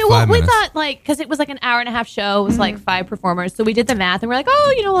had like 5 we minutes. thought like because it was like an hour and a half show. It was like 5 performers, so we did the math and we're like,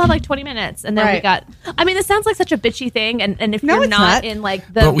 oh, we'll have like 20 minutes, and then we Right. got. I mean, this sounds like such a bitchy thing, and if No, you're it's not not. in like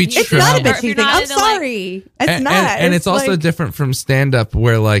the, But we music It's not a Travel. or if bitchy you're thing. not I'm into, like- sorry. It's and, not. and it's also like- different from stand up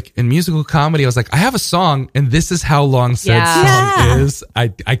where like in musical comedy I was like I have a song and this is how long said Yeah. song Yeah. is. I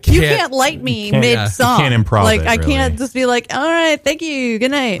can't you can't light me can't- mid song. you can't improv Like it, I really. can't just be like, all right, thank you, good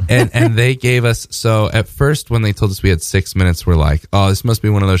night. and they gave us so at first when they told us we had 6 minutes we're like, oh, this must be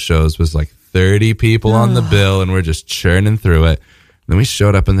one of those shows was like 30 people on the bill and we're just churning through it. Then we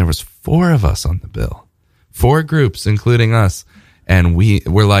showed up and there was 4 of us on the bill, 4 groups including us, and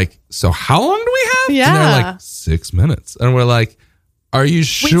we're like, so how long do we have? And Yeah. they're like 6 minutes, and we're like, are you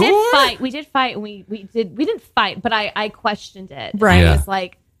sure? We did fight, and we didn't fight, but I questioned it. Right. I Yeah. was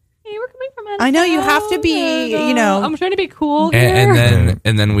like, hey, we're coming from. I know you have to be, you know. I'm trying to be cool here.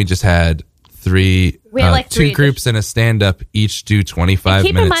 and then we just had 3 We had, like, 2 3 groups and a stand up each do 25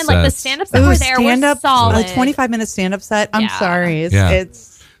 Keep minute in mind, like the sets. stand-ups that were there were stand-up, solid. a 25-minute stand-up set. I'm Yeah. sorry. Yeah.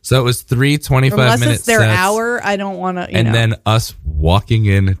 It's So it was 3 25 unless minute it's their sets, hour, I don't want to, and then us walking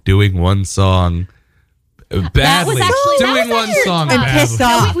in doing one song badly, doing one song and badly. pissed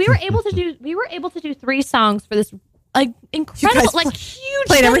off. we were able to do 3 songs for this like incredible, guys like huge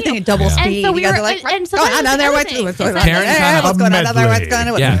played played everything at double speed. And so we You guys were are like, and so going that on was down there, the what's other what's thing, going is on that- there, what's going on down there, what's going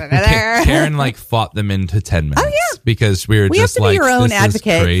on Yeah, there. Karen like fought them into 10 minutes. Oh yeah, because we were We have just to be like, your own this is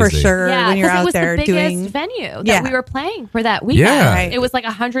advocate for crazy. sure Yeah, when you're 'cause it out was there the biggest doing venue that Yeah. we were playing for that weekend. Yeah. Right. It was like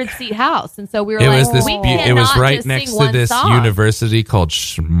 100-seat house, and so we were It like, was this. we It was cannot right just next sing to one this song. university called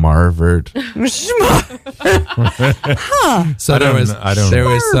Schmarvard. So I there don't- was I don't- there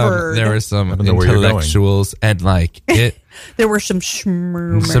was Schmarvard. some don't know where you're going. intellectuals and like it There were some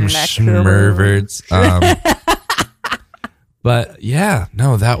Schmervards. But yeah,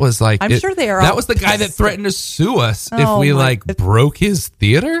 no, that was like I'm sure they are That all was the guy that pissed. threatened to sue us if Oh we my like broke his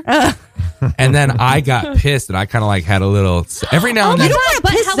theater. And then I got pissed, and I kind of like had a little every now and You then. don't want to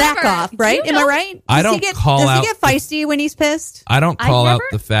But piss however, Zach off, right? you Am I know- right? I Does he don't get, call does out he get feisty when he's pissed? I don't I call out never-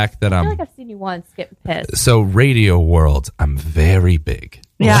 the fact that I I'm feel like I've seen you once get pissed. so radio world. I'm very big.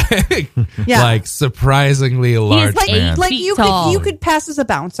 Yeah. Yeah. Like surprisingly large Like, man. like feet you tall. could pass as a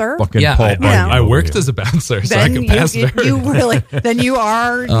bouncer. Fucking Yeah, Paul I, Bunyan I over worked here. as a bouncer, so I Then could pass you very really then you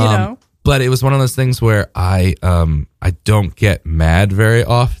are, you know. But it was one of those things where I don't get mad very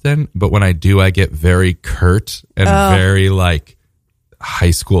often, but when I do, I get very curt and very like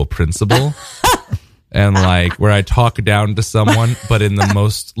high school principal, and like where I talk down to someone, but in the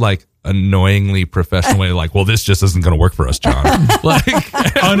most like annoyingly professional way, like, well, this just isn't going to work for us, John. Like,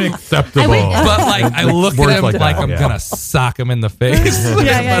 Unacceptable. but like I look Words at him like like, that, I'm yeah. gonna sock him in the face.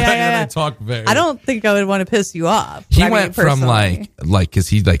 Yeah. I talk very. I don't think I would want to piss you off. He I mean, went from personally. like because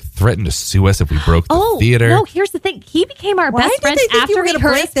he like threatened to sue us if we broke the Oh theater. no! Here's the thing. He became our Why best did friend they think you after were we going to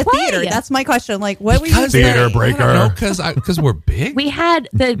heard break us the play. theater? That's my question. Like, what were you Because Theater saying? breaker. No, because we're big. We had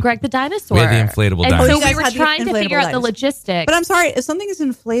the Greg the dinosaur. We had the inflatable and dinosaur. so Oh, you we guys were had the trying to inflatable figure out the dinosaur. logistics. But I'm sorry, if something is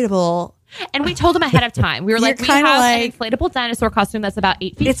inflatable, and we told him ahead of time. We were You're like, we kinda have like- an inflatable dinosaur costume that's about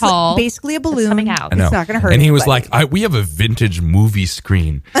 8 feet it's tall. basically a balloon. coming out. I know. It's not going to hurt. And he was anybody. like, "We have a vintage movie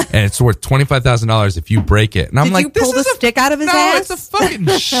screen, and it's worth $25,000 if you break it." And I'm Did like, you pull "This the is stick out of his no, ass? it's a fucking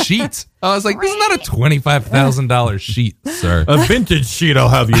sheet." I was like, "This is not a $25,000 sheet, sir." A vintage sheet, I'll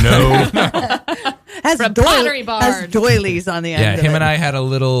have you know. has From doily- Pottery Barn. has doilies on the end. Yeah, of him it. and I had a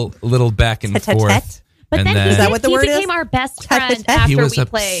little back and Tet-tet-tet. forth. But and then, then he, Is that did- what the he word is? became our best Tet-tet-tet? friend after he was we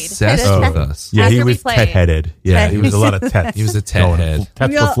played. obsessed Tet-tet-tet. with us. Yeah, After he we was played. tet-headed. Yeah, he was a lot of tets. He was a tet going. head.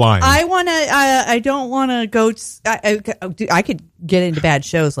 Tets Well, were flying. I want to. I don't want to go. I could get into bad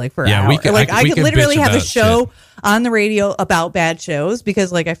shows like for an Yeah, hour. we could- Like I we could could literally bitch have a about show shit. on the radio about bad shows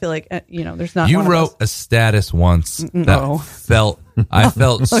because, like, I feel like there's not. You one of wrote us. a status once No. that I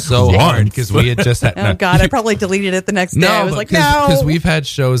felt so hard because we had just had. Oh God! I probably deleted it the next day. I was like, because no, we've had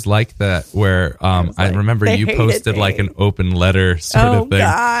shows like that where I remember they you hated posted like me. an open letter sort Oh, of thing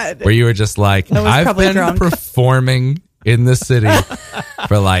God. where you were just like, I was I've probably been drunk. performing in the city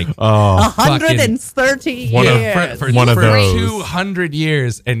for like 130 years. One of those. 200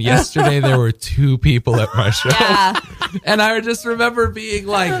 years, and yesterday there were 2 people at my show, Yeah. and I just remember being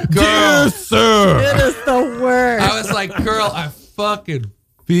like, "Girl, Yes, sir. It is the worst. I was like, girl, I fucking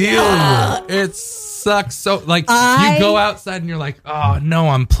feel you. It sucks so. Like, you go outside and you're like, oh no,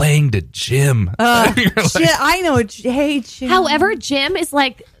 I'm playing to Jim. You're like, Shit, I know. Hey, Jim. However, Jim is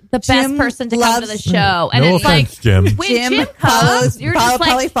like the best Jim person to come to the loves- show. And No it's offense, like, Jim. when Jim, Jim follows. comes, you're just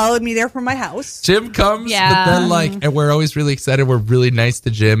Probably like, followed me there from my house. Jim comes, Yeah. but then like, and we're always really excited. We're really nice to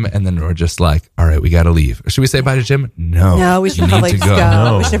Jim, and then we're just like, all right, we got to leave. Or should we say bye to Jim? No, No, we You should need probably to go.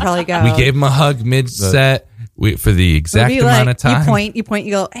 No. We should probably go. We gave him a hug mid set for the exact Be amount like, of time. You point,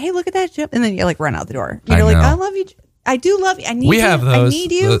 you go, hey, look at that, Jim. And then you like run out the door. I You're like, know. I love you. I do love you. I need We you. have those. I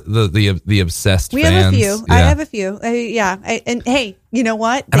need you. The obsessed We fans. have a few. I Yeah. have a few. And hey, you know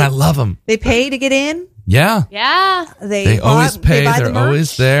what? and I love them. They pay to get in. Yeah. yeah. They always pay. buy the They're merch.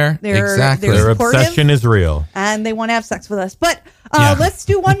 always there. Exactly. They're Their supportive, obsession is real. and they want to have sex with us. But Yeah. let's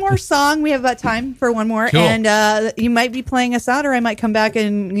do one more song. We have about time for one more, Cool. and you might be playing us out, or I might come back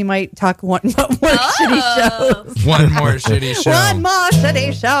and you might talk one more Oh. shitty shows. One more shitty show. One more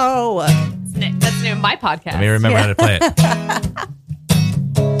shitty show. That's new in my podcast. Let me remember how to play it.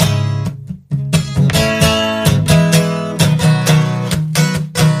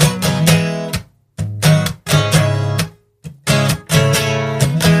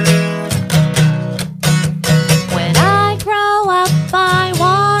 When I grow up, I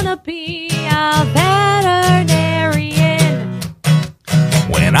want to be a veterinarian.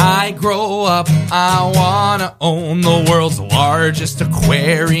 When I grow up, I wanna own the world's largest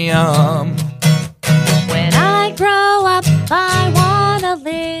aquarium. When I grow up, I want to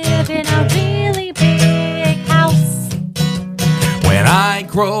live in a really big house. When I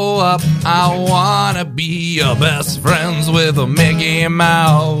grow up, I wanna be your best friends with a Mickey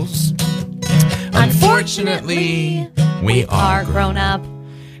Mouse. Unfortunately, we are grown up.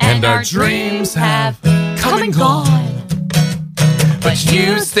 and our dreams have come and gone. But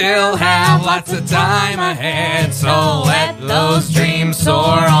you still have lots of time ahead, so let those dreams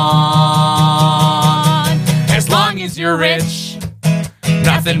soar on. As long as you're rich,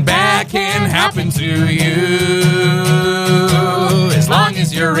 nothing bad can happen to you. As long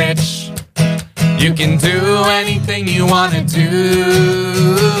as you're rich, you can do anything you want to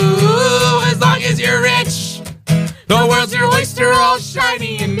do. As long as you're rich, the world's your oyster, all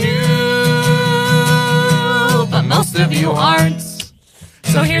shiny and new. But most of you aren't.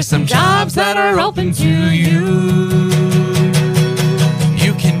 So here's some jobs that are open to you.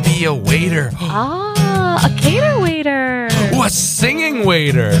 You can be a waiter. A cater waiter. A singing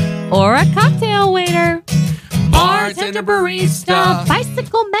waiter. Or a cocktail waiter. Bartender, barista.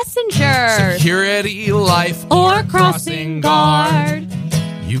 Bicycle messenger. Security, life, or crossing guard.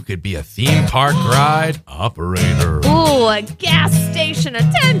 You could be a theme park ride operator. Ooh, a gas station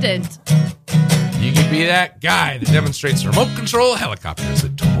attendant. You could be that guy that demonstrates remote control helicopters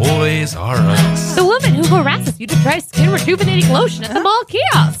at Toys R Us. The woman who harasses you to try skin rejuvenating lotion at the mall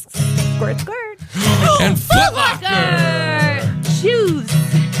kiosks. Squirt, squirt. And Foot Locker. Shoes.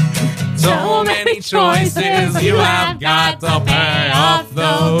 So many choices, you have got to pay off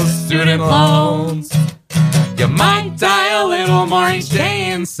those student loans. You might die a little more each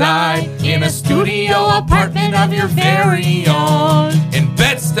day inside, in a studio apartment of your very own. In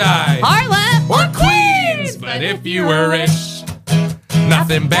Bed-Stuy, Harlem, or Queens. But if you were rich,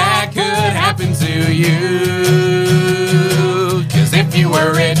 nothing bad could happen to you. 'Cause if you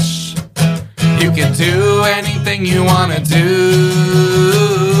were rich, you can do anything you want to do.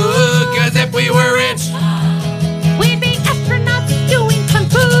 'Cause if we were rich, we'd be astronauts doing kung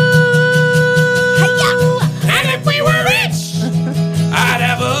fu. And if we were rich, I'd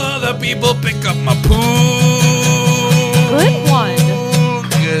have other people pick up my poo. Good one.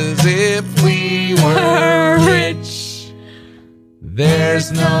 'Cause if we were rich,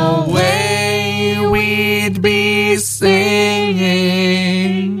 there's no way we'd be singing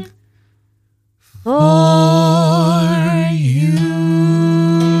for you.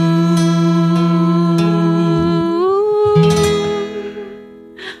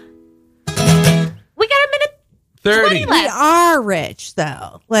 We got a minute 30. We are rich,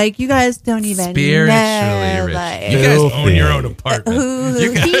 though. Like, you guys don't even Spiritually know. rich. Like, You guys own your own apartment. He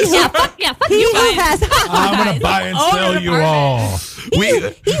you who has I'm going to buy and sell you all.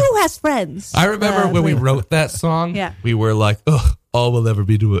 he who has friends. I remember when we wrote that song, Yeah. we were like, ugh, all we'll ever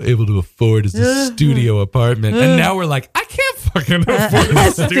be able to afford is a studio apartment. And now we're like, I can't fucking afford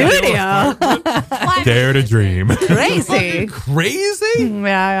a studio apartment. Dare to dream. Crazy. Crazy?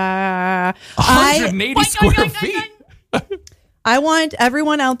 180 square feet. I want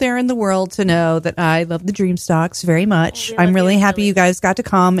everyone out there in the world to know that I love the Dreamstocks very much. I'm really happy you guys got to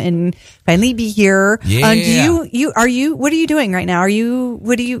come and finally be here. Yeah. Do you what are you doing right now?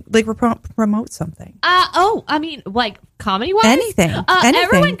 What do you like promote something? I mean, like comedy wise, Anything.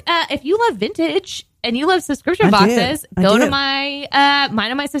 Everyone, if you love vintage and you love subscription I do. boxes, I go do. to my mine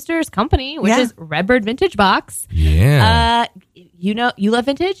and my sister's company, which Yeah. is Redbird Vintage Box. Yeah. You love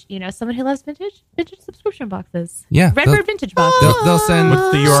vintage. You know someone who loves vintage subscription boxes. Yeah, Redbird Vintage Box. They'll send. What's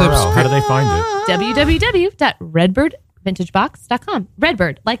the URL? How do they find it? www.redbirdvintagebooks.com.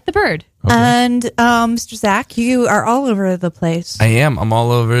 Redbird, like the bird. And Mr. Zach, you are all over the place. I am. I'm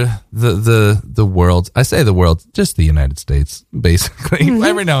all over the world. I say the world, just the United States, basically.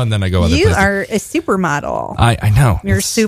 Every now and then I go other You places. are a supermodel. I know. You're It's